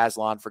thankful to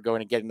Aslan for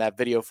going and getting that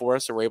video for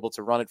us, so we're able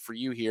to run it for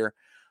you here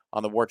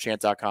on the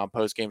WarChant.com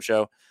postgame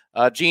show.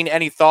 Gene,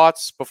 any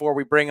thoughts before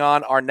we bring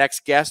on our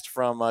next guest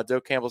from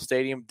Doak Campbell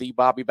Stadium, the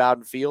Bobby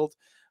Bowden Field?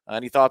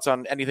 Any thoughts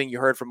on anything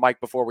you heard from Mike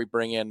before we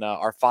bring in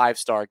our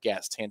 5-star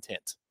guest? Hint,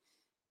 hint.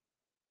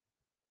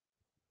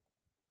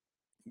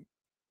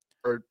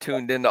 Or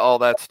tuned into all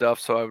that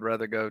stuff, so I would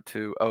rather go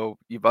to. Oh,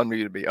 you've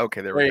unmuted me.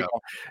 Okay, there we go.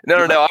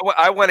 No.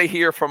 I want to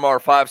hear from our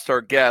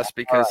 5-star guest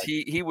because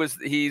he was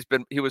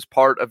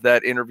part of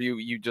that interview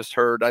you just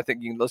heard. I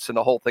think you can listen to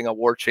the whole thing on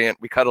War Chant.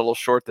 We cut a little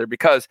short there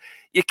because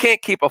you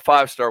can't keep a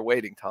 5-star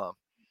waiting, Tom.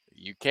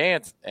 You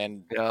can't,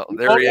 and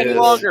there he is.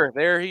 Longer.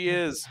 There he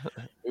is.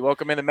 We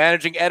welcome in the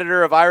managing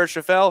editor of Ira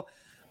Schoffel.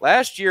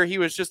 Last year, he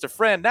was just a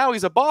friend. Now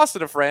he's a boss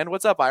and a friend.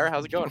 What's up, Ira?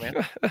 How's it going,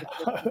 man?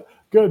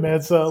 Good, man.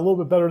 It's a little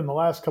bit better than the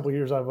last couple of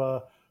years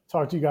I've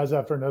talked to you guys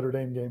after a Notre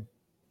Dame game.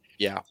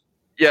 Yeah.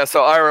 Yeah,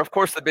 so, Ira, of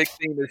course, the big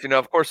theme is,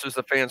 of course, there's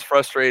the fans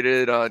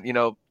frustrated on,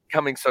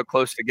 coming so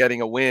close to getting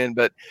a win.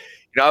 But,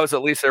 I was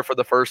at least there for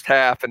the first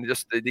half, and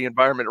just the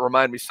environment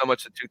reminded me so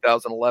much of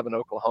 2011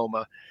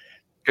 Oklahoma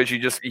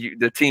because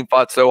the team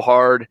fought so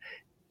hard.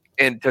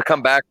 And to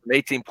come back from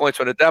 18 points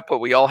when at that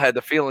point we all had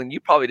the feeling, you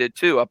probably did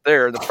too up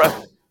there in the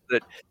press,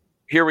 that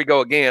here we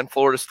go again,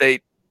 Florida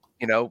State,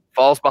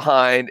 falls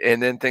behind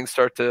and then things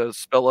start to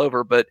spill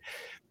over. But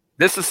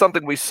this is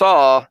something we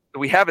saw that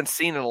we haven't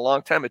seen in a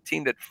long time, a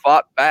team that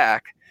fought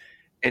back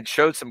and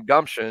showed some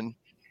gumption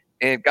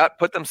and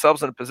put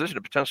themselves in a position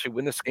to potentially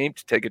win this game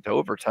to take it to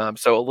overtime.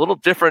 So a little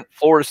different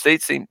Florida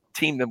State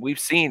team than we've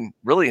seen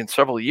really in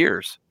several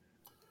years.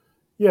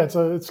 Yeah,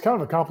 it's kind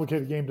of a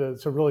complicated game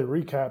to really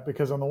recap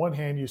because on the one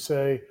hand you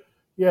say,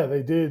 yeah,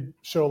 they did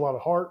show a lot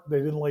of heart. They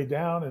didn't lay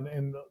down.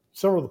 And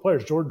several of the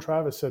players, Jordan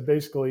Travis said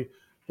basically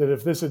that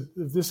if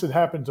this had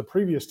happened to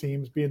previous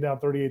teams being down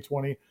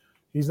 38-20,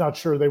 he's not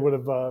sure they would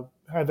have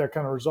had that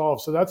kind of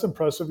resolve. So that's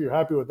impressive. You're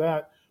happy with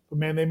that. But,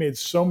 man, they made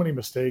so many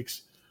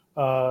mistakes.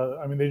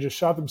 They just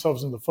shot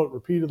themselves in the foot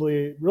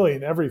repeatedly, really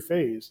in every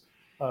phase,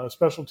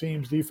 special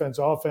teams, defense,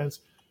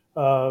 offense.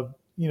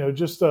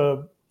 It's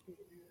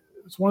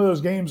one of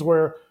those games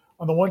where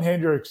on the one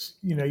hand,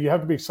 you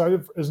have to be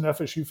excited as an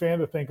FSU fan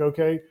to think,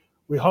 okay,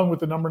 we hung with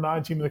the number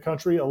 9 team in the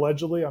country,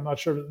 allegedly. I'm not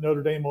sure that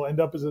Notre Dame will end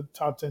up as a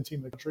top 10 team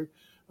in the country.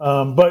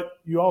 But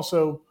you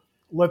also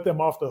let them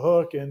off the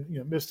hook and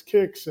missed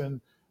kicks and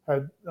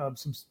had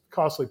some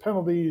costly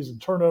penalties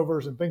and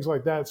turnovers and things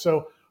like that.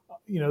 So,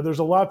 there's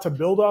a lot to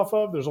build off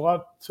of. There's a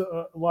lot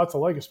to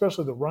like,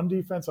 especially the run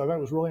defense. I thought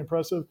was really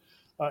impressive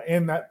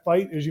and that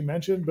fight, as you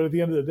mentioned. But at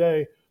the end of the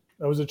day,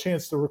 that was a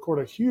chance to record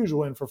a huge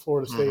win for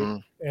Florida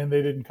State, and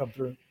they didn't come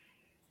through.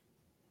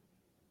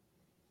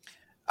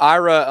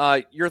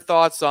 Ira, your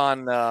thoughts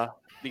on the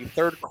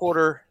third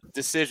quarter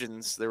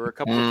decisions? There were a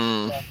couple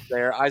of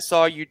there. I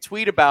saw you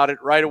tweet about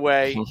it right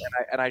away,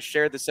 and I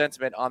shared the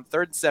sentiment on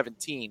 3rd and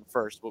 17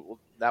 first.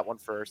 That one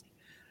first.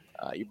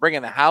 You bring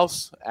in the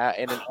house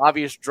in an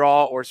obvious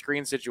draw or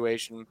screen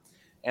situation.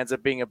 Ends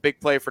up being a big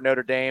play for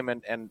Notre Dame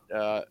and an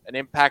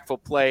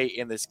impactful play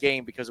in this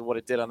game because of what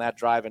it did on that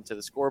drive into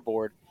the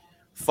scoreboard.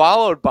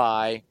 Followed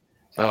by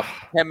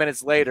 10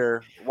 minutes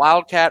later,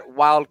 Wildcat,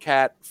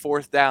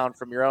 4th down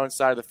from your own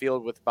side of the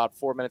field with about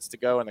 4 minutes to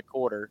go in the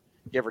quarter,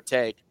 give or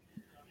take.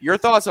 Your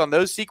thoughts on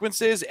those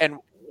sequences, and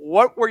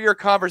what were your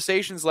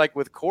conversations like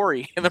with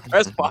Corey in the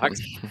press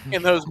box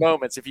in those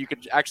moments, if you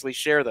could actually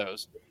share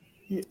those?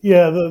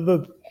 Yeah,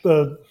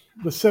 the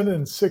send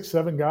in 6,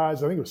 7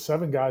 guys, I think it was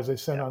 7 guys they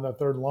sent on that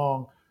 3rd and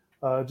long,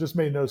 just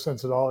made no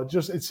sense at all.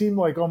 It seemed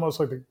like almost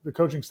like the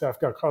coaching staff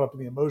got caught up in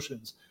the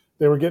emotions.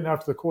 They were getting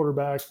after the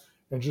quarterback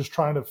and just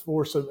trying to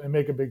force it and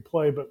make a big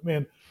play. But,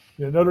 man,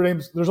 Notre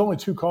Dame's – there's only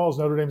 2 calls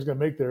Notre Dame's going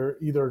to make there,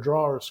 either a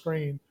draw or a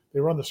screen. They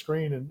run the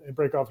screen and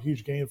break off a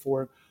huge gain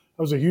for it.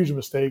 That was a huge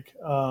mistake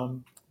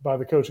by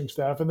the coaching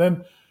staff. And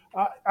then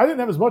I didn't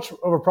have as much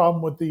of a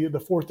problem with the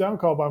 4th down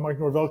call by Mike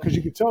Norvell because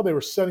you could tell they were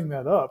setting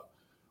that up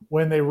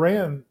when they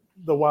ran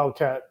the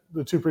Wildcat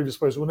the 2 previous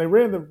plays. When they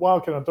ran the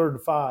Wildcat on 3rd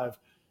and 5,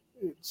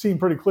 it seemed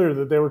pretty clear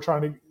that they were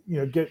trying to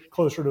get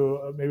closer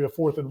to maybe a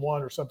 4th and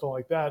 1 or something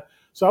like that.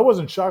 So I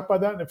wasn't shocked by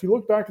that. And if you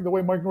look back at the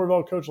way Mike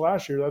Norvell coached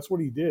last year, that's what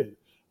he did.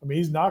 I mean,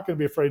 he's not going to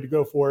be afraid to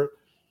go for it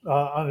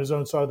on his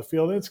own side of the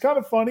field. And it's kind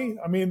of funny.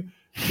 I mean,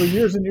 for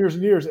years and years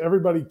and years,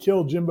 everybody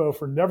killed Jimbo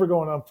for never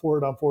going for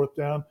it on 4th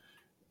down.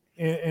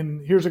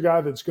 And here's a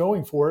guy that's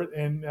going for it,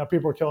 and now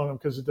people are killing him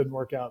because it didn't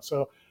work out.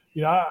 So,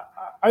 I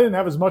didn't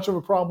have as much of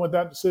a problem with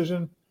that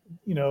decision.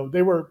 He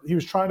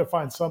was trying to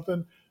find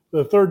something.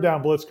 The 3rd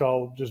down blitz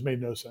call just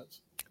made no sense.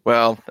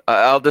 Well,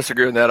 I'll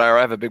disagree with that. I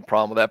have a big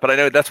problem with that, but I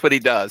know that's what he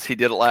does. He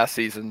did it last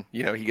season.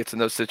 You know, he gets in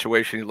those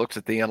situations. He looks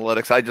at the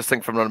analytics. I just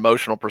think from an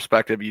emotional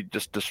perspective, you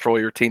just destroy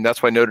your team.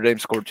 That's why Notre Dame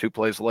scored 2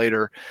 plays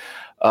later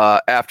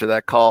after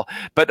that call.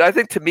 But I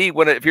think to me,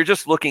 if you're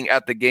just looking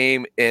at the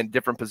game and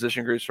different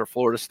position groups for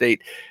Florida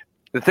State,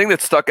 the thing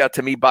that stuck out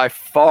to me by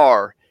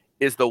far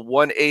is the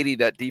 180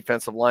 that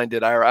defensive line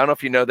did. I don't know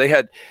if you know,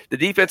 the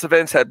defensive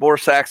ends had more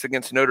sacks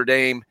against Notre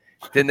Dame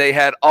than they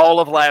had all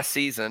of last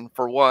season,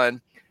 for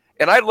one.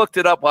 And I looked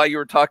it up while you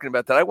were talking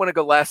about that. I want to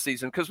go last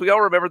season because we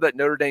all remember that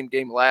Notre Dame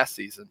game last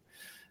season.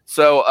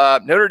 So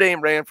Notre Dame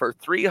ran for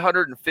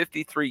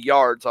 353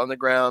 yards on the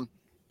ground,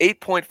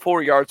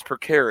 8.4 yards per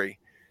carry.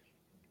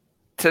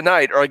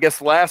 Tonight, or I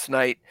guess last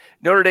night,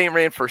 Notre Dame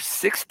ran for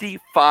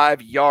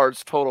 65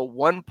 yards total,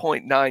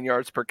 1.9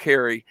 yards per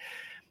carry.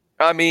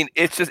 I mean,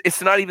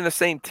 it's not even the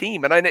same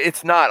team. And I know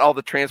it's not all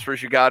the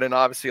transfers you got, and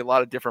obviously a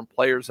lot of different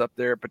players up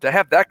there. But to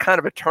have that kind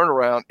of a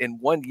turnaround in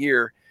 1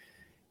 year,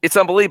 it's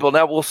unbelievable.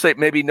 Now we'll say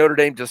maybe Notre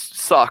Dame just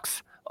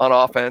sucks on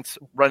offense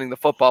running the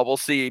football. We'll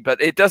see,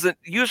 but it doesn't.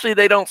 Usually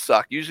they don't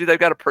suck. Usually they've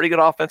got a pretty good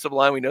offensive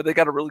line. We know they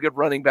got a really good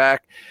running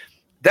back.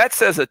 That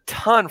says a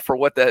ton for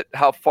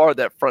how far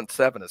that front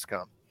seven has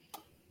come.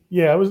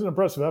 Yeah, it was an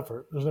impressive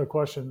effort. There's no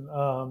question.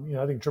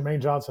 I think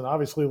Jermaine Johnson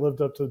obviously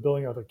lived up to the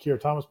billing. I think Keir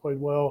Thomas played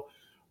well.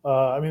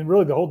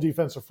 Really the whole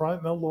defensive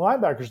front and the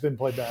linebackers didn't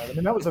play bad. I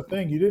mean, that was the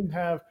thing.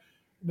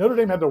 Notre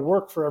Dame had to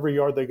work for every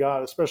yard they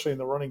got, especially in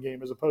the running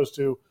game, as opposed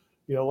to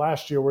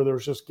last year where there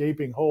was just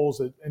gaping holes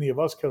that any of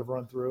us could have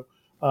run through.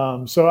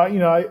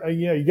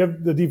 You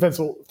give the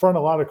defensive front a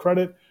lot of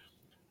credit.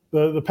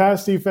 The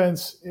pass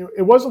defense,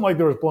 it wasn't like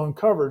there was blown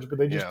coverage, but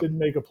they just didn't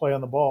make a play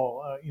on the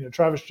ball.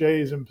 Travis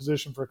Jay is in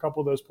position for a couple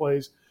of those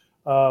plays.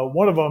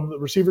 One of them, the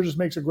receiver just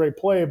makes a great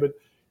play, but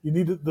you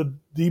need the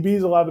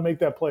DBs allowed to make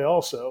that play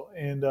also,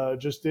 and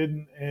just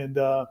didn't. And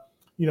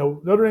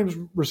Notre Dame's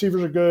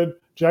receivers are good.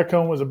 Jack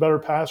Cohn was a better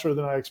passer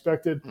than I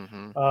expected,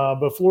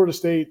 but Florida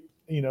State,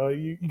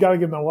 you got to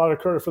give them a lot of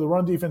credit for the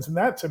run defense, and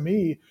that to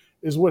me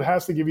is what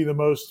has to give you the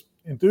most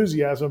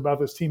enthusiasm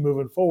about this team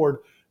moving forward.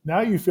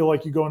 Now you feel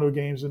like you go into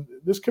games and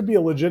this could be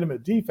a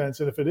legitimate defense,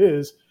 and if it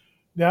is,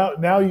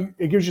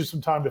 it gives you some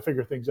time to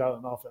figure things out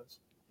on offense.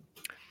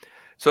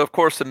 So, of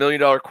course, the $1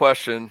 million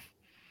question,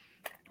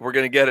 we're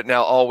going to get it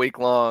now all week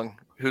long.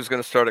 Who's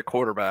going to start at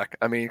quarterback?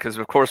 I mean, because,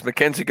 of course,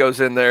 McKenzie goes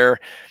in there.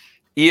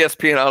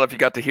 ESPN, I don't know if you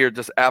got to hear,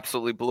 just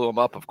absolutely blew him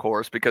up, of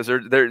course, because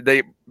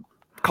they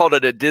called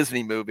it a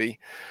Disney movie.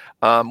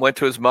 Went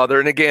to his mother,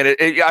 and again,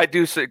 I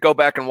do say, go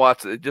back and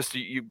watch it. Just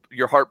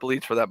your heart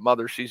bleeds for that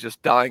mother. She's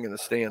just dying in the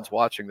stands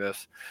watching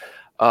this.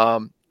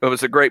 It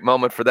was a great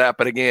moment for that,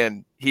 but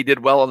again, he did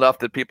well enough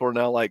that people are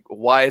now like,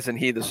 why isn't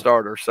he the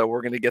starter? So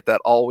we're going to get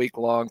that all week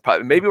long.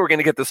 Maybe we're going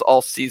to get this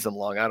all season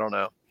long. I don't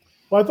know.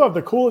 Well, I thought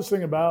the coolest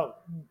thing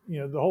about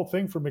the whole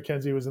thing for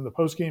McKenzie was in the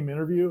post-game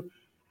interview.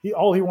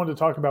 All he wanted to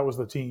talk about was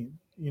the team.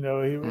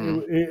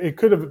 It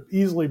could have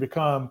easily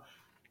become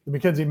the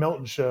McKenzie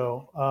Milton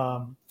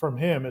show from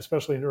him,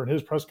 especially during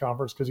his press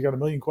conference, because he got a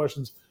million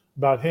questions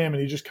about him,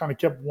 and he just kind of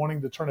kept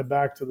wanting to turn it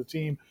back to the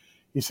team.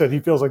 He said he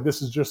feels like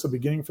this is just the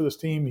beginning for this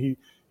team. He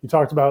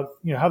talked about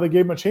how they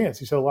gave him a chance.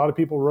 He said a lot of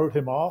people wrote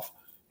him off,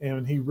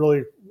 and he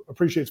really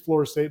appreciates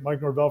Florida State,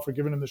 Mike Norvell, for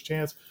giving him this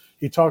chance.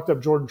 He talked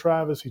up Jordan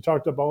Travis. He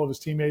talked up all of his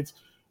teammates.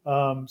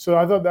 So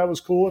I thought that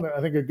was cool, and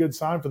I think a good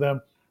sign for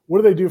them. What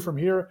do they do from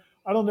here?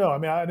 I don't know. I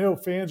mean, I know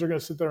fans are going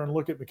to sit there and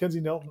look at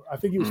McKenzie Milton. I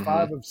think he was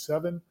 5 of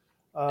 7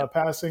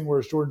 passing,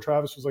 whereas Jordan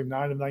Travis was like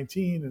 9 of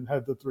 19 and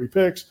had the 3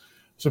 picks.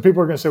 So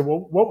people are going to say,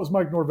 well, what was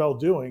Mike Norvell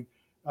doing?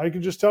 I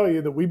can just tell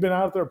you that we've been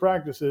out there at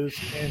practices,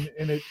 and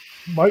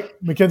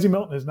McKenzie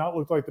Milton has not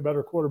looked like the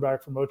better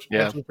quarterback for much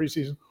of the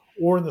preseason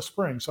or in the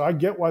spring. So I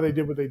get why they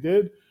did what they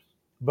did,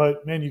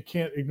 but, man, you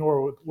can't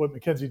ignore what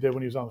McKenzie did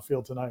when he was on the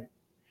field tonight.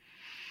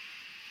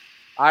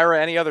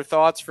 Ira, any other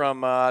thoughts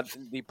from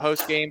the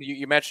post game?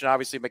 You mentioned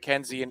obviously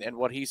McKenzie and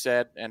what he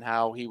said and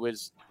how he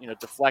was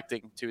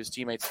deflecting to his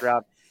teammates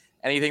throughout.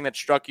 Anything that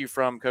struck you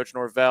from Coach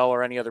Norvell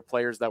or any other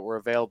players that were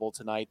available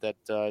tonight that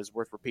is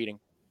worth repeating?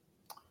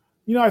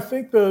 I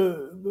think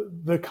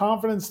the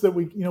confidence that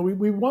we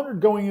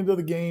wondered going into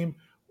the game.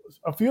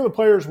 A few of the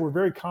players were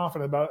very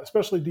confident about,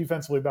 especially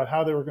defensively, about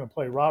how they were going to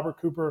play. Robert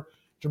Cooper,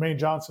 Jermaine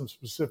Johnson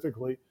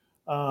specifically.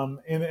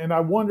 And I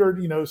wondered,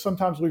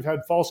 sometimes we've had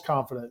false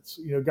confidence.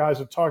 Guys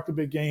have talked a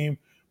big game,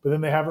 but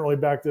then they haven't really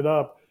backed it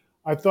up.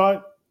 I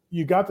thought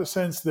you got the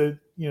sense that,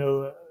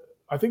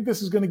 I think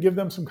this is going to give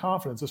them some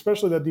confidence,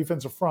 especially that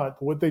defensive front,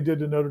 what they did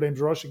to Notre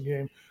Dame's rushing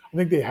game. I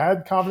think they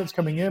had confidence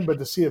coming in, but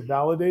to see it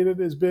validated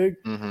is big.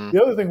 Mm-hmm.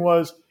 The other thing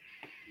was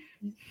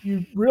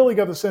you really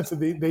got the sense that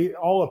they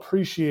all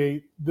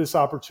appreciate this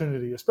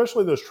opportunity,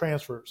 especially those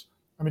transfers.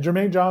 I mean,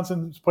 Jermaine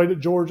Johnson's played at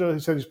Georgia. He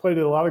said he's played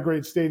at a lot of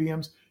great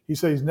stadiums. He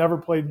said he's never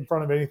played in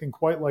front of anything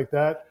quite like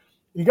that.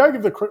 You got to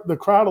give the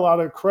crowd a lot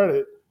of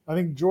credit. I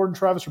think Jordan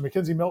Travis or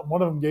McKenzie Milton,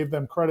 one of them gave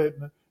them credit,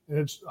 and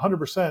it's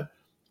 100%.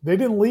 they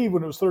didn't leave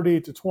when it was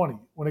 38-20.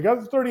 When it got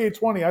to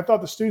 38-20, I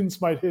thought the students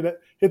might hit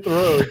the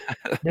road.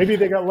 Maybe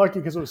they got lucky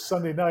because it was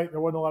Sunday night and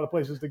there wasn't a lot of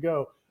places to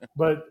go.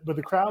 But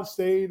the crowd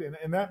stayed,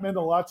 and that meant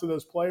a lot to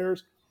those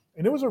players.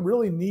 And it was a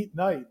really neat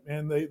night.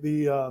 And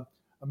the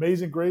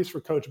Amazing Grace for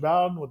Coach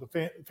Bowden with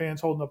the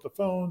fans holding up the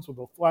phones with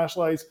the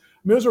flashlights. I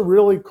mean, it was a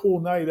really cool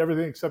night,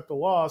 everything except the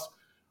loss.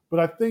 But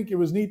I think it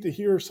was neat to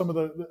hear some of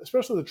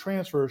especially the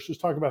transfers,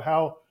 just talk about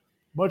how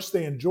much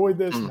they enjoyed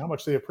this and how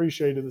much they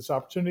appreciated this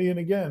opportunity. And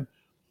again,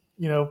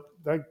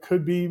 that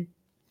could be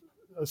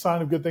a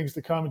sign of good things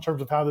to come in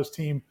terms of how this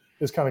team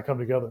has kind of come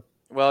together.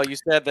 Well, you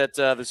said that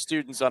the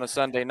students on a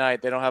Sunday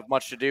night, they don't have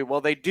much to do.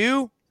 Well, they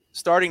do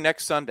starting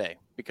next Sunday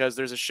because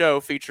there's a show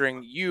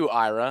featuring you,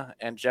 Ira,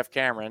 and Jeff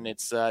Cameron.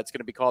 It's going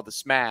to be called The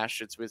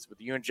Smash. It's with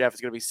you and Jeff.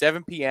 It's going to be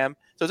 7 p.m.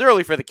 So it's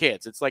early for the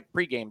kids. It's like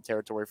pregame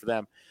territory for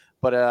them.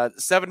 But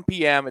 7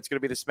 p.m., it's going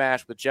to be The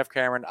Smash with Jeff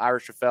Cameron, Ira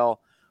Schoffel,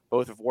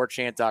 both of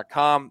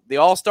warchant.com. The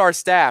all-star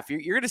staff,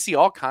 you're going to see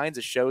all kinds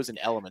of shows and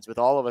elements with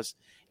all of us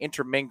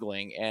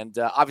intermingling. And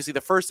obviously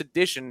the first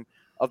edition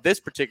of this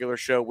particular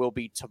show will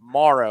be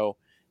tomorrow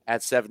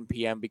at 7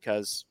 p.m.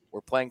 because we're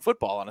playing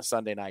football on a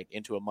Sunday night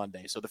into a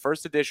Monday. So the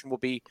first edition will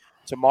be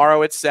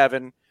tomorrow at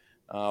 7.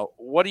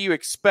 What do you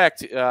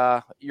expect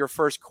your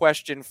first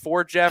question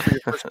for Jeff, or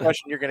your first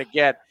question you're going to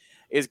get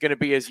is going to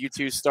be as you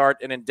two start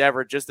an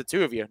endeavor, just the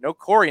two of you? No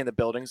Corey in the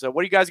building. So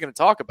what are you guys going to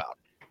talk about?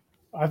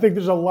 I think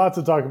there's a lot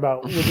to talk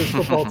about with this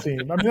football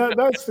team. I mean,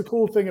 that's the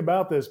cool thing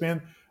about this,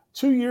 man.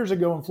 2 years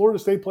ago when Florida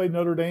State played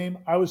Notre Dame,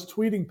 I was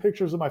tweeting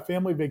pictures of my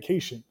family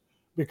vacation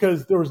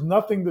because there was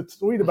nothing to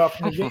tweet about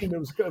from the game.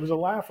 It was a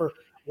laugher.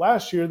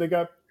 Last year they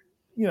got,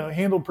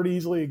 handled pretty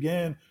easily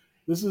again.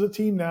 This is a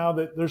team now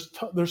that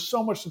there's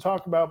so much to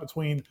talk about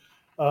between,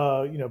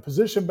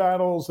 position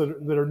battles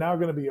that are now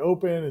going to be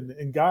open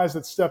and guys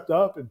that stepped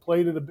up and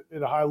played at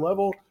a high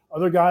level.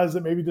 Other guys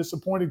that maybe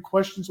disappointed.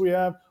 Questions we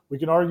have. We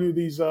can argue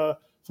these some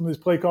of these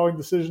play calling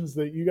decisions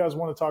that you guys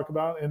want to talk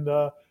about, and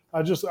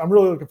I'm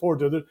really looking forward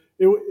to it.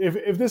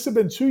 If this had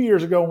been 2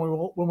 years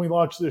ago when we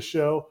launched this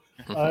show,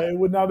 it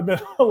would not have been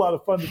a lot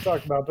of fun to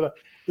talk about. But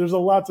there's a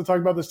lot to talk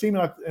about this team,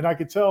 and I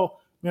could tell.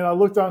 Man, I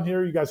looked on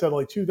here. You guys had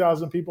like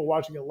 2,000 people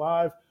watching it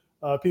live.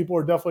 People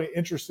are definitely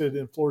interested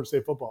in Florida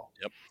State football.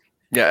 Yep.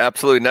 Yeah,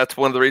 absolutely. And that's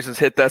one of the reasons.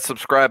 Hit that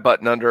subscribe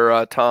button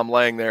under Tom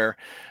Lang there,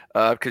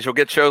 because you'll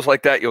get shows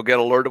like that. You'll get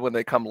alerted when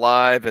they come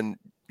live, and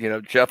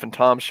Jeff and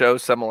Tom's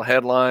shows, Seminole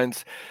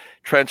Headlines,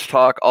 Trench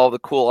Talk, all the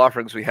cool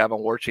offerings we have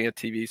on War Chant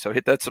TV. So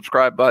hit that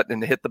subscribe button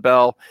and hit the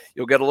bell.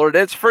 You'll get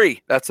alerted. It's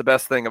free. That's the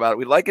best thing about it.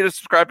 We'd like you to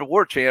subscribe to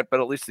War Chant, but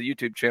at least the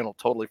YouTube channel,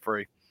 totally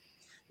free.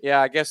 Yeah,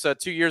 I guess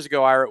 2 years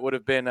ago, Ira, it would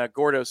have been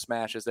Gordo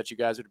Smashes that you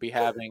guys would be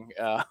having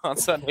on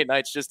Sunday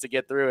nights just to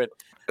get through it.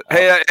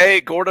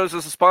 Hey, Gordo's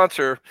is a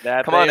sponsor.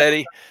 Come on,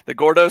 Eddie. The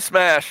Gordo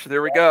Smash.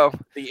 There we go.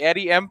 The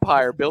Eddie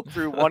Empire built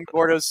through one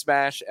Gordo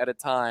Smash at a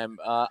time.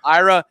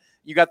 Ira,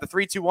 you got the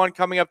 3-2-1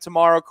 coming up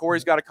tomorrow.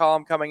 Corey's got a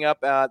column coming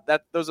up.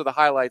 Those are the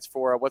highlights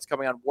for what's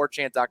coming on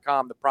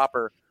warchant.com, the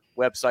proper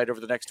website, over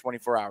the next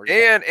 24 hours.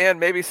 And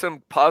maybe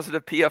some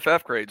positive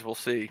PFF grades. We'll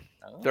see.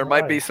 There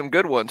might be some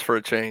good ones for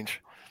a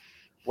change.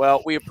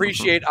 Well, we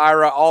appreciate,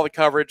 Ira, all the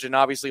coverage and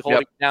obviously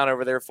holding it down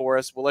over there for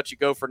us. We'll let you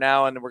go for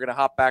now, and we're going to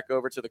hop back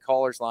over to the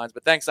callers' lines.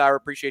 But thanks, Ira.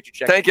 Appreciate you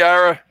checking. Thank you,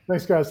 Ira.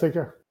 Thanks, guys. Take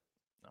care.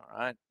 All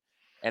right.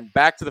 And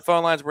back to the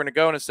phone lines. We're going to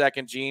go in a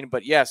second, Gene.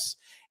 But, yes,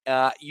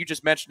 you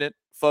just mentioned it,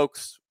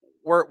 folks.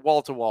 We're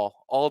wall-to-wall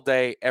all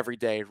day, every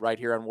day, right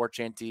here on War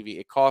Chant TV.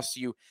 It costs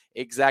you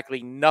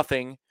exactly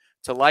nothing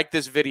to like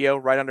this video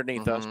right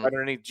underneath us, right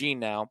underneath Gene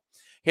now.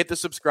 Hit the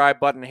subscribe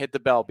button and hit the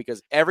bell,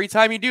 because every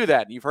time you do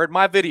that, you've heard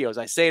my videos,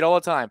 I say it all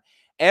the time,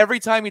 every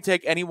time you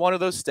take any one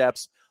of those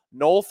steps,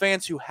 Noel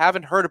fans who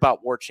haven't heard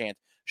about War Chant,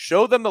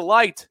 show them the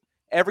light.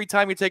 Every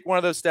time you take one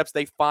of those steps,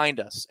 they find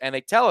us, and they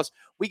tell us.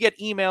 We get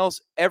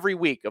emails every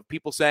week of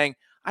people saying,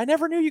 I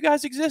never knew you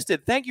guys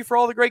existed. Thank you for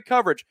all the great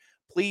coverage.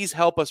 Please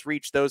help us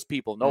reach those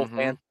people, Noel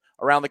fans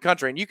around the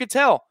country. And you can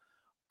tell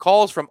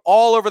calls from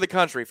all over the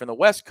country, from the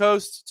West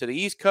Coast to the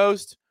East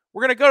Coast.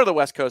 We're going to go to the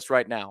West Coast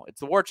right now. It's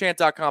the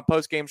warchant.com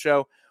postgame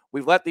show.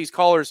 We've let these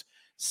callers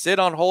sit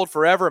on hold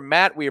forever.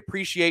 Matt, we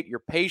appreciate your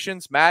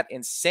patience. Matt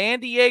in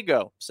San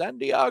Diego.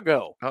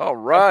 All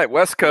right,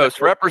 West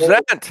Coast,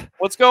 represent.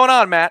 What's going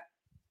on, Matt?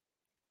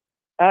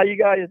 How you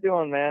guys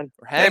doing, man?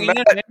 Hey,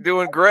 Matt,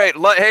 doing great.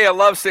 Hey, I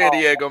love San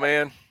Diego,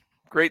 man.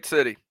 Great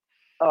city.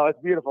 Oh, it's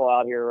beautiful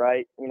out here,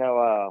 right?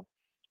 I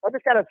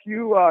just got a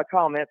few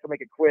comments. I'll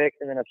make it quick,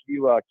 and then a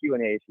few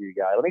Q&As for you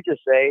guys. Let me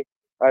just say,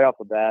 right off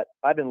the bat,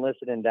 I've been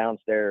listening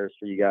downstairs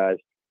for you guys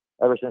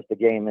ever since the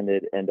game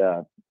ended. And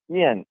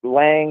Ian,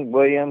 Lang,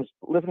 Williams,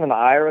 listening to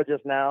Ira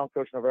just now,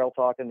 Coach Norvell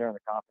talking during the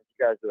conference.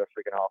 You guys do a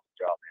freaking awesome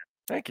job, man.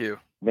 Thank you.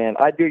 Man,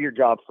 I do your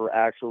job for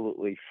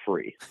absolutely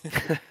free.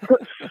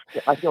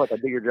 I feel like I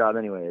do your job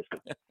anyways.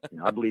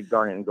 I believe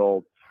garnet and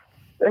gold.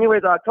 But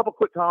anyways, a couple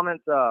quick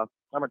comments.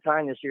 I'm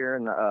retiring this year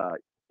in the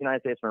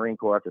United States Marine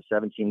Corps after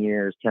 17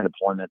 years, 10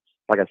 deployments.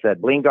 Like I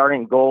said, bling, garnet,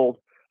 and gold.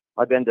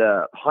 I've been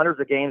to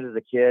hundreds of games as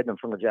a kid. I'm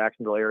from the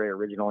Jacksonville area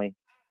originally.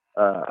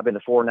 I've been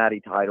to 4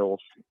 natty titles.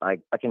 I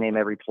can name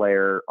every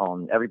player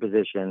on every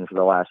position for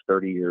the last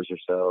 30 years or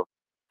so.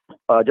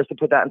 Just to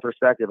put that in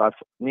perspective,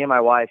 me and my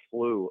wife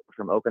flew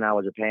from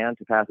Okinawa, Japan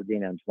to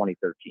Pasadena in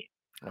 2013.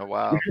 Oh,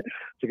 wow.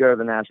 To go to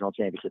the national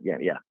championship game.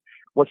 Yeah.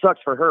 What sucks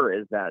for her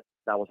is that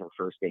was her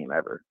first game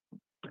ever.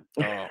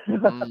 Oh,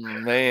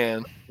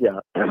 man. Yeah.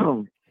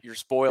 You're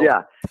spoiled.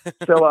 Yeah.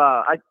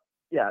 So,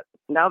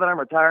 now that I'm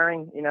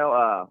retiring,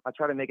 I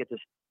try to make it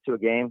to a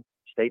game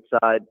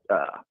stateside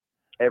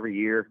every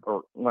year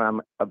or when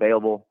I'm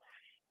available.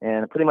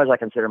 And pretty much I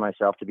consider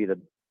myself to be the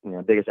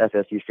biggest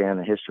FSU fan in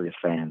the history of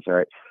fans. All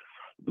right.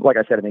 Like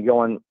I said,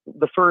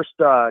 the first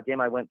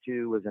game I went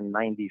to was in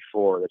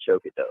 '94, the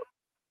Chocodo.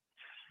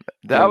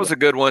 That was a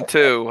good one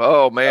too.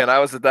 Oh man, I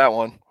was at that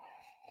one.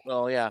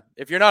 Well, yeah.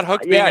 If you're not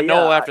hooked being a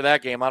Knoll after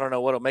that game, I don't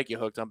know what'll make you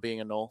hooked on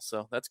being a Knoll.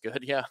 So that's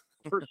good. Yeah.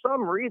 For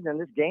some reason,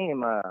 this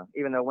game,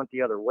 even though it went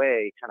the other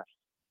way, kind of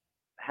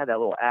had that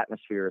little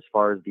atmosphere as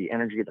far as the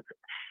energy of the.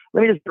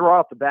 Let me just throw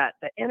off the bat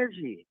the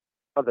energy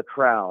of the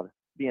crowd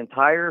the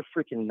entire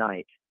freaking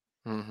night.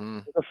 Mm-hmm.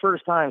 The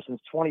first time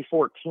since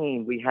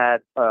 2014 we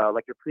had,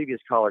 like your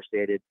previous caller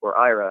stated, or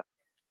Ira,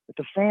 that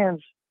the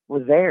fans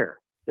were there.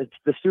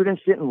 The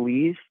students didn't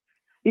leave,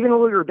 even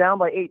when we were down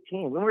by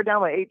 18. When we were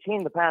down by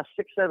 18 the past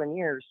 6-7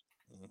 years,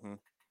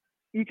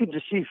 you could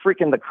just see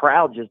freaking the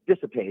crowd just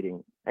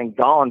dissipating and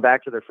gone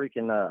back to their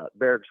freaking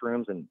barracks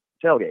rooms and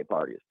tailgate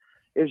parties.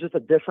 It was just a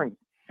different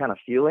kind of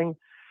feeling,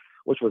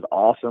 which was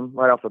awesome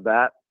right off the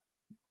bat.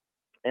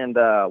 And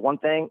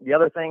the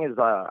other thing is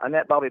I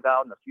met Bobby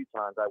Bowden a few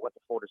times. I went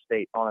to Florida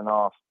State on and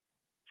off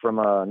from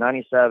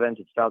 97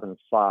 to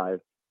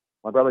 2005.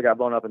 My brother got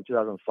blown up in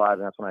 2005,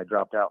 and that's when I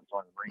dropped out and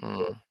joined the Marine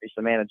Corps. I used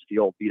to manage the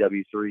old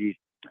BW3.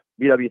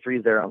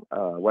 BW3's there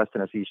on West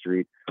Tennessee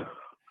Street.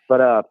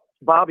 But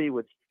Bobby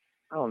would,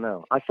 I don't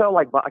know. I felt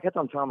like, I kept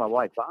on telling my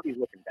wife, Bobby's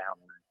looking down.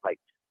 Like,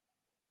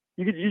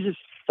 you just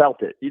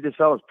felt it. You just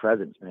felt his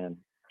presence, man.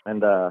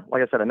 And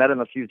like I said, I met him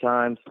a few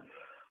times,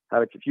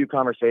 had a few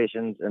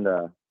conversations, and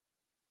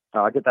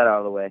I'll get that out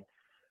of the way.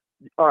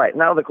 All right,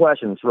 now the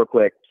questions real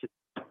quick.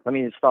 Let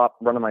me stop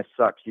running my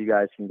suck so you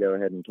guys can go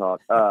ahead and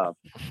talk.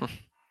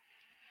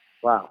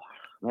 Wow,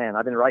 man,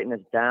 I've been writing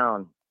this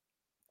down.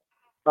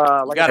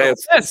 Like got a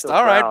list.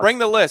 All right, bring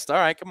the list. All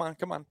right, come on.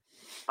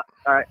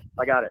 All right,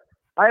 I got it.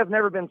 I've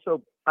never been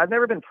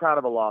proud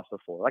of a loss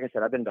before. Like I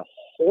said, I've been to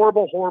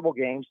horrible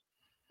games.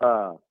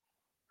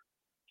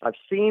 I've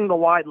seen the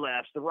wide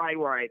lefts, the right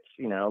rights.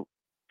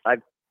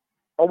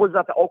 I was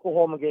at the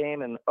Oklahoma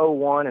game in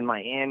 2001 in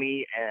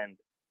Miami, and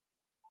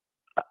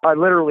I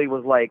literally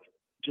was like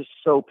just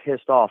so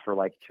pissed off for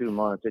like 2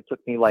 months. It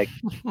took me like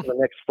the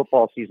next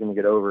football season to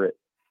get over it.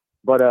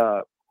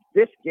 But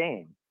this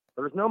game,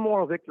 there was no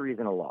moral victories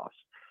in a loss.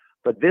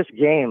 But this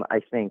game,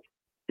 I think,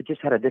 it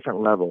just had a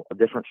different level, a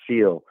different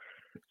feel.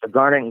 The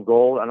Garnet and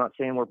Gold, I'm not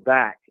saying we're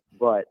back,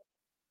 but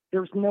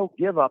there's no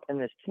give up in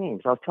this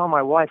team. So I was telling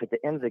my wife at the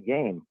end of the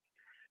game,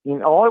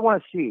 all I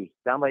want to see,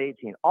 down by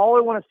 18, all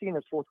I want to see in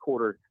this fourth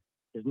quarter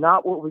is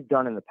not what we've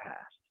done in the past.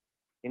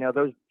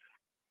 Those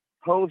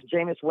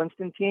post-Jameis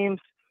Winston teams,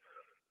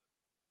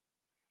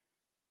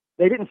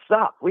 they didn't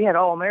suck. We had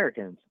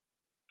All-Americans.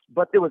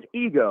 But there was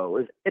ego. It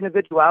was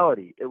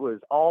individuality. It was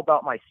all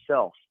about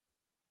myself.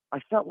 I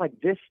felt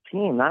like this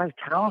team, not as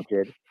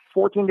talented,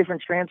 14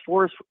 different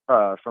transfers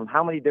from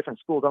how many different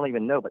schools, I don't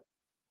even know. But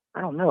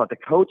I don't know. At the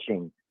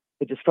coaching,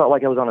 it just felt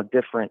like I was on a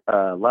different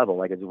level,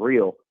 like it's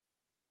real.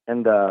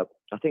 And I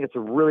think it's a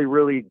really,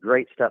 really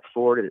great step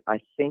forward.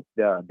 I think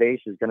the base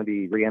is going to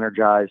be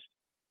re-energized.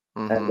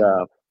 And,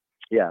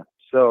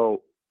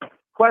 so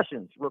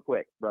questions real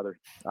quick, brother.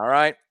 All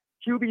right.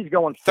 QB's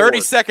going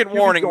 30-second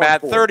warning,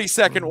 Matt.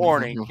 30-second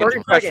warning. Get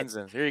your questions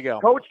in. Here you go.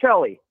 Coach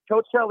Kelly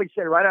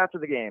said right after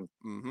the game,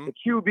 the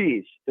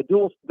QBs, the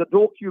dual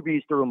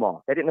QBs threw them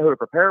off. They didn't know who to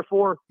prepare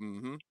for,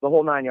 the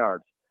whole 9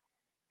 yards.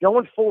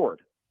 Going forward,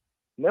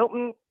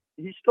 Milton,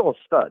 he's still a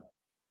stud,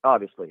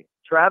 obviously.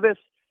 Travis,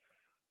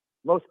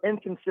 most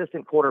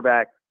inconsistent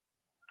quarterback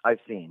I've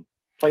seen.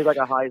 Plays like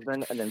a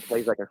Heisman and then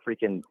plays like a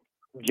freaking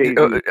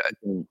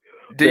JV.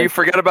 Do you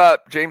forget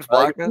about James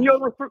Blackman? He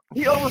overthrew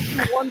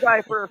one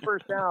guy for a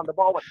first down. The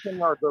ball went 10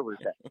 yards over his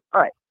head.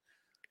 All right.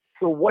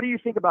 So what do you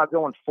think about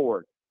going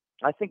forward?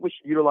 I think we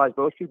should utilize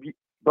both QBs,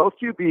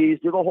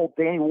 do the whole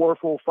Danny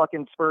Warfel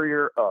fucking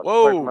Spurrier.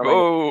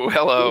 Whoa,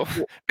 hello.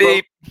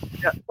 Beep.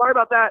 Yeah, sorry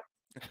about that.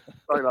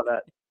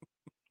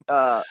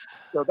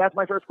 So that's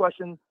my first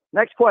question.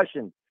 Next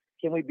question.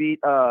 Can we beat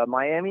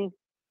Miami,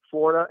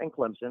 Florida, and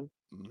Clemson?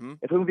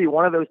 If we can beat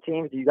one of those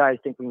teams, do you guys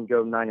think we can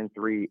go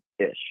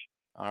 9-3-ish?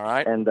 All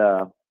right. And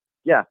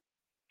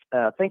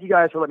thank you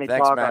guys for letting me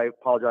talk. Matt. I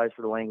apologize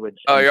for the language.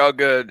 Oh, you're all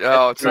good.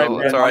 Oh, it's all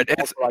right.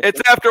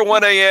 It's after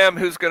 1 a.m.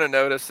 Who's going to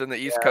notice in the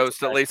East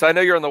Coast, at least? I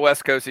know you're on the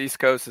West Coast, East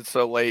Coast. It's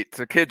so late.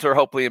 The kids are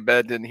hopefully in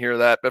bed, didn't hear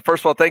that. But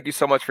first of all, thank you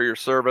so much for your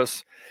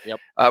service. Yep.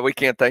 We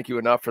can't thank you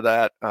enough for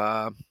that.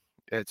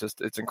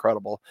 It's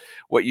incredible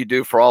what you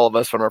do for all of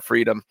us on our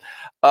freedom.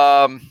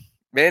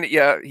 Man,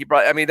 yeah,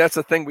 that's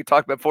the thing we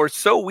talked about before. It's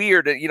so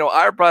weird. And,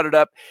 I brought it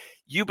up.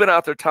 You've been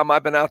out there, Tom.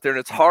 I've been out there, and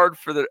it's hard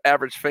for the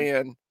average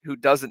fan who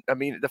doesn't. I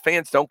mean, the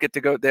fans don't get to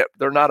go.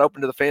 They're not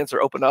open to the fans.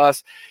 They're open to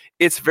us.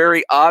 It's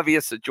very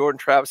obvious that Jordan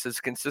Travis has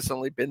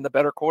consistently been the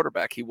better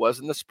quarterback. He was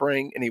in the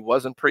spring, and he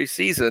was in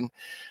preseason.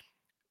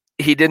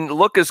 He didn't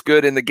look as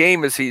good in the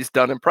game as he's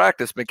done in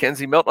practice.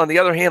 McKenzie Milton, on the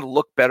other hand,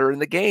 looked better in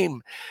the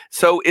game.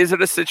 So is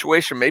it a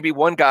situation? Maybe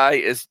one guy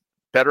is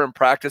better in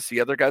practice, the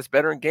other guy's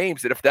better in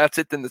games. And if that's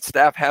it, then the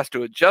staff has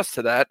to adjust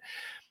to that.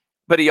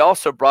 But he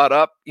also brought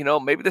up,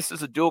 maybe this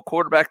is a dual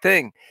quarterback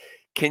thing.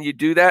 Can you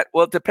do that?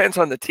 Well, it depends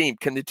on the team.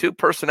 Can the two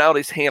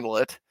personalities handle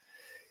it?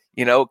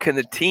 Can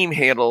the team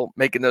handle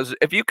making those?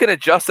 If you can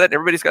adjust that and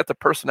everybody's got the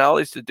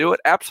personalities to do it,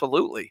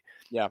 absolutely.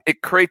 Yeah.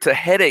 It creates a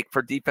headache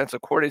for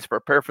defensive coordinators to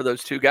prepare for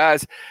those two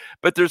guys.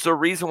 But there's a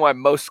reason why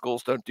most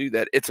schools don't do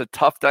that. It's a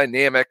tough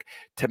dynamic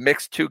to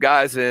mix two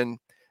guys in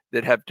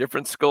that have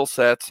different skill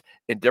sets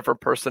and different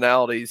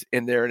personalities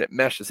in there, and it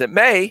meshes. It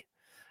may,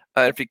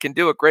 if you can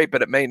do it, great,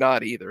 but it may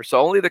not either. So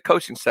only the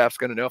coaching staff's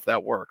going to know if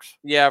that works.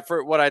 Yeah,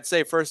 for what I'd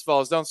say, first of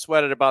all, is don't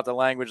sweat it about the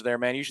language there,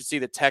 man. You should see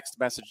the text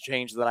message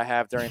change that I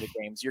have during the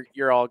games.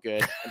 You're all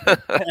good.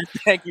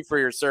 Thank you for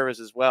your service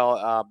as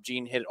well.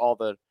 Gene hit all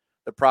the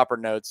proper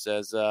notes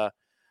as a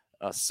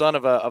son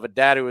of a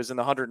dad who was in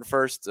the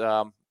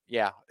 101st.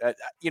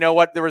 You know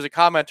what? There was a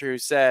commenter who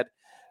said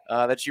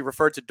that you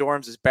referred to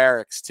dorms as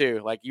barracks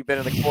too. Like you've been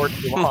in the court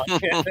too long.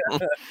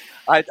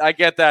 I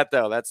get that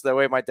though. That's the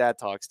way my dad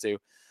talks too.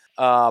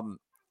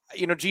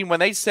 Gene, when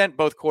they sent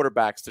both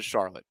quarterbacks to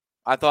Charlotte,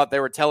 I thought they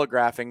were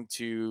telegraphing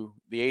to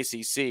the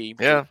ACC,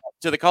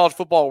 to the college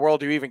football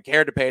world who even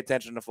cared to pay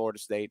attention to Florida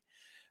State,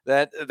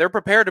 that they're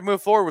prepared to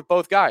move forward with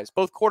both guys.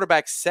 Both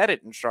quarterbacks said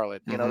it in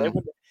Charlotte.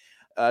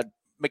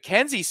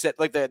 McKenzie said,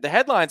 like the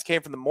headlines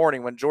came from the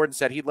morning when Jordan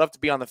said he'd love to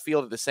be on the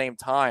field at the same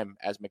time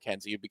as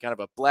McKenzie. It'd be kind of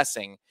a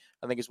blessing,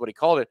 I think is what he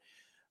called it.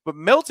 But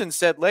Milton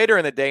said later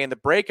in the day in the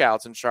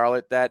breakouts in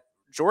Charlotte that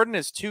Jordan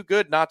is too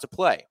good not to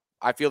play.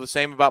 I feel the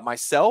same about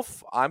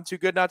myself. I'm too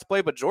good not to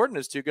play, but Jordan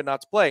is too good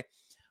not to play.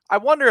 I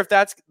wonder if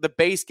that's the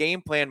base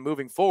game plan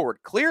moving forward.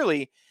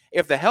 Clearly,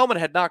 if the helmet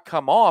had not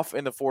come off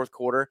in the fourth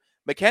quarter,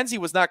 McKenzie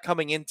was not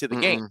coming into the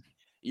game.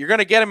 You're going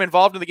to get him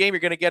involved in the game. You're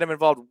going to get him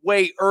involved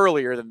way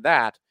earlier than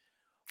that.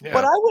 Yeah.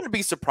 But I wouldn't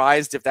be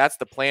surprised if that's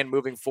the plan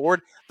moving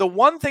forward. The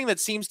one thing that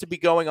seems to be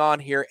going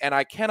on here, and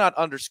I cannot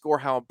underscore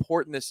how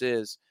important this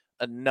is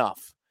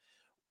enough.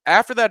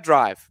 After that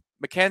drive,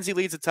 McKenzie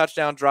leads a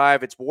touchdown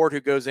drive. It's Ward who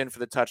goes in for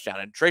the touchdown.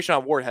 And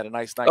Trayshawn Ward had a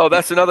nice night. Oh,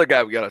 that's another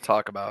guy we got to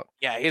talk about.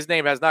 Yeah, his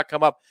name has not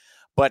come up,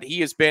 but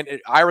he has been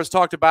 – Ira's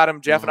talked about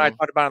him. Jeff and I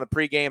talked about him in the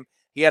pregame.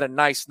 He had a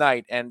nice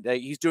night, and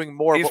he's doing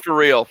more. He's for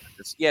real.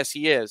 Yes,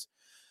 he is.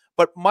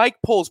 But Mike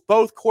pulls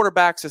both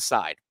quarterbacks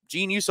aside.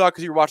 Gene, you saw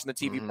because you were watching the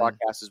TV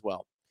broadcast as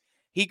well.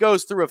 He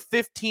goes through a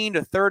 15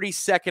 to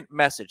 30-second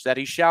message that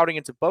he's shouting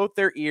into both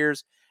their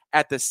ears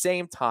at the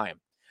same time.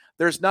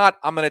 There's not,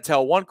 I'm going to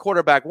tell one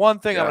quarterback one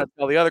thing, I'm going to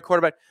tell the other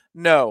quarterback.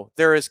 No,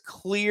 there is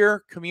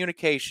clear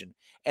communication.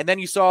 And then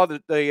you saw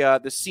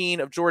the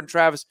scene of Jordan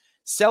Travis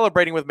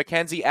celebrating with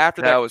McKenzie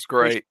after that. That was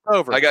great.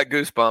 Over. I got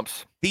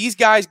goosebumps. These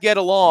guys get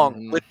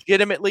along.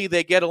 Legitimately,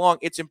 they get along.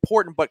 It's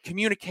important, but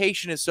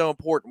communication is so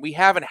important. We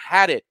haven't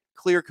had it,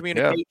 clear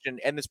communication,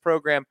 in this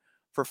program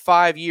for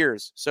 5 year.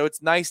 So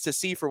it's nice to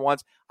see for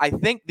once. I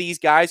think these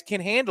guys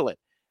can handle it.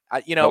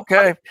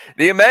 Okay.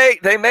 They may.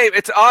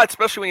 It's odd,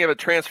 especially when you have a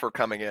transfer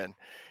coming in.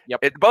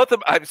 Yep.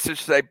 I should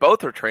say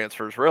both are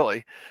transfers,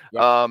 really.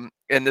 Yep.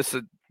 And this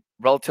is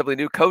relatively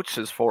new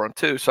coaches for them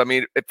too. So I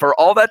mean, for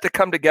all that to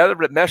come together,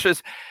 but it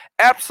meshes.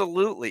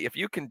 Absolutely, if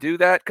you can do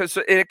that, because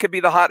it could be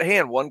the hot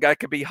hand. One guy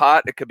could be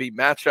hot. It could be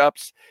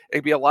matchups. It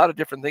could be a lot of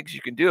different things you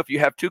can do. If you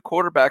have two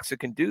quarterbacks that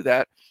can do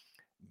that,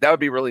 that would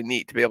be really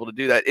neat to be able to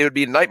do that. It would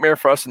be a nightmare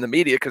for us in the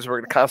media because we're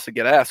going to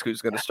constantly get asked who's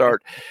going to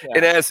start.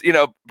 And as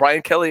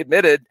Brian Kelly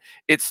admitted,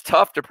 it's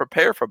tough to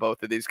prepare for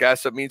both of these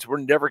guys. So it means we're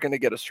never going to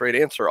get a straight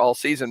answer all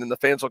season, and the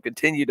fans will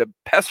continue to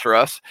pester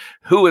us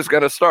who is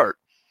going to start.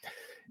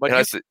 But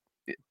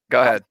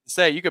go ahead.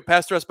 You could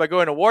pester us by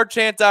going to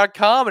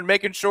warchant.com and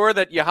making sure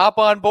that you hop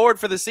on board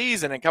for the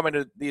season and coming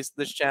to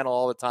this channel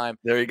all the time.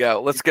 There you go.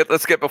 Let's get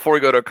before we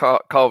go to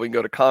call, we can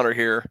go to Connor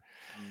here.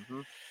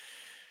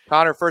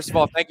 Connor, first of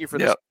all, thank you for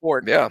the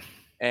support. Yeah.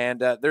 And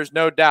there's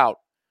no doubt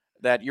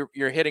that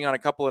you're hitting on a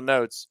couple of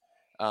notes.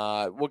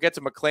 We'll get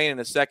to McClain in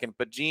a second,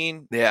 but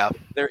Gene,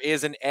 there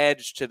is an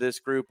edge to this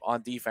group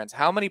on defense.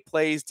 How many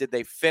plays did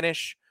they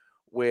finish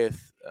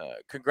with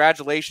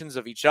congratulations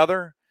of each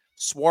other,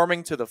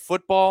 swarming to the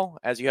football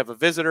as you have a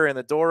visitor in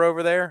the door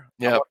over there?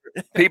 Yeah.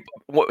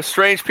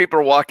 Strange people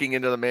are walking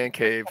into the man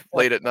cave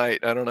late at night.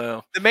 I don't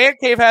know. The man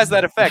cave has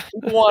that effect.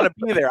 People want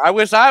to be there. I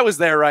wish I was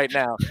there right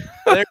now.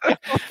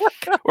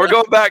 We're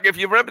going back. If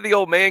you remember the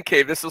old man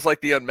cave, this is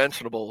like the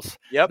Unmentionables.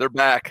 Yep. They're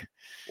back.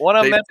 One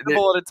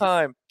unmentionable at a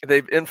time.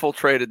 They've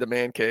infiltrated the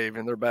man cave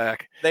and they're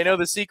back. They know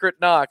the secret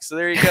knock. So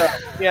there you go.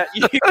 Yeah,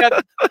 you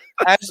got,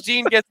 as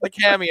Gene gets the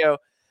cameo.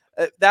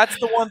 That's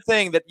the one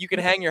thing that you can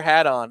hang your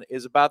hat on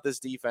is about this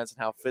defense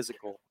and how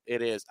physical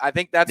it is. I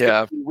think that's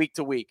going to be week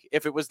to week.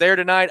 If it was there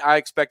tonight, I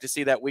expect to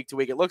see that week to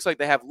week. It looks like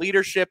they have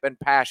leadership and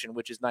passion,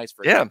 which is nice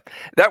for them.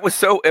 That was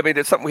so. I mean,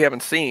 it's something we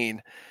haven't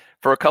seen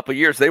for a couple of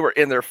years. They were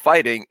in there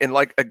fighting, and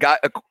like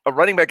a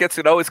running back gets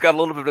it, always got a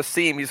little bit of a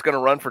seam. He's going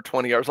to run for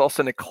 20 yards. All of a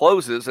sudden, it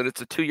closes, and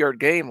it's a 2-yard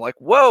game. Like,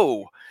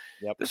 whoa!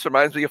 This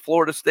reminds me of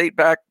Florida State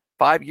back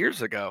 5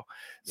 years ago.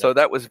 So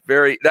that was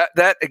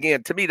that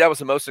again, to me, that was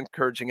the most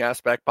encouraging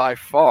aspect by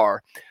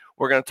far.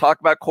 We're going to talk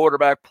about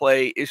quarterback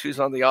play, issues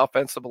on the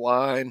offensive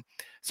line,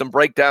 some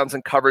breakdowns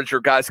in coverage or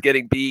guys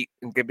getting beat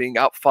and being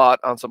outfought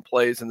on some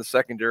plays in the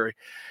secondary.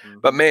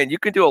 But man, you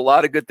can do a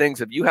lot of good things.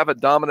 If you have a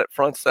dominant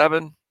front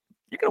seven,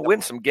 you're going to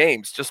win some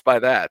games just by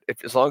that.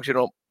 As long as you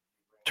don't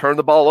turn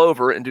the ball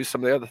over and do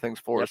some of the other things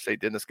for us they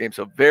did in this game.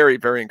 So very,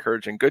 very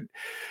encouraging.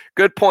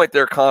 Good point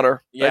there,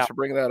 Connor. Thanks for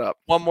bringing that up.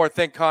 One more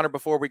thing, Connor,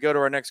 before we go to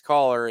our next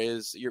caller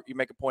is you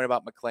make a point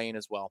about McClain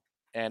as well.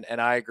 And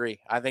I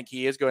agree. I think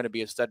he is going to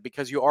be a stud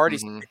because you already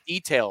see the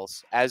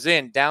details, as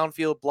in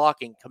downfield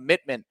blocking,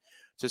 commitment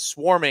to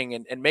swarming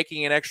and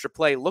making an extra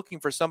play,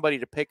 looking for somebody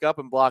to pick up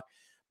and block.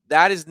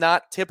 That is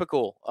not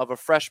typical of a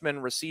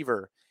freshman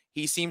receiver.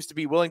 He seems to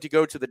be willing to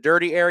go to the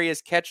dirty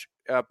areas, catch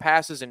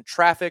passes in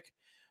traffic,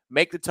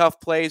 make the tough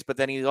plays, but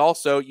then he's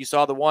also, you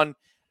saw the one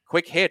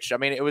quick hitch. I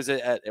mean, it was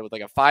like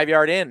a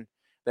 5-yard in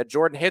that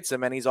Jordan hits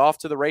him, and he's off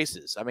to the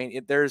races. I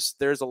mean, there's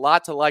a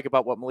lot to like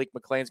about what Malik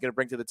McClain is going to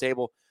bring to the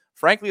table.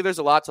 Frankly, there's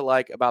a lot to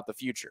like about the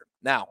future.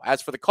 Now,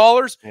 as for the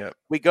callers,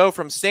 we go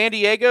from San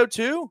Diego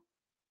to,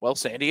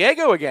 San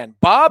Diego again.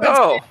 Bob in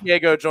San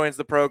Diego joins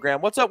the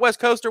program. What's up, West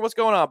Coaster? What's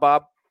going on,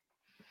 Bob?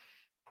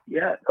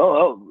 Yeah.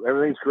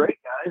 Everything's great,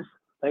 guys.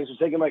 Thanks for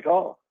taking my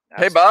call.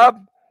 Hey,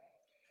 Bob.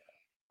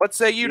 What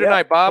say you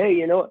tonight, Bob? Hey,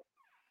 you know what?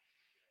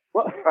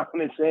 Well,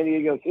 I'm in San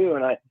Diego too,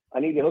 and I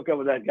need to hook up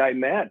with that guy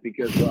Matt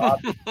because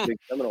we're big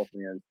Seminole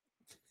fans,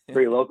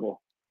 pretty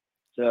local.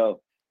 So,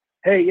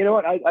 hey, you know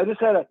what? I just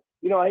had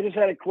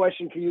a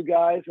question for you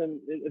guys and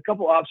a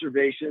couple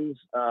observations.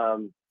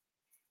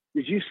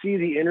 Did you see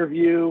the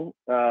interview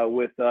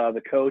with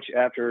the coach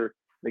after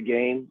the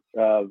game,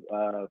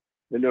 the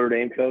Notre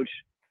Dame coach?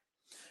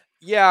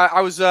 Yeah,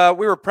 I was.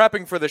 We were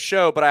prepping for the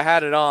show, but I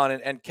had it on,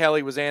 and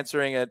Kelly was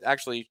answering it.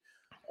 Actually,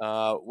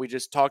 we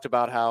just talked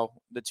about how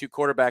the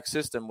 2-quarterback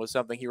system was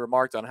something he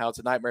remarked on, how it's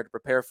a nightmare to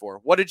prepare for.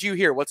 What did you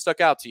hear? What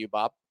stuck out to you,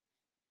 Bob?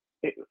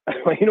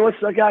 You know what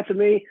stuck out to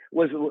me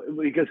was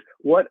because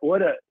what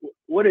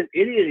an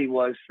idiot he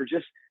was for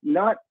just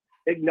not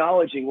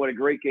acknowledging what a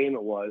great game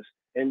it was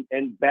and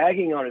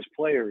bagging on his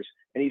players.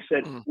 And he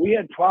said, we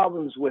had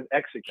problems with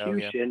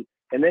execution.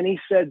 And then he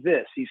said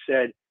this, he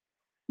said,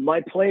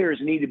 my players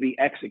need to be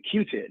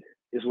executed,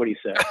 is what he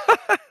said.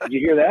 Did you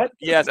hear that?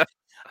 Yes,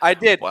 I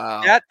did.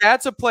 Wow.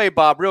 That's a play,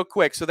 Bob, real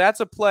quick. So that's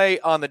a play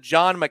on the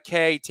John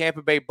McKay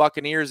Tampa Bay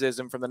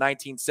Buccaneersism from the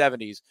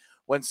 1970s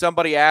when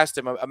somebody asked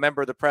him, a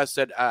member of the press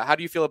said, how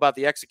do you feel about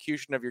the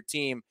execution of your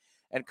team?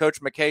 And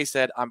Coach McKay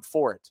said, I'm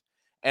for it.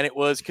 And it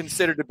was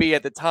considered to be,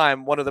 at the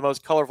time, one of the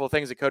most colorful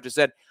things that coaches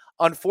said.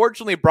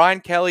 Unfortunately, Brian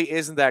Kelly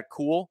isn't that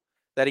cool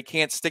that he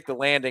can't stick the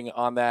landing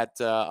on that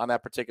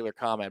particular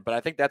comment. But I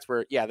think that's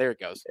where, there it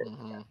goes.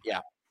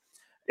 Yeah.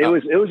 It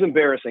was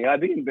embarrassing.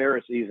 I'd be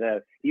embarrassed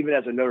even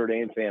as a Notre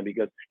Dame fan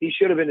because he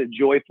should have been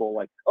joyful,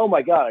 like, oh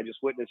my God, I just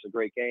witnessed a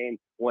great game,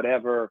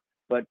 whatever.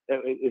 But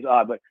it's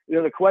odd. But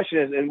the question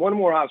is, and one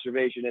more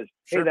observation is,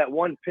 hey, that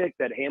one pick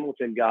that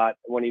Hamilton got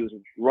when he was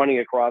running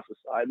across the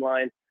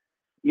sideline,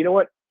 you know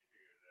what?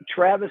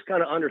 Travis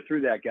kind of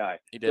underthrew that guy.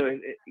 He did. So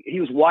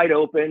he was wide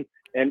open,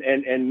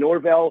 and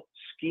Norvell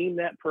schemed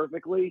that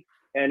perfectly,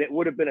 and it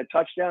would have been a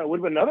touchdown. It would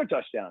have been another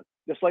touchdown,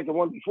 just like the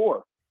one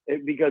before.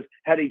 Because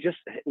had he just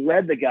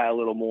led the guy a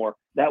little more,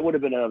 that would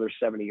have been another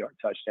 70-yard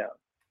touchdown.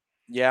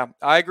 Yeah,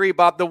 I agree,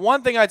 Bob. The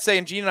one thing I'd say,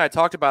 and Gene and I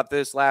talked about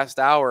this last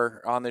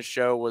hour on this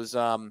show, was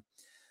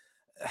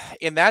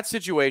in that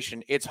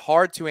situation, it's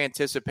hard to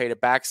anticipate a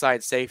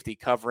backside safety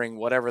covering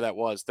whatever that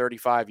was,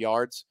 35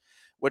 yards.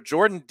 What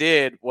Jordan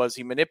did was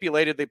he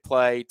manipulated the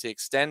play to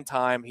extend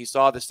time. He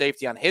saw the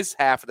safety on his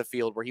half of the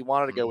field where he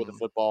wanted to go with the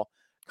football,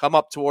 come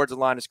up towards the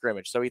line of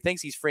scrimmage. So he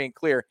thinks he's free and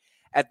clear.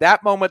 At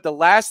that moment, the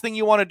last thing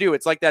you want to do,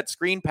 it's like that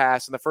screen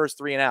pass in the first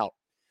 3 and out.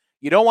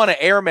 You don't want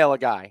to airmail a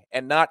guy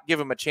and not give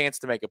him a chance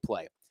to make a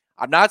play.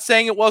 I'm not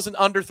saying it wasn't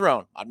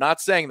underthrown. I'm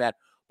not saying that.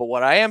 But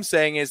what I am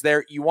saying is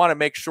you want to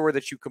make sure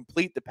that you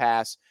complete the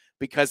pass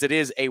because it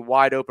is a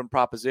wide open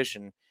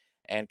proposition.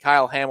 And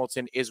Kyle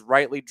Hamilton is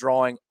rightly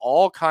drawing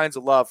all kinds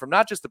of love from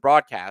not just the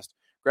broadcast.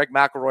 Greg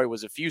McElroy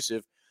was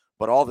effusive,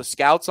 but all the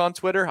scouts on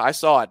Twitter, I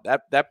saw it.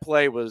 That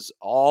play was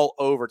all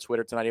over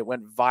Twitter tonight. It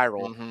went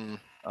viral.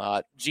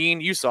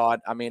 Gene, you saw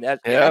it. I mean,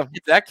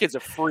 that kid's a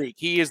freak.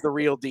 He is the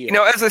real deal.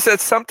 As I said,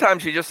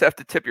 sometimes you just have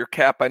to tip your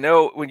cap. I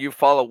know when you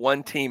follow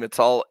one team,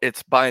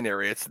 it's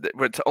binary. It's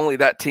only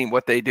that team,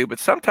 what they do. But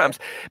sometimes,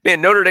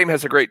 man, Notre Dame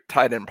has a great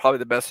tight end, probably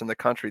the best in the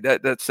country.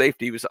 That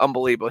safety was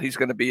unbelievable. He's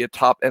going to be a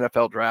top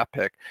NFL draft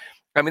pick.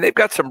 I mean, they've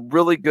got some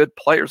really good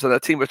players on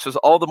that team, which is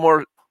all the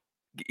more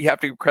you have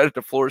to give credit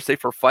to Florida State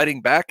for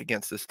fighting back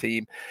against this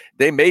team.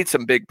 They made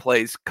some big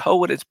plays.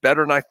 Cohen is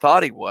better than I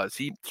thought he was.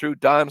 He threw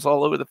dimes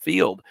all over the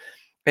field,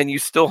 and you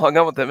still hung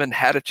on with them and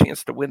had a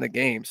chance to win the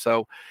game.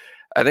 So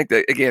I think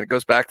that, again, it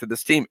goes back to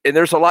this team. And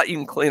there's a lot you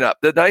can clean up.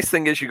 The nice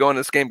thing is you go in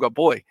this game, go,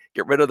 boy,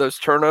 get rid of those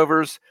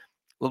turnovers,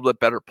 a little bit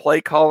better play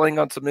calling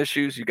on some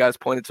issues. You guys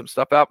pointed some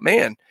stuff out.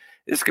 Man,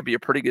 this could be a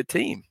pretty good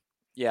team.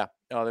 Yeah,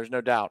 no, there's no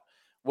doubt.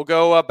 We'll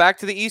go back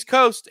to the East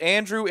Coast.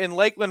 Andrew in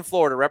Lakeland,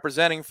 Florida,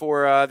 representing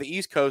for the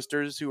East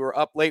Coasters who are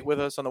up late with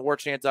us on the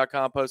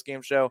WarChant.com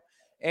postgame show.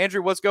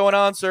 Andrew, what's going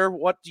on, sir?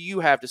 What do you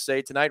have to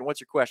say tonight, and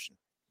what's your question?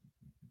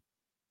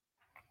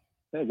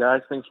 Hey,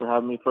 guys. Thanks for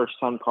having me.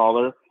 First-time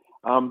caller.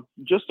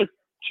 Just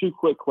two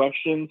quick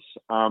questions.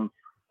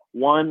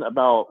 One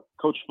about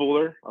Coach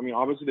Fuller. I mean,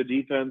 obviously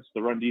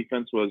the run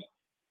defense was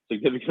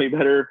significantly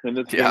better in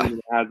this game than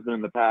it has been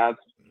in the past.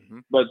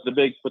 But the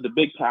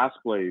big pass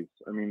plays,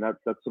 I mean, that's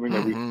something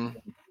that we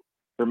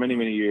for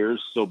many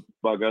years still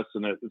bug us,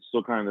 and it's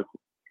still kind of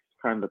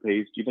the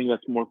pace. Do you think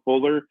that's more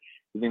Fuller? Do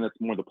you think that's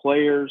more the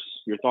players?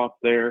 Your thoughts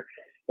there?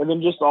 And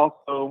then just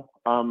also,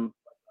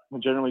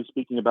 generally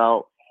speaking,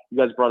 about you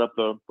guys brought up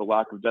the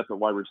lack of depth at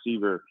wide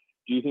receiver.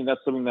 Do you think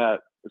that's something that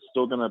is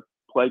still going to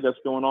plague us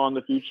going on in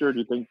the future? Do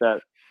you think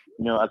that,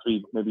 as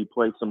we maybe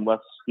play some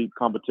less steep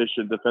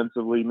competition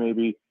defensively,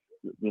 maybe,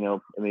 in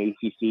the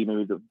ACC,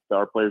 maybe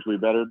our players will be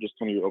better? Just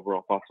kind of your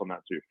overall thoughts on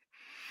that too.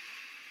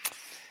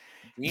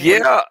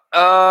 Yeah,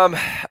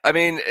 I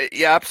mean,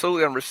 yeah,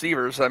 absolutely on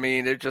receivers. I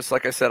mean, it just,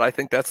 like I said, I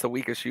think that's the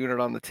weakest unit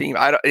on the team.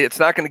 It's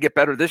not going to get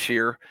better this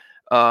year.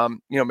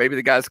 Maybe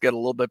the guys get a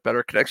little bit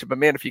better connection, but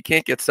man, if you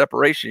can't get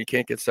separation, you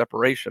can't get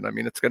separation. I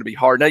mean, it's going to be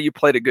hard. Now you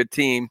played a good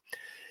team.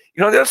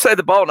 On the other side of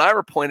the ball, and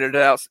Ira pointed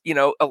it out,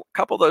 a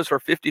couple of those are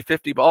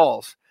 50-50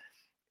 balls.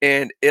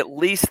 And at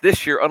least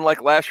this year,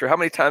 unlike last year, how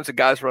many times the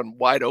guys run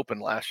wide open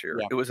last year?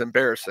 Yeah. It was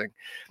embarrassing.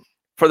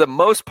 For the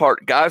most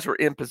part, guys were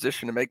in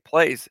position to make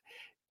plays.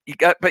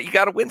 But you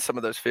got to win some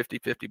of those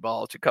 50-50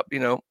 balls.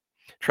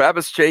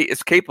 Travis Jay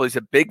is capable. He's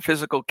a big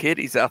physical kid.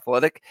 He's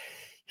athletic.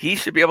 He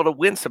should be able to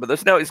win some of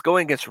those. Now he's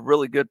going against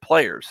really good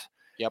players.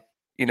 Yep.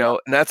 And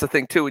that's the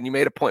thing too. When you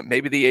made a point,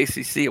 maybe the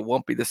ACC, it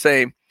won't be the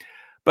same.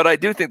 But I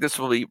do think this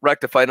will be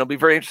rectified. It'll be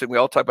very interesting. We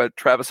all talk about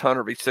Travis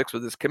Hunter V6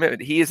 with his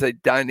commitment. He is a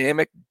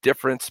dynamic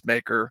difference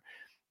maker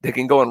that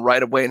can go in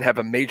right away and have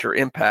a major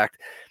impact.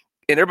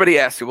 And everybody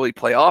asks, will he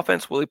play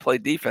offense? Will he play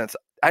defense?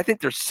 I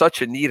think there's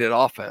such a need at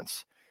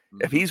offense.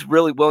 If he's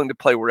really willing to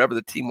play wherever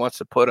the team wants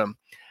to put him,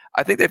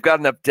 I think they've got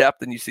enough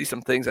depth, and you see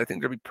some things. I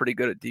think they'll be pretty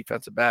good at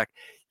defensive back.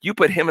 You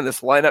put him in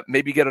this lineup,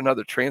 maybe get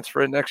another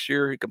transfer in next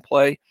year. He can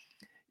play.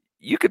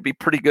 You could be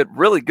pretty good,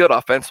 really good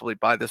offensively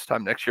by this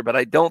time next year, but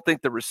I don't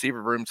think the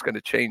receiver room is going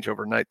to change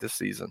overnight this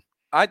season.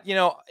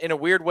 In a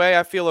weird way,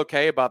 I feel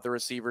okay about the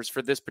receivers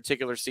for this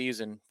particular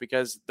season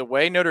because the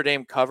way Notre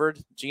Dame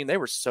covered, Gene, they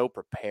were so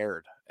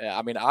prepared.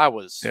 I mean, I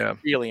was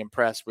really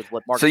impressed with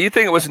what Mark. So you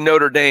think it was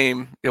Notre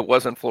Dame? It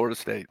wasn't Florida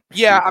State?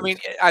 Yeah, I mean,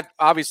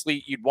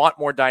 obviously you'd want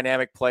more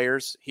dynamic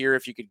players here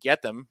if you could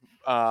get them.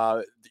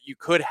 You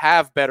could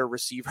have better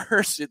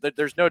receivers.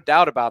 There's no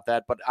doubt about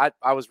that. But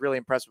I was really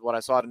impressed with what I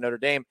saw at Notre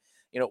Dame.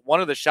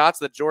 One of the shots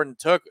that Jordan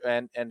took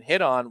and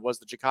hit on was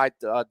the Ja'Kai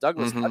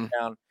Douglas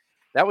touchdown.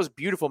 That was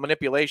beautiful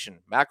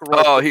manipulation.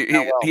 McElroy. Oh,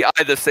 he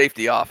eyed the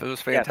safety off. It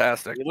was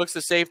fantastic. Yeah, he looks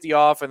the safety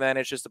off, and then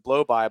it's just a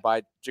blow by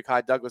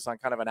Ja'Kai Douglas on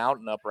kind of an out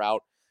and up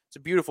route. It's a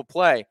beautiful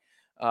play.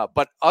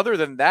 But other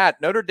than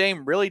that, Notre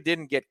Dame really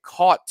didn't get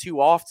caught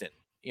too often,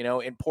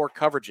 in poor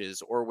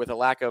coverages or with a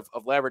lack of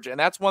leverage. And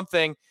that's one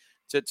thing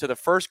to the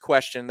first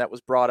question that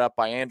was brought up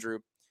by Andrew.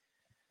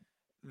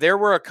 There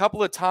were a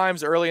couple of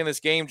times early in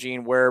this game,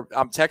 Gene, where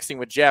I'm texting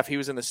with Jeff. He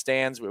was in the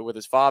stands with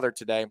his father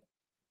today.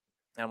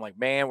 And I'm like,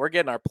 man, we're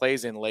getting our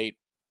plays in late.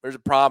 There's a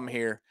problem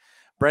here.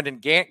 Brendan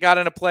Gant got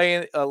in a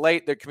play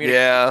late. The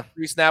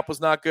community snap was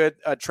not good.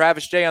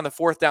 Travis Jay on the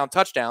fourth down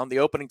touchdown, the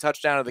opening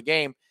touchdown of the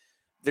game.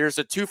 There's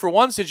a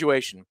 2-for-1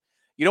 situation.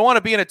 You don't want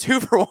to be in a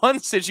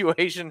 2-for-1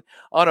 situation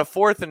on a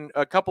fourth and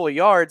a couple of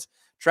yards.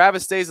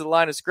 Travis stays at the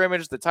line of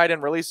scrimmage. The tight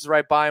end releases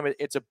right by him.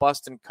 It's a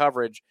bust in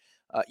coverage.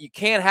 You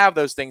can't have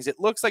those things. It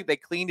looks like they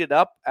cleaned it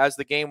up as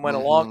the game went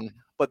along.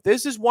 But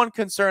this is one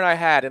concern I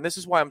had, and this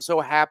is why I'm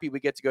so happy we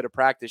get to go to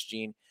practice,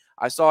 Gene.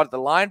 I saw it at the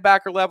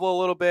linebacker level a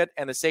little bit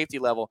and the safety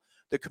level.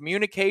 The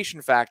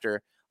communication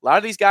factor, a lot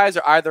of these guys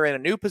are either in a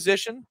new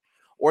position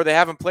or they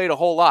haven't played a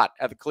whole lot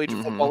at the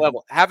collegiate football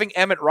level. Having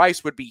Emmett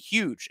Rice would be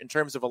huge in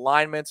terms of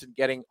alignments and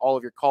getting all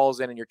of your calls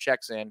in and your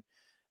checks in.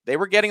 They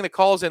were getting the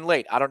calls in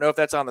late. I don't know if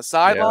that's on the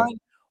sideline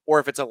or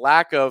if it's a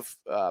lack of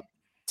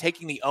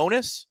taking the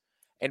onus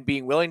and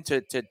being willing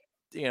to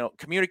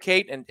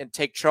communicate and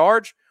take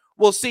charge.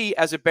 We'll see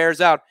as it bears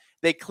out.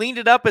 They cleaned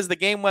it up as the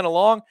game went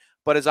along,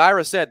 but as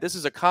Ira said, this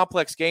is a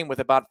complex game with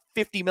about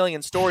 50 million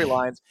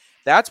storylines.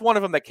 That's one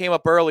of them that came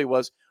up early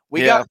was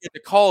we got to get the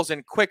calls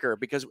in quicker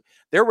because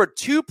there were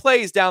 2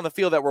 plays down the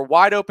field that were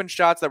wide open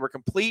shots that were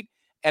complete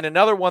and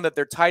another one that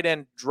their tight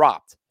end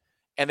dropped.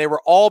 And they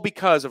were all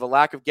because of a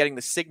lack of getting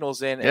the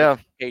signals in and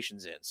the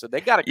communications in. So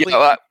they got to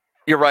clean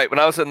You're right. When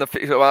I was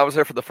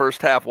there for the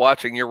first half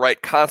watching, you're right.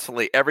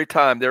 Constantly, every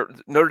time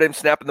Notre Dame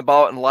snapping the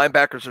ball and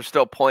linebackers are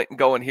still pointing,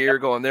 going here,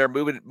 going there,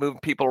 moving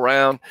people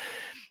around.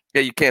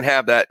 Yeah, you can't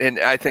have that. And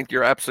I think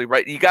you're absolutely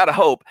right. You got to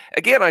hope.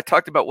 Again, I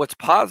talked about what's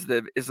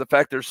positive is the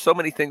fact there's so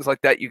many things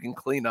like that you can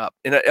clean up.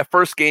 In a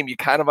first game, you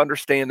kind of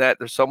understand that.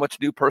 There's so much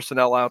new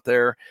personnel out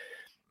there.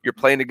 You're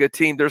playing a good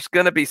team. There's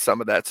going to be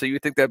some of that. So you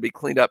think that'd be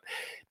cleaned up.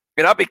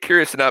 And I'll be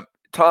curious enough.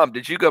 Tom,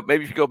 maybe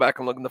if you go back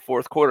and look in the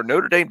fourth quarter,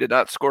 Notre Dame did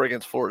not score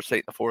against Florida State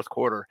in the fourth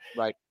quarter.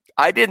 Right.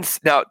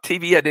 Now,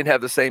 TV, I didn't have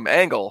the same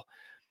angle,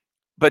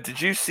 but did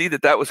you see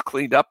that was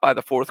cleaned up by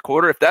the fourth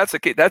quarter? If that's the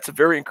case, that's a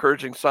very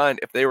encouraging sign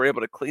if they were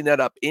able to clean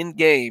that up in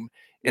game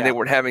and they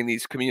weren't having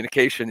these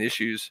communication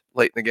issues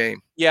late in the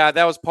game. Yeah,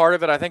 that was part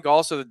of it. I think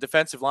also the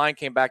defensive line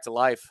came back to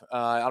life.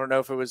 I don't know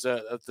if it was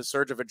the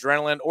surge of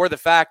adrenaline or the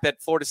fact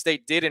that Florida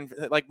State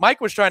like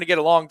Mike was trying to get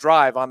a long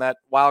drive on that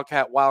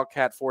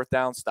Wildcat fourth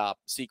down stop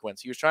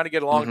sequence. He was trying to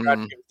get a long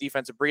drive to give the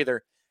defense a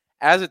breather.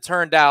 As it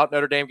turned out,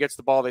 Notre Dame gets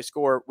the ball, they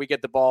score, we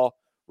get the ball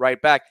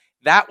right back.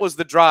 That was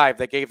the drive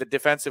that gave the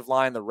defensive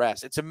line the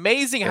rest. It's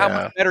amazing how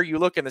much better you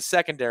look in the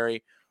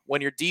secondary when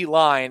your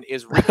D-line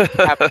is really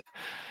the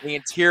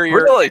interior.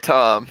 Really,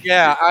 Tom?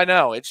 Yeah, I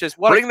know. It's just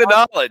bring the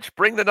knowledge.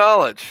 Bring the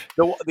knowledge.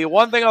 The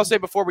one thing I'll say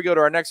before we go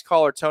to our next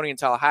caller, Tony in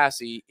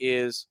Tallahassee,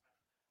 is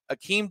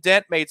Akeem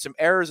Dent made some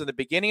errors in the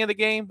beginning of the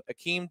game.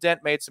 Akeem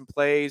Dent made some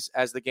plays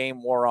as the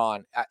game wore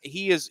on.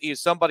 He is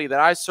somebody that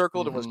I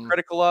circled and was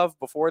critical of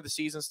before the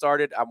season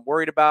started. I'm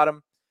worried about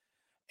him,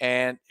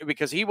 and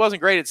because he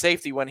wasn't great at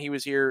safety when he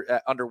was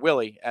here under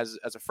Willie as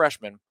a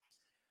freshman.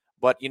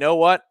 But you know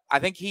what? I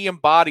think he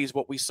embodies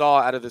what we saw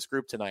out of this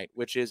group tonight,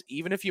 which is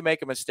even if you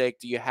make a mistake,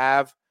 do you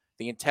have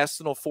the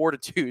intestinal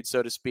fortitude,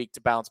 so to speak,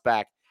 to bounce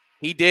back?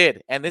 He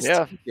did, and this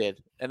team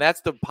did. And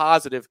that's the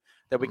positive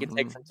that we can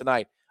take from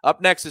tonight.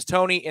 Up next is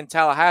Tony in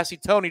Tallahassee.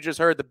 Tony just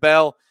heard the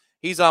bell.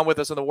 He's on with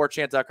us on the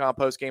WarChant.com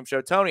postgame show.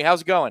 Tony,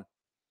 how's it going?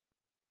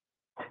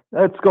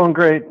 It's going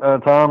great,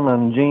 Tom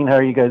and Gene. How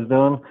are you guys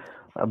doing?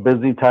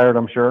 Busy, tired,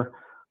 I'm sure.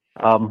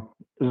 I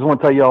just want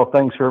to tell you all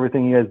thanks for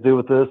everything you guys do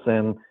with this,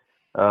 and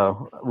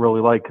really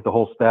like the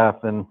whole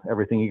staff and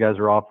everything you guys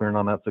are offering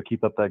on that. So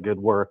keep up that good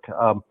work.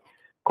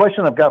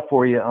 Question I've got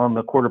for you on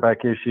the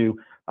quarterback issue.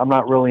 I'm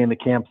not really in the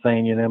camp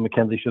saying,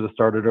 McKenzie should have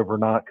started over or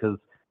not, because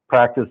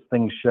practice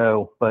things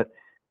show, but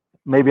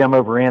maybe I'm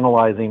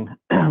overanalyzing.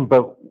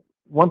 But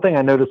one thing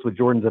I noticed with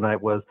Jordan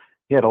tonight was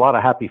he had a lot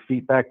of happy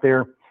feet back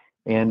there.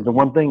 And the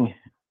one thing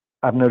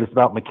I've noticed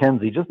about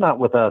McKenzie, just not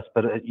with us,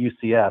 but at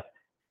UCF,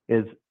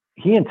 is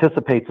he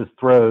anticipates his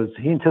throws.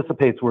 He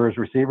anticipates where his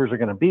receivers are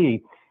going to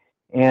be.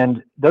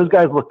 And those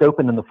guys looked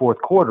open in the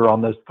fourth quarter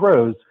on those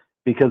throws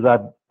because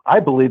I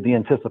believe the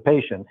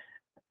anticipation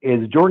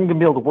is Jordan going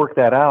to be able to work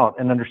that out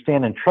and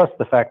understand and trust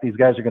the fact these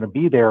guys are going to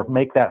be there,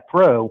 make that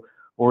throw,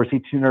 or is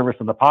he too nervous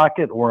in the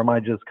pocket, or am I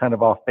just kind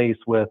of off base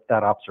with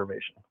that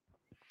observation?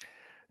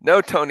 No,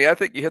 Tony, I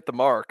think you hit the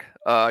mark.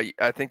 I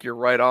think you're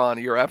right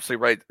on. You're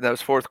absolutely right. That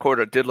was fourth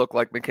quarter. It did look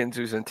like McKenzie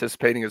was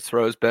anticipating his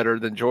throws better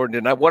than Jordan did.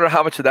 And I wonder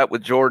how much of that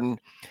with Jordan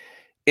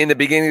in the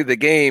beginning of the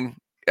game.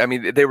 I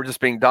mean, they were just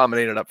being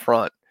dominated up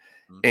front.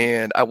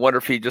 And I wonder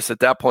if he just at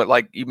that point,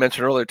 like you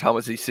mentioned earlier, Tom,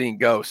 was he seeing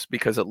ghosts?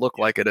 Because it looked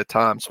like it at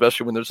times,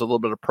 especially when there's a little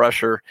bit of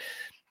pressure.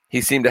 He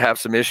seemed to have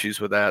some issues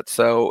with that.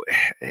 So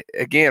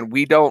again,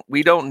 we don't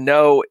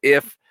know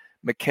if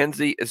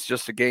McKenzie is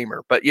just a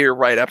gamer, but you're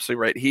right,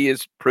 absolutely right. He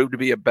has proved to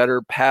be a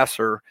better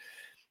passer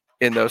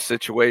in those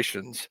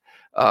situations.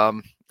 I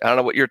don't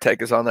know what your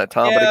take is on that,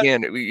 Tom, but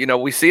again,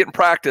 we see it in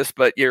practice,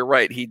 but you're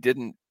right. He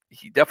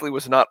definitely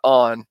was not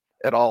on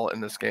at all in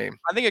this game.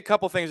 I think a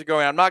couple things are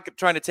going on. I'm not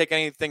trying to take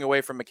anything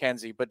away from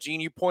McKenzie, but Gene,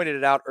 you pointed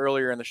it out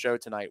earlier in the show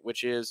tonight,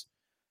 which is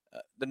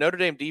the Notre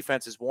Dame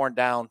defense is worn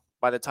down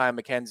by the time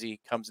McKenzie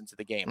comes into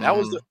the game. That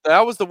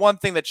was the one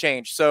thing that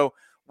changed. So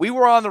we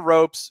were on the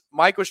ropes.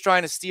 Mike was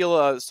trying to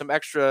steal some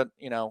extra,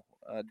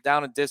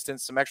 down and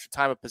distance, some extra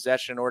time of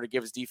possession in order to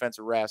give his defense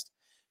a rest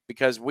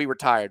because we were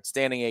tired,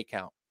 standing 8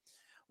 count.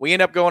 We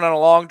end up going on a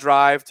long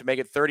drive to make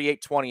it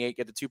 38-28,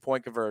 get the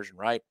 2-point conversion,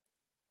 right?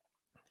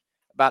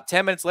 About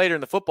 10 minutes later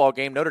in the football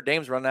game, Notre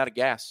Dame's running out of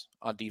gas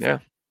on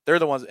defense. Yeah. They're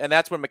the ones, and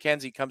that's when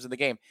McKenzie comes in the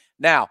game.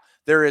 Now,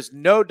 there is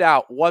no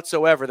doubt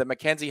whatsoever that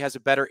McKenzie has a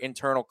better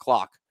internal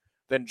clock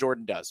than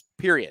Jordan does,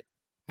 period.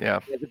 Yeah.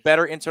 He has a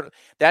better internal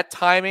 – that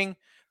timing,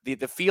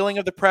 the feeling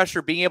of the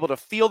pressure, being able to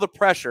feel the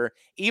pressure,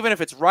 even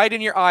if it's right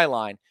in your eye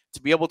line,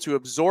 to be able to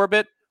absorb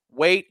it,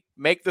 wait,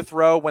 make the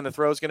throw when the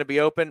throw is going to be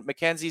open.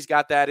 McKenzie's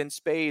got that in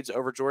spades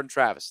over Jordan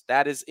Travis.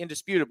 That is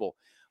indisputable.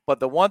 But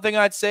the one thing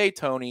I'd say,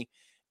 Tony,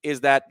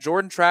 is that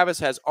Jordan Travis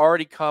has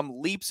already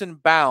come leaps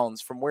and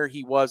bounds from where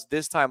he was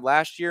this time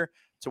last year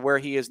to where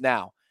he is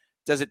now.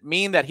 Does it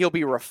mean that he'll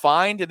be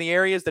refined in the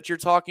areas that you're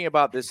talking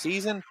about this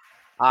season?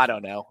 I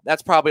don't know.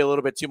 That's probably a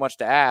little bit too much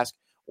to ask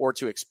or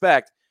to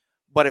expect.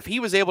 But if he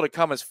was able to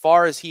come as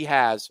far as he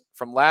has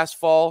from last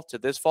fall to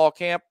this fall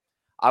camp,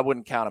 I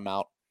wouldn't count him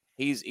out.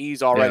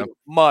 He's already a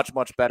much,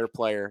 much better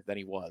player than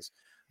he was.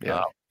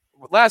 Yeah.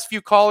 Last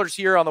few callers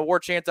here on the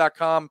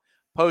WarChant.com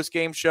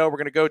post-game show. We're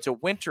going to go to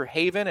Winter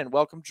Haven and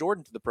welcome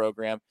Jordan to the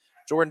program.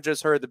 Jordan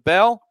just heard the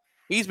bell.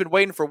 He's been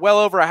waiting for well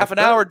over a half an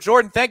hour.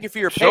 Jordan, thank you for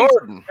your patience.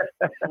 Jordan.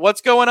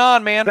 What's going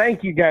on, man?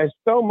 Thank you guys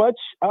so much.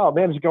 Oh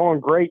man, it's going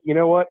great. You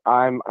know what?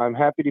 I'm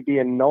happy to be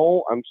in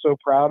Knoll. I'm so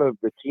proud of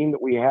the team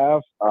that we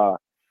have.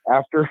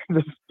 After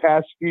the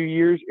past few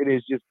years, it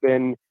has just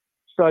been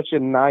such a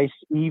nice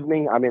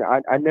evening. I mean,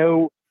 I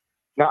know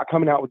not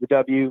coming out with the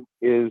W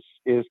is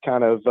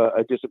kind of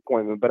a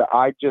disappointment, but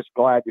I'm just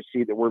glad to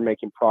see that we're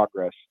making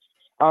progress.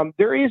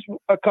 There is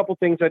a couple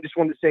things I just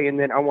wanted to say, and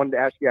then I wanted to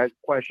ask you guys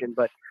a question,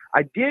 but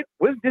I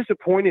was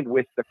disappointed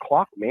with the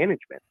clock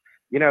management.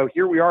 You know,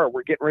 here we are,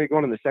 we're getting ready to go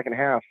into the second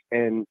half,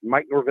 and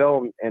Mike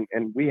Norvell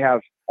and we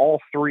have all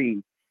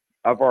three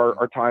of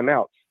our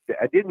timeouts.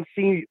 I didn't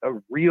see a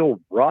real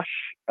rush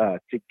to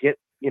get,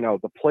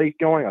 the plays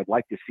going. I'd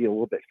like to see a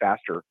little bit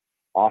faster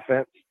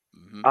offense.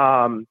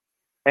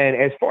 And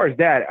as far as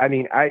that, I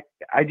mean, I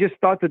just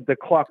thought that the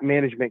clock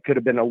management could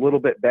have been a little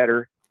bit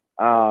better.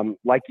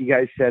 Like you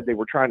guys said, they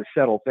were trying to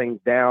settle things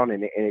down,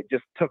 and it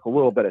just took a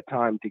little bit of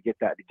time to get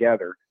that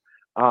together.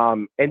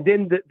 And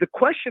then the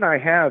question I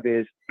have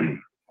is,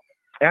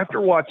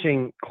 after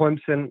watching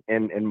Clemson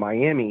and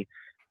Miami,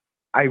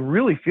 I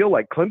really feel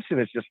like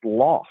Clemson is just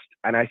lost.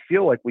 And I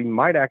feel like we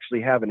might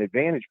actually have an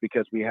advantage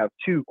because we have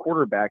two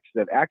quarterbacks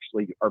that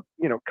actually are,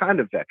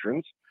 kind of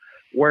veterans.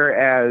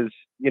 Whereas,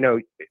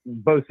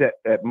 both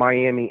at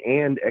Miami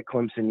and at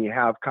Clemson, you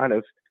have kind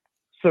of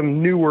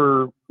some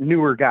newer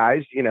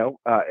guys,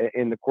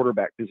 in the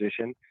quarterback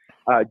position.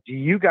 Do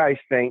you guys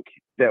think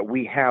that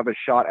we have a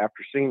shot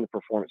after seeing the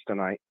performance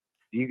tonight?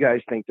 Do you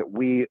guys think that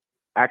we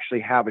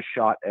actually have a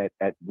shot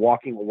at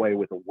walking away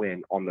with a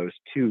win on those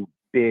two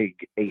big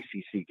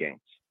ACC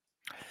games?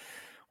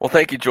 Well,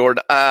 thank you,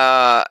 Jordan.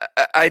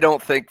 I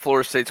don't think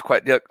Florida State's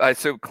quite. I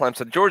assume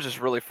Clemson. Georgia's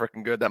really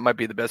freaking good. That might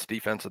be the best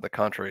defense in the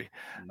country.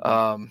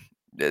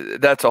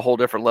 That's a whole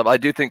different level. I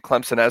do think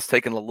Clemson has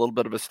taken a little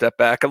bit of a step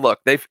back. And look,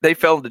 they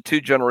fell into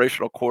two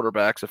generational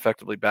quarterbacks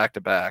effectively back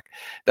to back.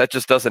 That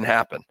just doesn't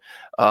happen.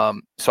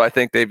 So I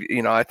think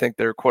I think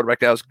their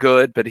quarterback now is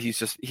good, but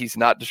he's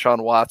not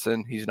Deshaun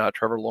Watson. He's not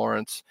Trevor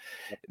Lawrence.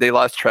 They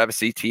lost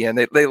Travis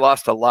Etienne. They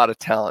lost a lot of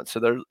talent.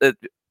 So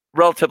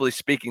relatively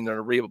speaking,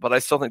 they're unreal, but I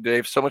still think they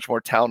have so much more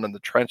talent in the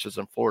trenches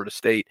in Florida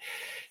State.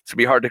 It's going to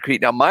be hard to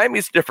compete. Now,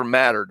 Miami's a different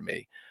matter to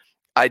me.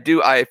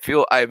 I'm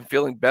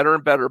feeling better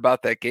and better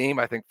about that game.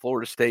 I think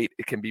Florida State,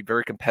 it can be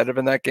very competitive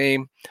in that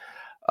game.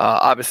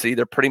 Obviously,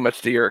 they're pretty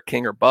much D'Eriq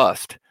King or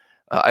bust.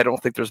 I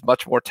don't think there's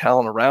much more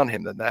talent around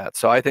him than that.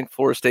 So I think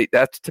Florida State,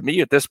 that's to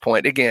me at this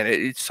point,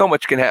 again, so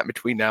much can happen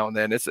between now and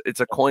then. It's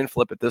a coin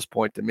flip at this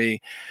point to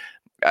me.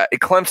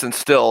 Clemson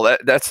still,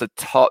 that's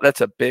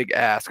a big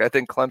ask. I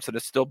think Clemson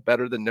is still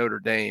better than Notre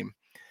Dame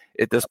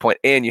at this point,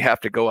 and you have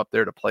to go up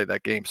there to play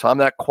that game. So I'm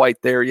not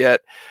quite there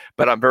yet,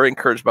 but I'm very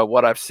encouraged by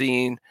what I've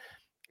seen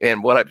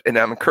and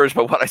I'm encouraged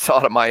by what I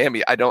saw at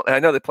Miami. I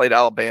know they played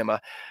Alabama,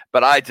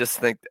 but I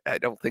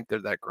don't think they're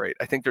that great.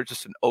 I think they're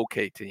just an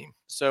okay team.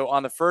 So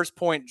on the first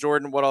point,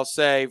 Jordan, what I'll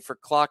say for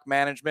clock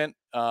management,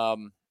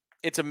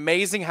 it's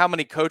amazing how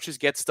many coaches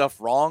get stuff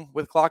wrong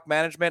with clock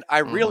management. I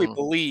really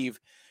believe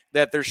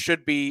that there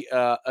should be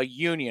a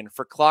union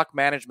for clock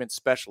management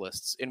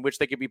specialists in which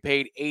they could be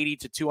paid $80,000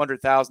 to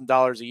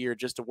 $200,000 a year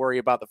just to worry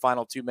about the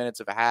final 2 minutes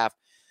of a half.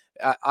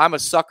 I'm a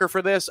sucker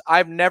for this.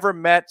 I've never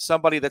met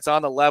somebody that's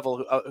on the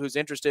level who's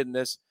interested in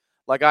this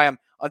like I am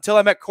until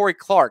I met Corey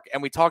Clark,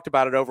 and we talked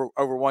about it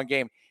over one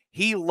game.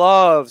 He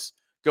loves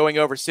going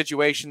over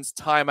situations,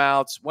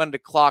 timeouts, when to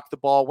clock the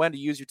ball, when to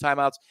use your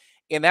timeouts.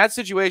 In that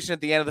situation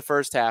at the end of the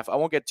first half, I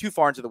won't get too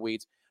far into the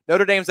weeds.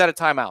 Notre Dame's out of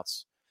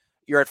timeouts.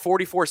 You're at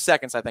 44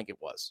 seconds, I think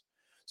it was.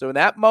 So in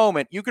that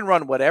moment, you can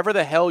run whatever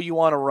the hell you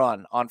want to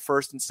run on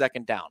first and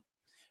second down.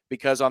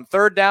 Because on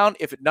third down,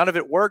 if none of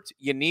it worked,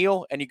 you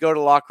kneel and you go to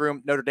the locker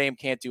room. Notre Dame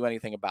can't do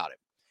anything about it.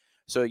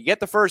 So you get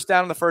the first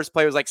down in the first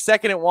play. It was like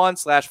 2nd and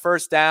 1 /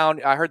 first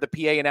down. I heard the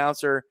PA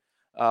announcer,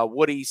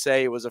 Woody,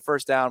 say it was a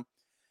first down.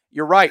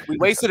 You're right. We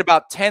wasted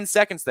about 10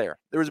 seconds there.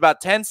 There was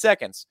about 10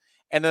 seconds.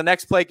 And the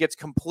next play gets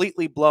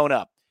completely blown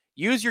up.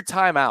 Use your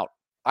timeout.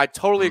 I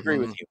totally agree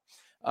with you.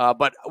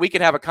 But we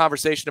can have a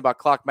conversation about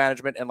clock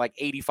management and like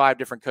 85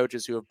 different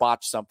coaches who have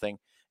botched something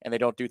and they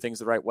don't do things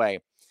the right way.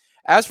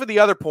 As for the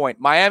other point,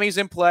 Miami's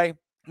in play.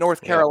 North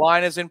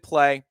Carolina's in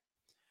play.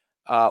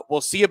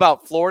 We'll see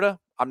about Florida.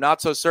 I'm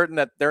not so certain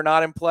that they're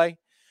not in play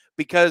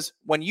because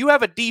when you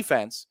have a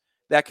defense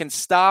that can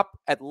stop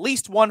at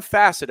least one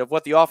facet of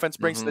what the offense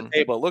brings to the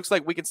table, it looks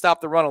like we can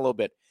stop the run a little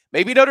bit.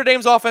 Maybe Notre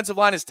Dame's offensive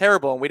line is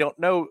terrible and we don't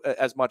know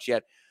as much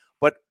yet.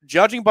 But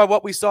judging by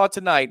what we saw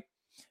tonight,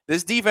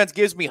 this defense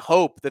gives me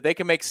hope that they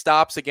can make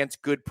stops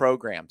against good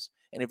programs.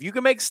 And if you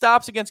can make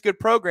stops against good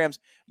programs,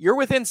 you're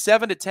within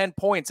 7 to 10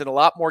 points in a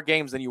lot more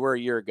games than you were a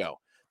year ago.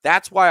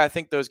 That's why I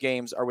think those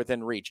games are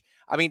within reach.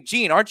 I mean,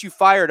 Gene, aren't you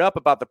fired up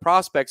about the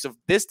prospects of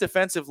this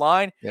defensive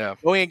line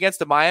going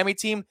against a Miami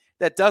team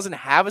that doesn't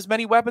have as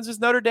many weapons as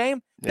Notre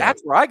Dame,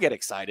 that's where I get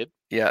excited.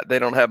 Yeah, they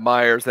don't have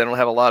Myers. They don't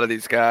have a lot of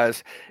these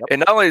guys. And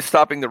not only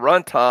stopping the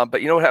run, Tom,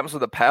 but you know what happens with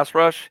the pass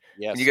rush?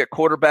 Yes. When you get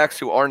quarterbacks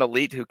who aren't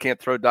elite, who can't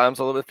throw dimes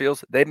all over the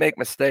field, they make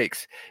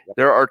mistakes.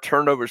 There are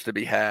turnovers to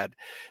be had.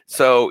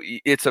 So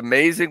it's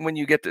amazing when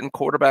you get in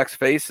quarterbacks'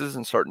 faces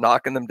and start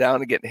knocking them down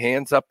and getting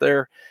hands up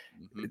there.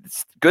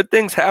 Good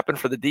things happen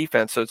for the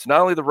defense. So it's not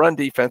only the run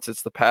defense,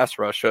 it's the pass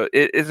rush. So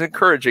it is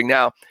encouraging.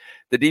 Now,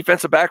 the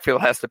defensive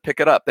backfield has to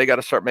pick it up. They got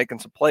to start making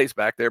some plays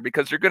back there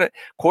because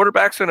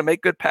quarterbacks are going to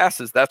make good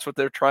passes. That's what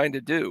they're trying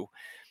to do.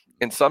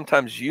 And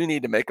sometimes you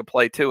need to make a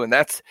play too. And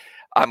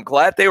I'm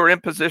glad they were in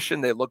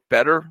position. They look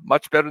better,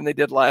 much better than they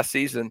did last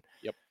season.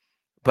 Yep.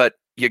 But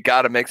you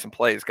got to make some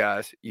plays,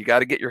 guys. You got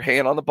to get your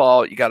hand on the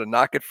ball. You got to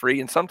knock it free.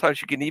 And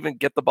sometimes you can even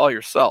get the ball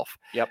yourself.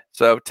 Yep.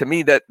 So to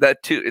me,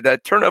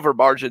 that turnover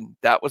margin,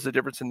 that was the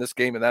difference in this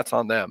game, and that's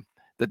on them.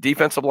 The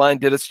defensive line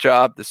did its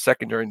job. The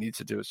secondary needs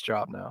to do its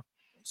job now.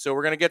 So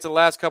we're going to get to the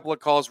last couple of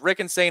calls. Rick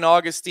in St.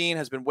 Augustine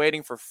has been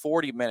waiting for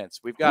 40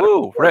 minutes. We've got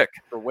Rick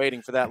for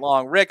waiting for that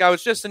long. Rick, I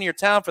was just in your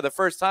town for the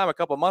first time a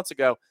couple months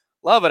ago.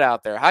 Love it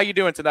out there. How you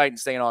doing tonight in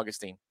St.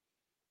 Augustine?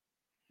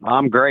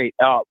 I'm great.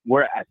 So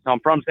I'm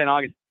from St.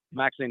 Augustine. I'm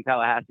actually in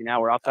Tallahassee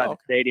now. We're outside the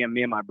stadium.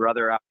 Me and my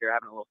brother are out here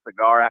having a little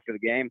cigar after the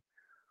game,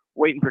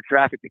 waiting for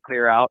traffic to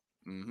clear out.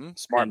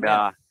 Smart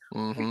man.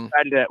 We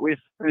decided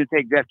to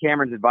take Jeff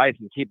Cameron's advice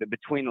and keep it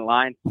between the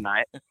lines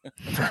tonight.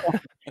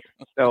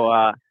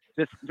 So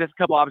just a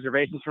couple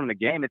observations from the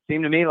game. It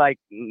seemed to me like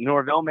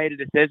Norvell made a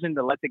decision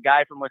to let the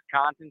guy from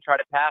Wisconsin try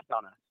to pass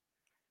on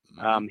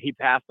us. He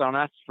passed on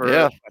us for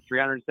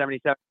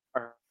 377.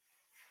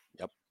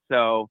 Yep.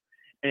 So.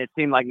 And it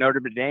seemed like Notre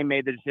Dame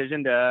made the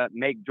decision to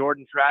make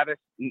Jordan Travis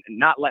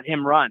not let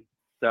him run.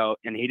 So,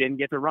 and he didn't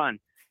get to run.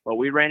 But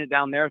we ran it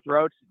down their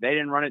throats. They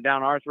didn't run it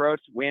down our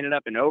throats. We ended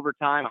up in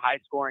overtime, a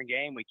high-scoring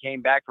game. We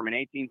came back from an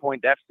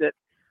 18-point deficit.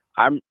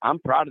 I'm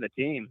proud of the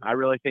team. I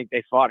really think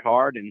they fought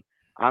hard, and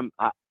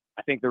I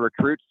think the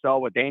recruits saw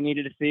what they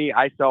needed to see.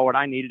 I saw what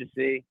I needed to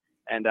see.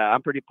 And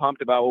I'm pretty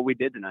pumped about what we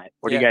did tonight.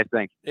 What do you guys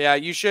think? Yeah,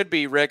 you should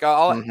be, Rick.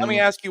 Let me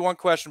ask you one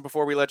question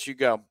before we let you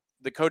go.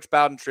 The Coach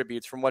Bowden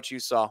tributes from what you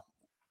saw.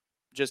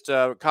 Just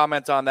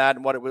comment on that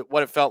and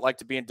what it felt like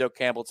to be in Doak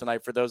Campbell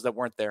tonight for those that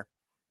weren't there.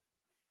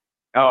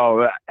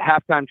 Oh,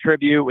 halftime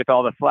tribute with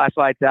all the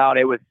flashlights out.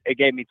 It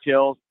gave me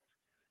chills.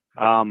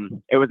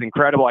 It was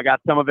incredible. I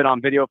got some of it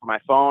on video for my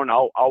phone.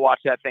 I'll watch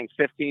that thing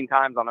 15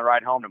 times on the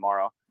ride home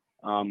tomorrow.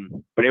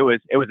 But it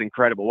was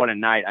incredible. What a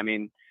night. I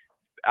mean,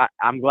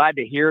 I'm glad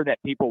to hear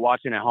that people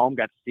watching at home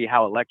got to see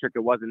how electric it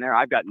was in there.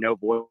 I've got no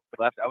voice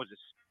left. I was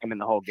just screaming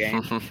the whole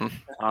game.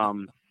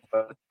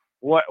 But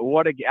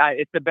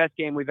it's the best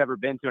game we've ever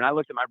been to. And I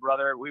looked at my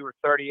brother. We were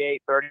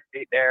 38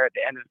 there at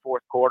the end of the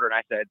fourth quarter. And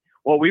I said,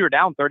 well, we were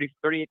down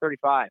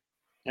 38-35.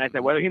 And I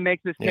said, whether he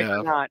makes this kick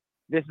or not,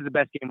 this is the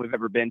best game we've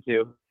ever been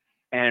to.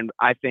 And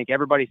I think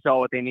everybody saw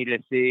what they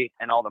needed to see.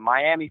 And all the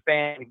Miami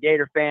fans, the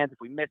Gator fans, if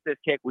we missed this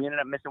kick, we ended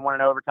up missing one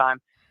in overtime.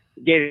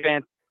 Gator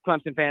fans,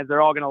 Clemson fans,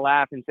 they're all going to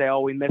laugh and say, oh,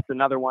 we missed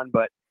another one.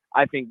 But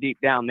I think deep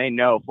down they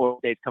know Florida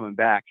State's coming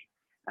back.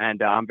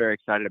 And I'm very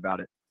excited about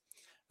it.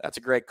 That's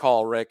a great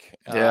call, Rick.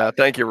 Yeah,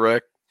 thank you,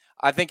 Rick.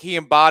 I think he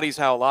embodies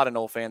how a lot of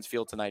Nole fans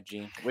feel tonight,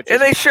 Gene. And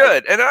they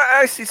should. And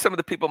I see some of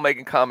the people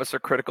making comments are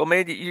critical.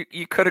 Man,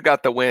 you could have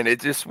got the win.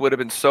 It just would have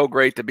been so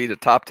great to be the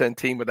top 10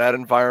 team with that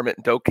environment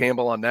and Doak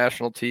Campbell on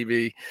national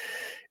TV.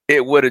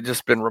 It would have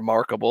just been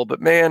remarkable.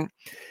 But, man,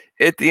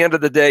 at the end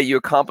of the day, you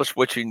accomplished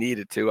what you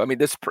needed to. I mean,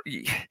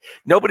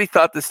 nobody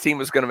thought this team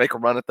was going to make a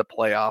run at the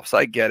playoffs.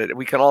 I get it.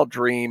 We can all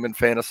dream and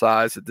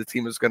fantasize that the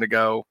team was going to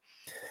go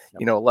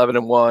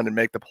 11-1 and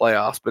make the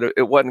playoffs, but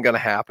it wasn't going to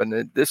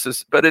happen.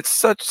 But it's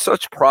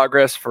such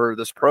progress for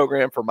this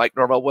program, for Mike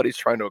Norvell, what he's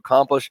trying to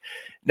accomplish.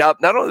 Now,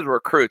 not only the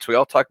recruits, we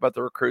all talk about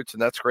the recruits,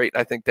 and that's great.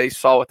 I think they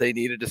saw what they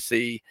needed to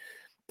see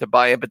to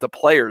buy in, but the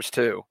players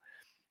too.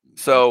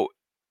 So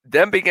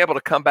them being able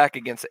to come back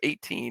against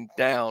 18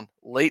 down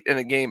late in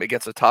a game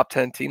against a top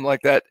 10 team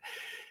like that.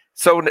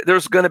 So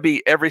there's going to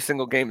be every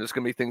single game, there's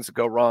going to be things that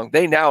go wrong.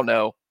 They now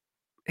know,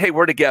 hey,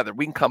 we're together.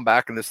 We can come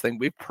back in this thing.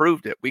 We've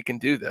proved it. We can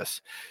do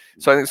this.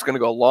 So I think it's going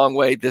to go a long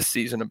way this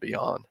season and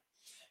beyond.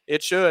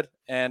 It should.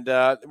 And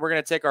we're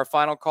going to take our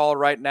final call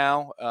right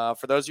now.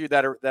 For those of you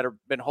that have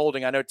been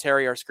holding, I know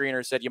Terry, our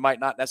screener, said you might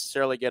not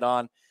necessarily get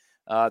on.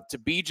 To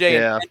BJ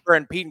and Denver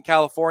and Pete in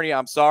California,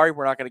 I'm sorry,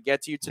 we're not going to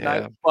get to you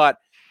tonight. But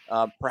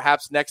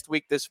perhaps next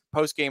week this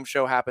post-game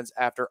show happens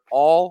after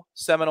all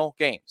Seminole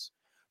games.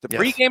 The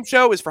pregame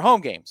show is for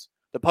home games.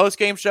 The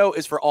post-game show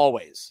is for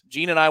always.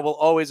 Gene and I will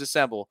always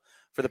assemble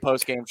for the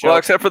post-game show. Well,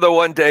 except for the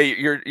one day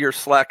you're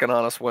slacking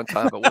on us one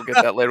time, but we'll get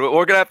that later.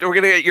 We're gonna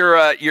get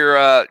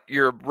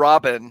your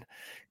Robin,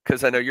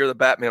 because I know you're the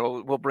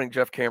Batman. We'll bring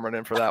Jeff Cameron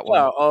in for that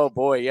one. Oh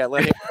boy, yeah,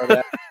 let him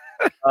know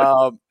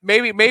that.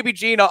 Maybe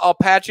Gene, I'll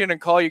patch in and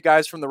call you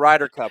guys from the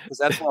Ryder Cup, because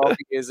that's where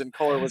he is in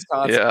Kohler,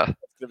 Wisconsin. Yeah,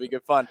 it's gonna be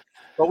good fun.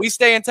 But we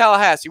stay in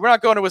Tallahassee. We're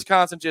not going to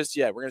Wisconsin just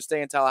yet. We're gonna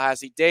stay in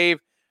Tallahassee. Dave,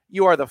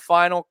 you are the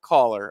final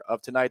caller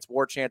of tonight's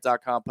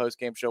WarChant.com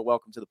post-game show.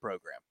 Welcome to the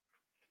program.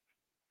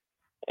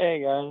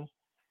 Hey guys.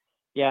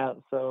 Yeah,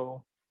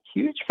 so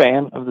huge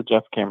fan of the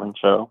Jeff Cameron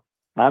show.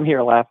 I'm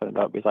here laughing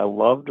about it because I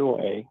love the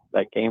way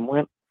that game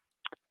went.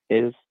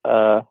 And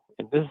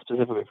this is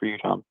specifically for you,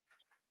 Tom.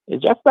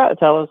 Is Jeff about to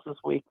tell us this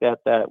week that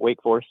that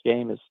Wake Forest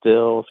game is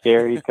still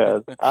scary?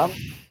 Because I'm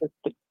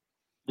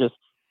just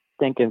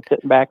thinking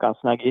sitting back on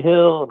Snuggy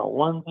Hill in a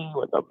onesie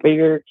with a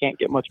beer can't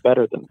get much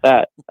better than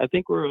that. I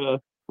think we're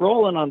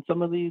rolling on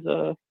some of these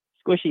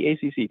squishy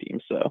ACC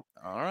teams. So,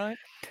 all right,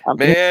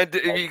 man,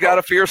 you got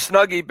to fear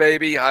Snuggy,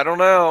 baby. I don't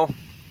know.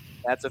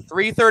 That's a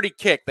 3:30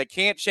 kick. They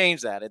can't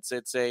change that. It's a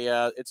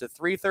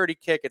 3:30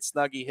 kick at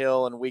Snuggy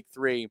Hill in week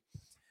 3.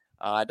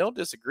 I don't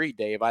disagree,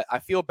 Dave. I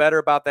feel better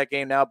about that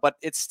game now, but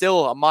it's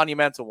still a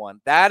monumental one.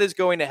 That is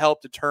going to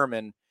help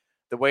determine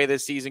the way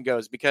this season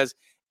goes, because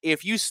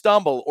if you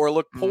stumble or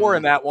look poor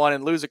in that one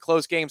and lose a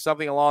close game,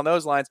 something along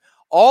those lines,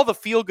 all the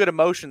feel-good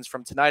emotions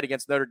from tonight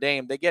against Notre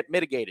Dame, they get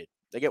mitigated.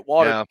 They get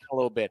watered down a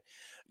little bit.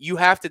 You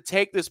have to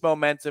take this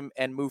momentum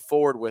and move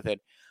forward with it.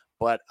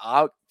 But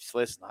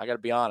listen, I got to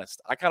be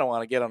honest. I kind of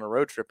want to get on a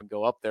road trip and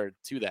go up there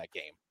to that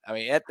game. I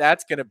mean,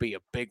 that's going to be a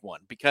big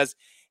one, because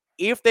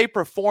if they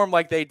perform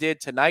like they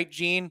did tonight,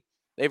 Gene,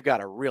 they've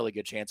got a really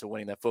good chance of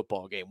winning that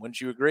football game. Wouldn't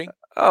you agree?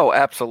 Oh,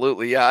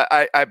 absolutely. Yeah,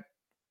 I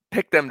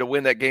picked them to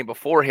win that game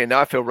beforehand.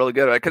 Now I feel really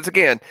good about it because,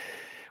 again,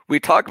 we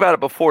talked about it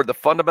before. The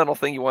fundamental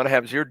thing you want to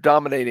have is you're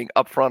dominating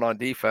up front on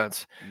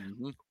defense.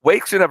 Mm-hmm.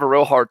 Wake's going to have a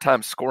real hard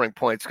time scoring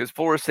points because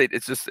Florida State,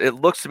 it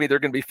looks to me they're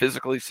going to be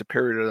physically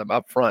superior to them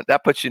up front.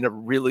 That puts you in a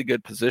really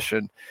good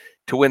position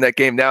to win that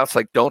game. Now it's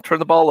like, don't turn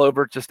the ball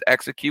over. Just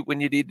execute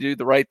when you need to do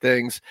the right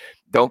things.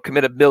 Don't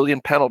commit a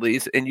million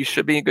penalties, and you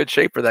should be in good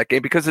shape for that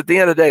game because at the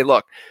end of the day,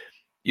 look,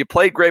 you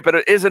played great, but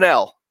it is an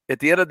L. At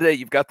the end of the day,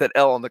 you've got that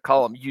L on the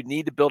column. You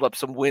need to build up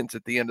some wins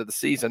at the end of the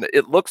season.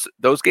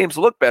 Those games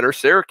look better.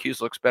 Syracuse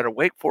looks better.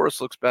 Wake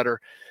Forest looks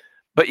better,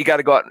 but you got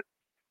to go out and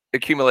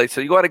accumulate. So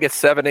you want to get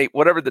 7, 8,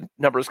 whatever the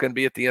number is going to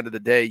be at the end of the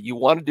day. You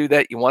want to do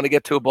that. You want to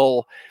get to a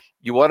bowl.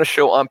 You want to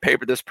show on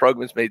paper this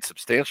program has made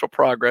substantial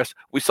progress.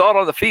 We saw it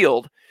on the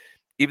field,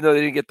 even though they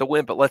didn't get the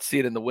win, but let's see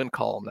it in the win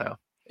column now.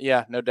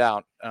 Yeah, no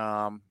doubt.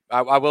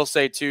 I will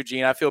say too,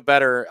 Gene, I feel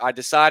better. I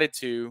decided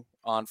to,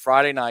 on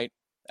Friday night,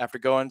 after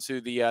going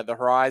to the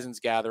Horizons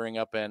gathering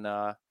up in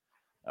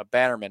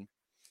Bannerman,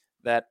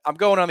 that I'm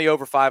going on the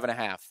over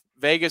 5.5.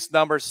 Vegas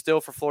numbers still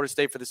for Florida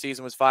State for the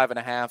season was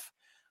 5.5.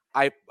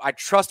 I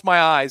trust my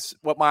eyes.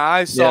 What my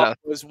eyes saw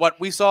was what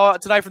we saw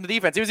tonight from the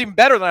defense. It was even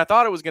better than I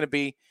thought it was going to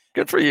be.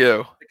 Good for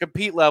you. The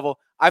compete level.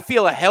 I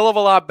feel a hell of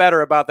a lot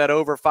better about that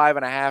over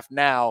 5.5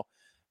 now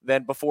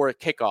than before a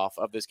kickoff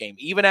of this game.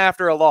 Even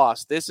after a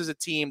loss, this is a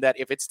team that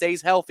if it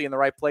stays healthy in the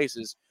right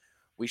places,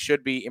 we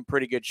should be in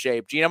pretty good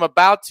shape. Gene, I'm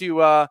about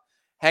to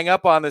hang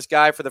up on this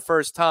guy for the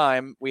first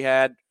time. We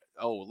had,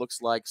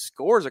 looks like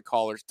scores of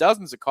callers,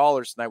 dozens of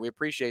callers tonight. We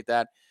appreciate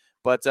that.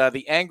 But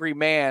the angry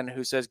man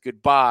who says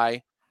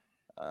goodbye,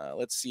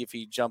 let's see if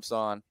he jumps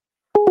on.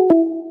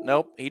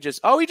 Nope. He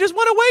just went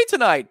away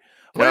tonight.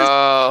 What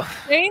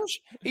is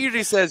change? He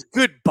usually says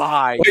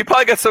goodbye. He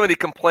probably got so many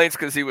complaints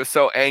because he was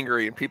so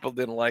angry and people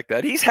didn't like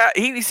that.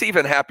 He's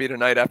even happy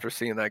tonight after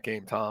seeing that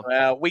game, Tom.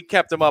 Well, we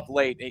kept him up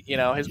late. You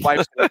know, his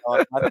wife's going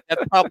on.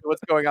 That's probably what's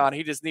going on.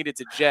 He just needed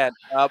to jet.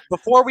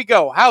 Before we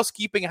go,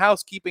 housekeeping,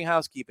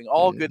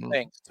 all good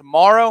things.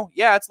 Tomorrow,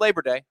 it's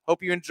Labor Day.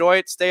 Hope you enjoy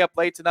it. Stay up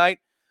late tonight.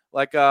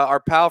 Like our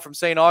pal from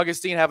St.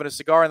 Augustine having a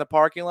cigar in the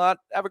parking lot.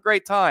 Have a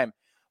great time.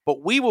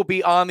 But we will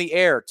be on the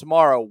air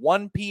tomorrow,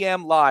 1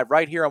 p.m. live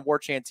right here on War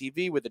Chant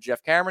TV with the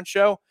Jeff Cameron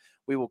Show.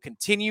 We will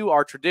continue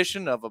our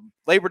tradition of a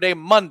Labor Day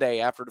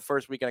Monday after the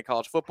first weekend of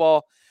college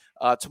football.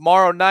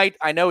 Tomorrow night,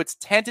 I know it's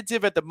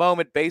tentative at the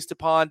moment based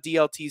upon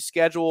DLT's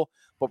schedule,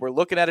 but we're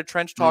looking at a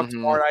Trench Talk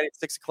tomorrow night at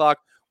 6 o'clock.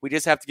 We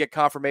just have to get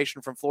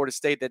confirmation from Florida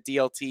State that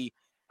DLT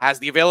has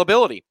the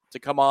availability to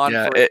come on.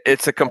 Yeah,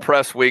 it's a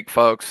compressed week,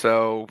 folks,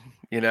 so,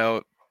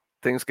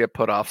 things get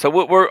put off.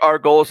 So our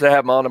goal is to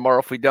have him on tomorrow.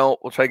 If we don't,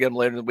 we'll try to get him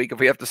later in the week. If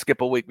we have to skip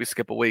a week, we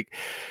skip a week.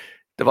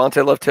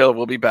 Devontae Love-Taylor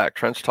will be back.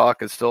 Trench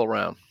Talk is still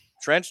around.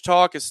 Trench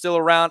Talk is still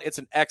around. It's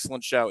an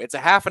excellent show. It's a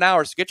half an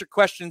hour, so get your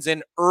questions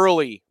in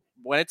early.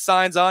 When it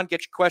signs on,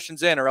 get your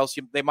questions in, or else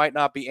they might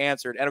not be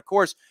answered. And, of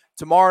course,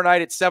 tomorrow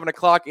night at 7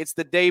 o'clock, it's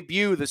the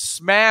debut, the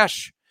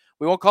smash.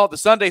 We won't call it the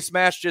Sunday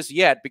smash just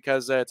yet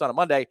because it's on a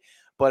Monday,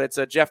 but it's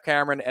Jeff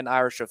Cameron and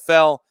Ira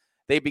Schoffel.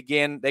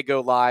 They go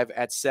live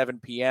at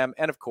 7 p.m.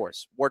 And, of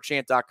course,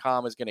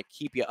 warchant.com is going to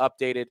keep you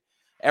updated.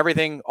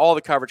 Everything, all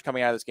the coverage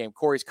coming out of this game.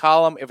 Corey's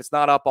column, if it's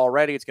not up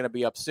already, it's going to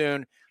be up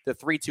soon. The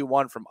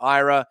 3-2-1 from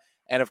Ira.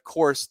 And, of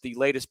course, the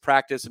latest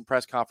practice and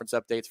press conference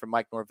updates from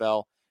Mike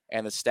Norvell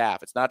and the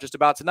staff. It's not just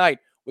about tonight.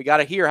 We got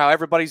to hear how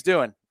everybody's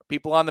doing. Are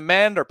people on the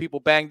mend? Are people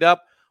banged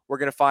up? We're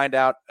going to find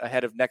out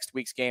ahead of next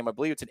week's game. I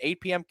believe it's an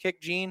 8 p.m.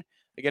 kick, Gene,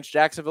 against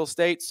Jacksonville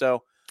State.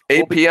 So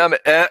 8 p.m.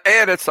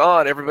 and it's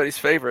on everybody's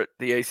favorite,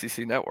 the ACC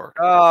network.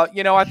 I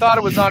thought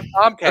it was on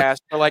Comcast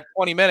for like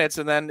 20 minutes,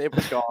 and then it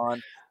was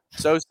gone.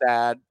 So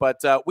sad.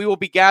 But we will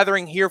be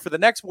gathering here for the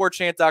next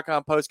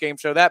warchant.com post-game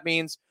show. That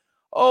means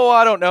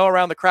I don't know,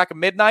 around the crack of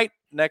midnight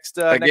next.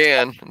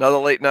 Another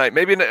late night.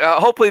 Maybe.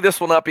 Hopefully, this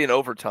will not be in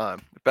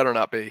overtime. It better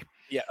not be.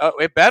 Yeah,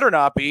 it better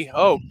not be.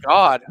 Oh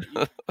God,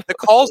 the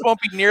calls won't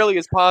be nearly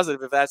as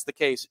positive if that's the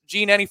case.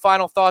 Gene, any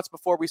final thoughts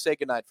before we say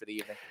goodnight for the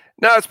evening?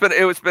 No, it's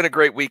been a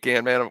great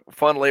weekend, man. A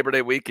fun Labor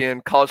Day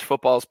weekend. College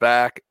football's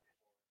back,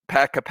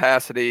 packed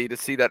capacity to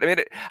see that. I mean,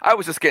 I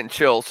was just getting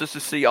chills just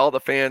to see all the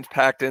fans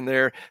packed in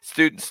there,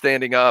 students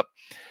standing up.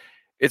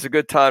 It's a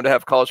good time to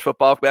have college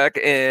football back,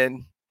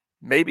 and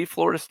maybe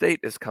Florida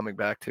State is coming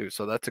back too.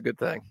 So that's a good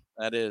thing.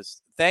 That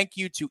is. Thank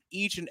you to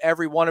each and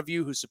every one of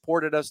you who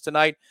supported us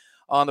tonight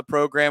on the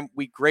program.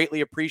 We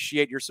greatly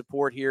appreciate your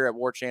support here at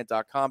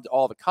warchant.com. To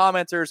all the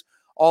commenters,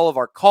 all of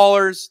our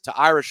callers, to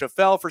Ira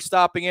Schafel for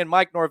stopping in,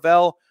 Mike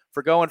Norvell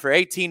for going for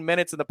 18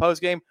 minutes in the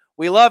postgame.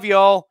 We love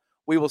y'all.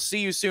 We will see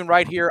you soon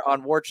right here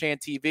on War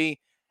Chant TV.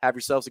 Have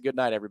yourselves a good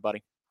night,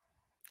 everybody.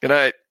 Good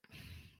night.